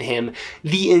hunted him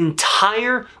the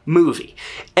entire movie.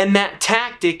 And that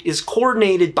tactic is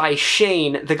coordinated by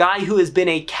Shane, the guy who has been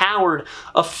a coward,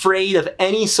 afraid of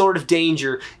any sort of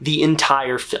danger the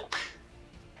entire film.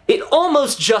 It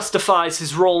almost justifies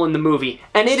his role in the movie,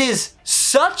 and it is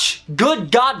such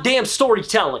good goddamn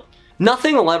storytelling.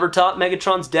 Nothing will ever top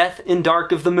Megatron's death in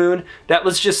Dark of the Moon. That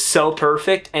was just so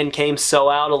perfect and came so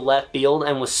out of left field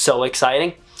and was so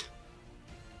exciting.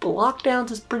 But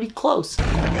Lockdown's is pretty close.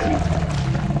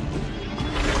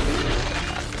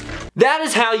 That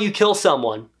is how you kill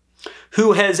someone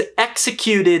who has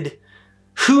executed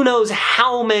who knows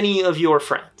how many of your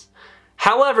friends.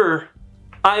 However,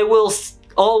 I will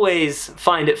always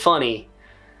find it funny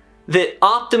that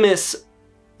Optimus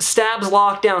stabs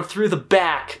Lockdown through the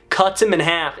back, cuts him in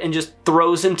half, and just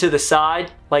throws him to the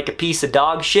side like a piece of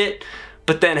dog shit,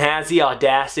 but then has the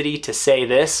audacity to say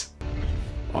this.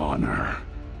 Honor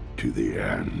to the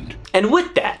end. And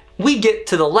with that, we get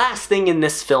to the last thing in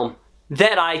this film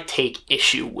that I take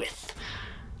issue with.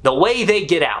 The way they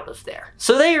get out of there.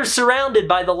 So they are surrounded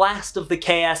by the last of the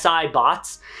KSI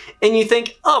bots, and you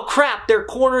think, oh crap, they're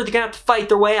cornered, they're gonna have to fight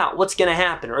their way out. What's gonna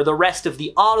happen? Are the rest of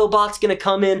the Autobots gonna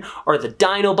come in? Are the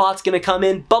Dinobots gonna come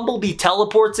in? Bumblebee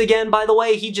teleports again, by the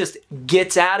way, he just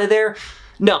gets out of there.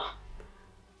 No.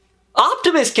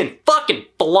 Optimus can fucking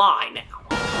fly now.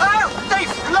 Oh, they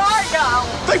fly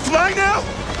now! They fly now?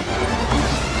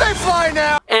 They fly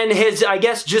now! And has, I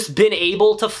guess, just been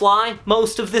able to fly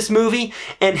most of this movie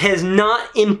and has not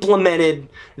implemented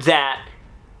that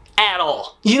at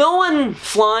all. You know when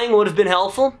flying would have been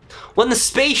helpful? When the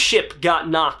spaceship got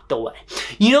knocked away.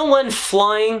 You know when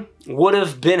flying would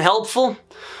have been helpful?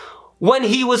 When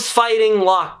he was fighting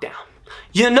Lockdown.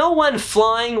 You know when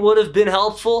flying would have been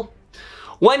helpful?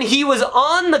 When he was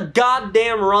on the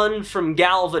goddamn run from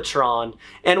Galvatron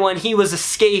and when he was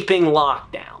escaping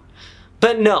Lockdown.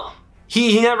 But no,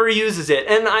 he never uses it.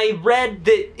 And I read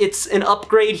that it's an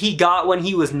upgrade he got when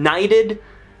he was knighted,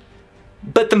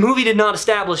 but the movie did not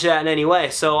establish that in any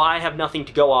way, so I have nothing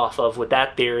to go off of with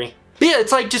that theory. But yeah,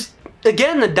 it's like just,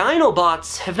 again, the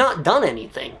Dinobots have not done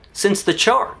anything since the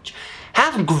charge.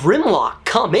 Have Grimlock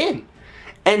come in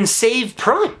and save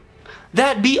Prime.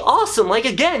 That'd be awesome. Like,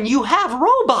 again, you have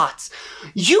robots.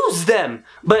 Use them.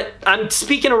 But I'm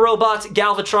speaking of robots,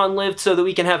 Galvatron lived so that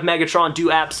we can have Megatron do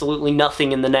absolutely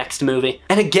nothing in the next movie.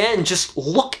 And again, just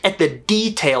look at the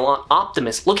detail on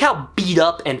Optimus. Look how beat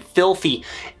up and filthy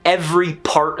every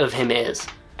part of him is.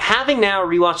 Having now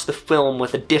rewatched the film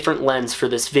with a different lens for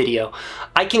this video,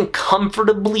 I can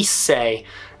comfortably say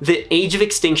that Age of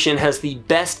Extinction has the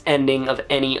best ending of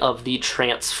any of the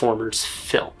Transformers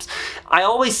films. I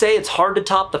always say it's hard to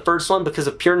top the first one because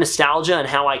of pure nostalgia and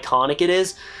how iconic it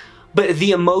is, but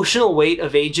the emotional weight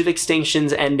of Age of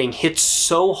Extinction's ending hits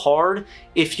so hard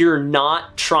if you're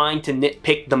not trying to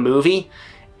nitpick the movie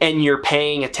and you're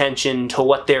paying attention to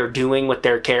what they're doing with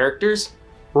their characters.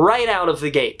 Right out of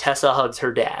the gate, Tessa hugs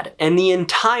her dad. And the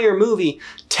entire movie,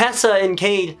 Tessa and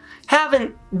Cade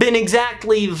haven't been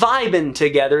exactly vibing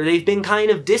together. They've been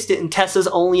kind of distant, and Tessa's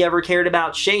only ever cared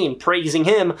about Shane, praising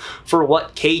him for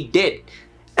what Cade did.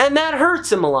 And that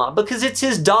hurts him a lot, because it's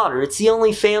his daughter. It's the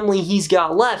only family he's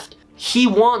got left. He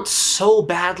wants so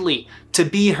badly to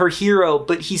be her hero,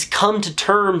 but he's come to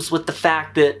terms with the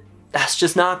fact that that's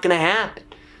just not gonna happen.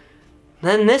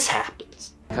 Then this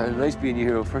happens. Kind of nice being your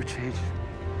hero for a change.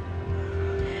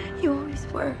 You always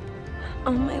were,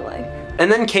 all my life.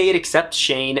 And then Cade accepts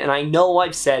Shane, and I know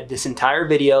I've said this entire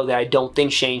video that I don't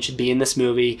think Shane should be in this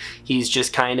movie. He's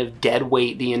just kind of dead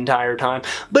weight the entire time.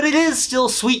 But it is still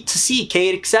sweet to see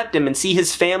Cade accept him and see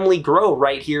his family grow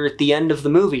right here at the end of the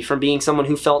movie, from being someone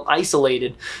who felt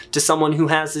isolated to someone who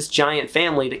has this giant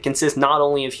family that consists not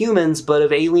only of humans, but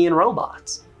of alien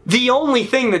robots. The only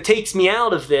thing that takes me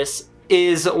out of this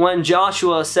is when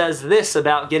Joshua says this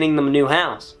about getting them a new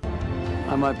house.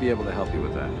 I might be able to help you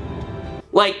with that.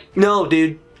 Like, no,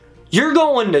 dude. You're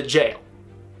going to jail.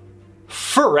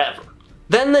 Forever.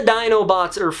 Then the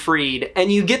Dinobots are freed,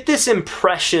 and you get this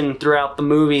impression throughout the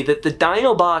movie that the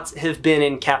Dinobots have been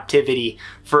in captivity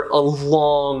for a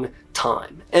long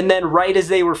time. And then right as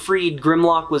they were freed,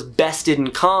 Grimlock was bested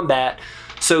in combat,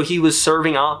 so he was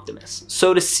serving Optimus.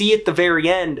 So to see at the very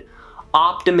end,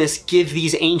 Optimus give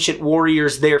these ancient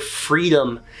warriors their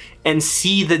freedom and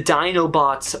see the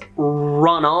Dinobots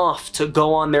run off to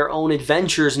go on their own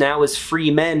adventures now as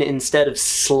free men instead of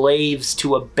slaves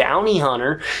to a bounty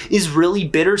hunter is really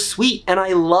bittersweet. And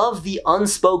I love the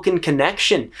unspoken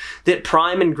connection that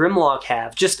Prime and Grimlock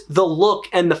have. Just the look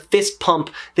and the fist pump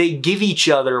they give each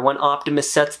other when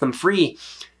Optimus sets them free.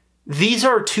 These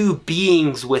are two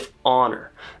beings with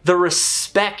honor. The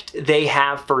respect they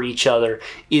have for each other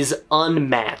is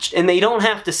unmatched, and they don't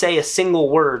have to say a single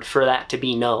word for that to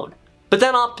be known. But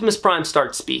then Optimus Prime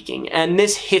starts speaking, and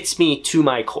this hits me to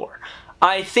my core.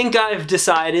 I think I've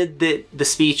decided that the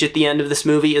speech at the end of this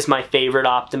movie is my favorite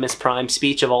Optimus Prime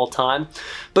speech of all time,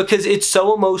 because it's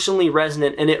so emotionally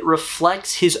resonant and it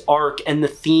reflects his arc and the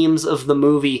themes of the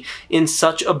movie in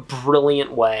such a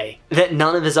brilliant way that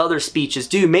none of his other speeches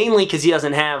do, mainly because he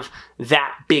doesn't have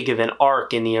that big of an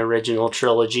arc in the original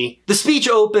trilogy. The speech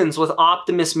opens with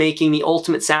Optimus making the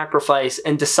ultimate sacrifice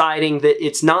and deciding that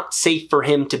it's not safe for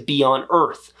him to be on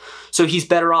Earth, so he's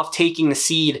better off taking the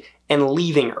seed and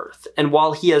leaving Earth. And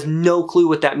while he has no clue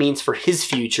what that means for his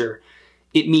future,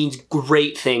 it means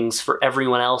great things for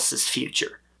everyone else's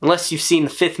future. Unless you've seen the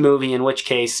 5th movie, in which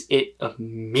case it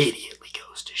immediately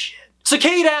goes to shit. So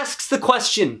Cade asks the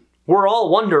question we're all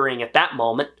wondering at that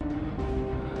moment.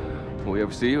 Will we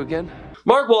ever see you again?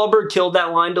 Mark Wahlberg killed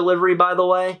that line delivery, by the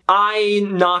way.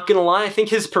 I'm not gonna lie, I think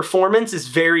his performance is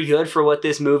very good for what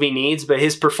this movie needs, but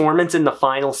his performance in the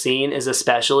final scene is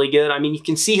especially good. I mean, you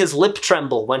can see his lip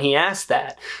tremble when he asked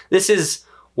that. This is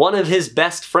one of his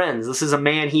best friends. This is a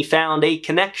man he found a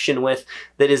connection with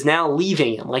that is now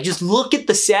leaving him. Like, just look at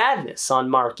the sadness on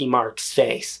Marky Mark's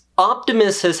face.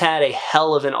 Optimus has had a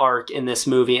hell of an arc in this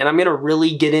movie, and I'm gonna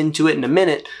really get into it in a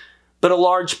minute, but a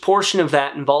large portion of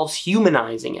that involves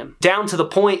humanizing him. Down to the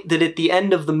point that at the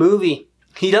end of the movie,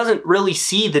 he doesn't really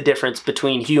see the difference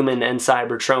between human and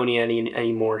Cybertronian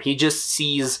anymore. He just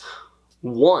sees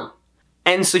one.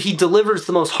 And so he delivers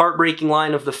the most heartbreaking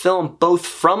line of the film, both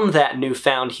from that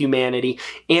newfound humanity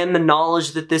and the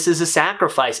knowledge that this is a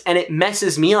sacrifice. And it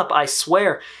messes me up, I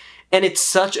swear. And it's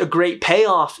such a great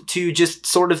payoff to just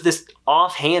sort of this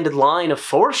offhanded line of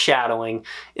foreshadowing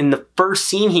in the first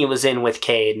scene he was in with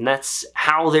Cade, and that's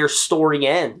how their story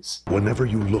ends. Whenever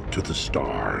you look to the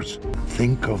stars,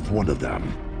 think of one of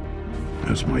them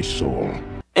as my soul.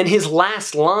 And his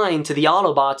last line to the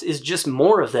Autobots is just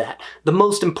more of that. The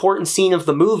most important scene of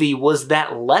the movie was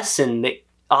that lesson that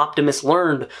Optimus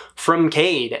learned from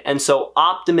Cade, and so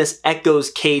Optimus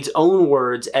echoes Cade's own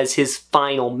words as his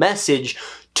final message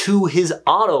to his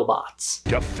Autobots.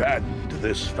 Defend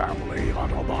this family,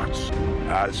 Autobots,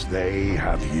 as they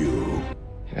have you.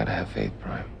 You gotta have faith,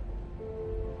 Prime.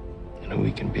 In who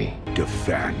we can be.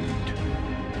 Defend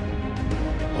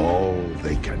all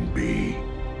they can be.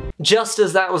 Just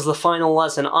as that was the final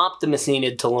lesson Optimus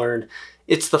needed to learn,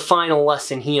 it's the final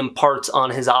lesson he imparts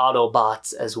on his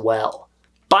Autobots as well.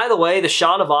 By the way, the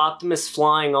shot of Optimus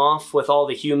flying off with all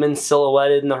the humans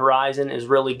silhouetted in the horizon is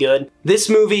really good. This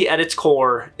movie at its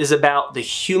core is about the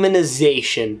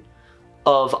humanization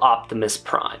of Optimus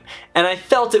Prime. And I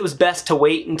felt it was best to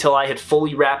wait until I had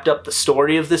fully wrapped up the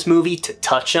story of this movie to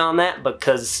touch on that,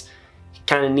 because you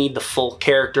kind of need the full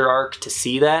character arc to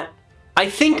see that. I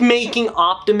think making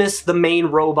Optimus the main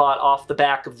robot off the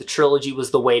back of the trilogy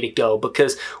was the way to go,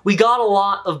 because we got a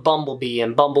lot of Bumblebee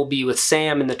and Bumblebee with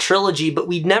Sam in the trilogy, but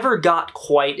we never got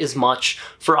quite as much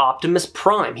for Optimus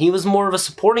Prime. He was more of a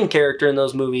supporting character in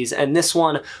those movies, and this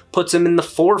one puts him in the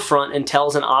forefront and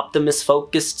tells an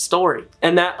Optimus-focused story.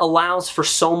 And that allows for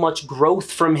so much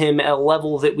growth from him at a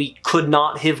level that we could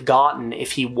not have gotten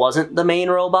if he wasn't the main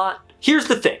robot. Here's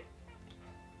the thing.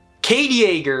 Cade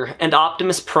Yeager and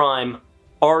Optimus Prime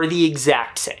are the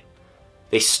exact same.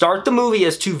 They start the movie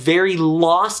as two very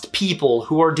lost people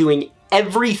who are doing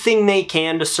everything they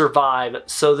can to survive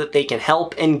so that they can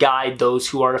help and guide those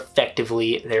who are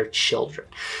effectively their children.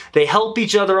 They help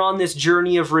each other on this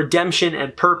journey of redemption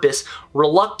and purpose,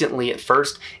 reluctantly at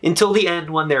first, until the end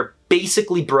when they're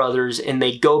basically brothers and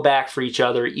they go back for each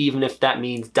other, even if that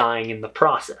means dying in the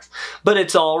process. But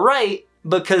it's alright,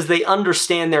 because they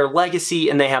understand their legacy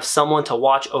and they have someone to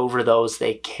watch over those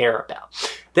they care about.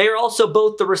 They are also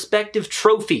both the respective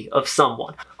trophy of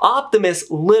someone.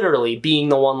 Optimus literally being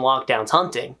the one Lockdown's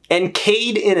hunting, and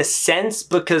Cade in a sense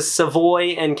because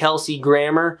Savoy and Kelsey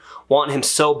Grammer want him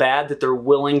so bad that they're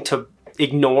willing to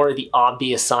ignore the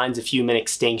obvious signs of human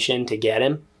extinction to get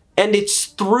him. And it's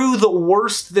through the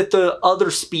worst that the other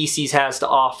species has to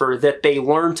offer that they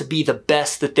learn to be the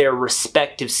best that their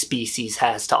respective species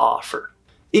has to offer.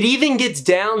 It even gets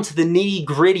down to the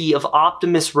nitty-gritty of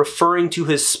Optimus referring to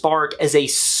his spark as a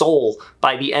soul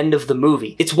by the end of the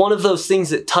movie. It's one of those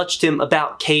things that touched him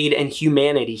about Cade and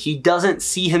humanity. He doesn't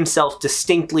see himself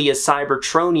distinctly as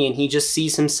Cybertronian, he just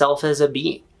sees himself as a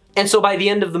being. And so by the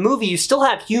end of the movie, you still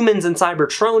have humans and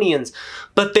Cybertronians,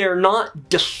 but they're not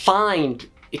defined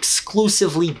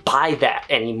exclusively by that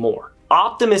anymore.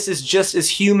 Optimus is just as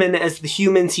human as the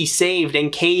humans he saved,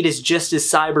 and Cade is just as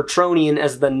Cybertronian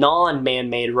as the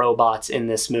non-man-made robots in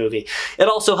this movie. It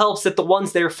also helps that the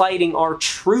ones they're fighting are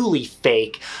truly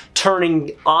fake,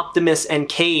 turning Optimus and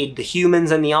Cade, the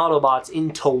humans and the Autobots,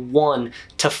 into one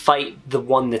to fight the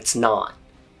one that's not.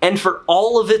 And for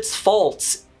all of its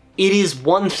faults, it is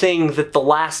one thing that The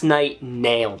Last Knight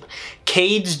nailed.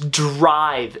 Cade's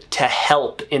drive to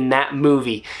help in that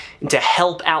movie, and to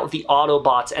help out the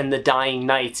Autobots and the Dying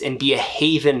Knights and be a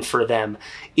haven for them,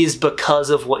 is because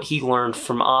of what he learned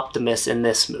from Optimus in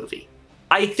this movie.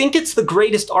 I think it's the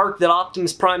greatest arc that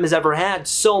Optimus Prime has ever had,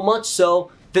 so much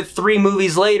so that 3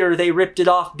 movies later they ripped it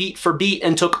off beat for beat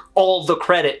and took all the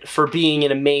credit for being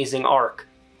an amazing arc.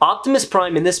 Optimus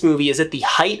Prime in this movie is at the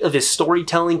height of his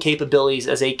storytelling capabilities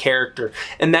as a character,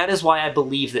 and that is why I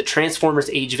believe that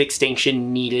Transformers Age of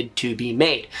Extinction needed to be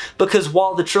made. Because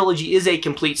while the trilogy is a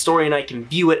complete story and I can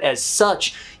view it as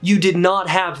such, you did not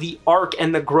have the arc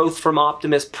and the growth from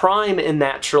Optimus Prime in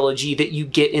that trilogy that you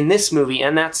get in this movie,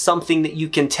 and that's something that you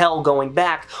can tell going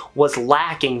back was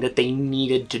lacking that they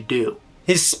needed to do.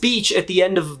 His speech at the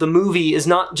end of the movie is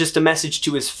not just a message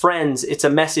to his friends, it's a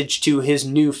message to his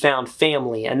newfound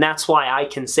family, and that's why I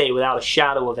can say without a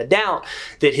shadow of a doubt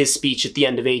that his speech at the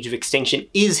end of Age of Extinction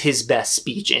is his best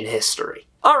speech in history.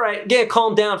 Alright, get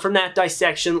calm down from that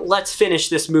dissection, let's finish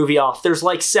this movie off. There's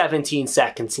like 17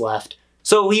 seconds left.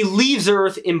 So he leaves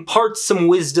Earth, imparts some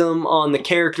wisdom on the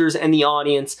characters and the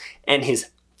audience, and his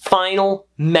final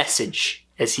message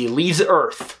as he leaves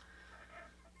Earth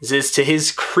is to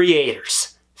his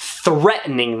creators,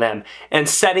 threatening them and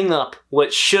setting up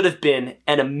what should have been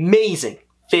an amazing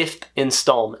 5th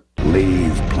installment.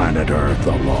 Leave planet Earth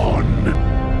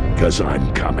alone, 'cause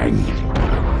I'm coming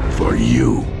for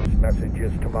you.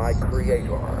 Messages to my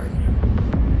creators.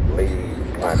 Leave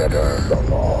planet Earth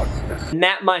alone. And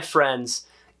that, my friends,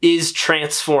 is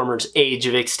Transformers Age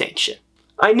of Extinction.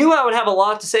 I knew I would have a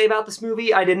lot to say about this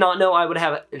movie. I did not know I would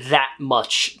have that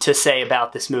much to say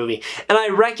about this movie. And I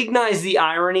recognize the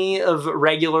irony of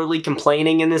regularly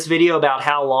complaining in this video about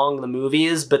how long the movie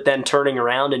is, but then turning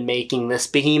around and making this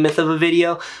behemoth of a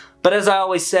video. But as I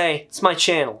always say, it's my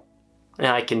channel, and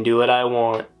I can do what I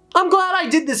want. I'm glad I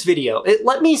did this video. It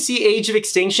let me see Age of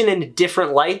Extinction in a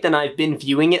different light than I've been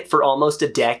viewing it for almost a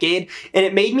decade, and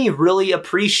it made me really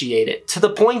appreciate it, to the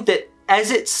point that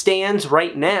as it stands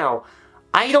right now,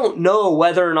 I don't know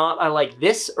whether or not I like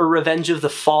this or Revenge of the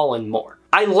Fallen more.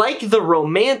 I like the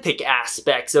romantic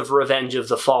aspects of Revenge of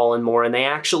the Fallen more, and they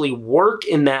actually work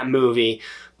in that movie,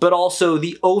 but also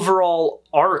the overall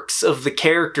arcs of the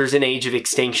characters in Age of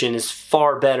Extinction is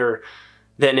far better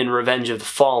than in Revenge of the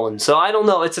Fallen. So I don't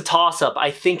know, it's a toss-up.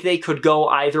 I think they could go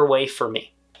either way for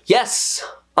me. Yes,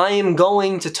 I am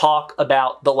going to talk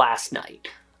about The Last Knight.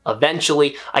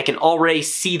 Eventually, I can already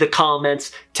see the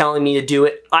comments telling me to do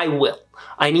it. I will.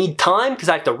 I need time because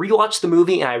I have to rewatch the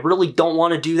movie and I really don't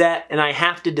want to do that, and I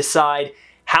have to decide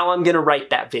how I'm going to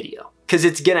write that video. because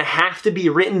it's gonna have to be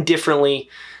written differently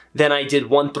than I did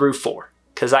 1 through 4,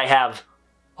 because I have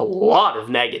a lot of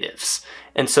negatives.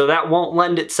 And so that won't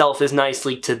lend itself as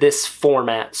nicely to this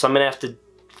format. So I'm gonna have to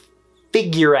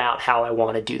figure out how I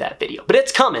want to do that video. But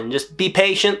it's coming, just be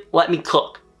patient, let me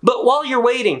cook. But while you're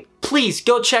waiting, please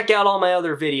go check out all my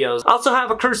other videos. I also have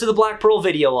a Curse of the Black Pearl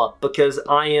video up because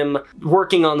I am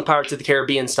working on the Pirates of the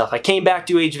Caribbean stuff. I came back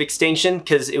to Age of Extinction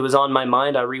because it was on my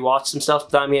mind. I rewatched some stuff,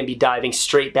 but I'm going to be diving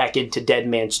straight back into Dead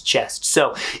Man's Chest.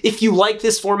 So if you like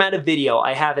this format of video,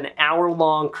 I have an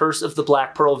hour-long Curse of the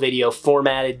Black Pearl video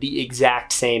formatted the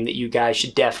exact same that you guys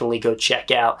should definitely go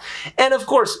check out. And of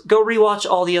course, go rewatch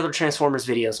all the other Transformers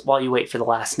videos while you wait for the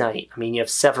last night. I mean, you have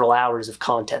several hours of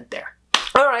content there.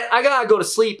 Alright, I gotta go to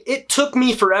sleep. It took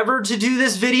me forever to do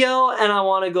this video, and I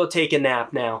want to go take a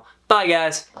nap now. Bye,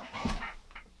 guys.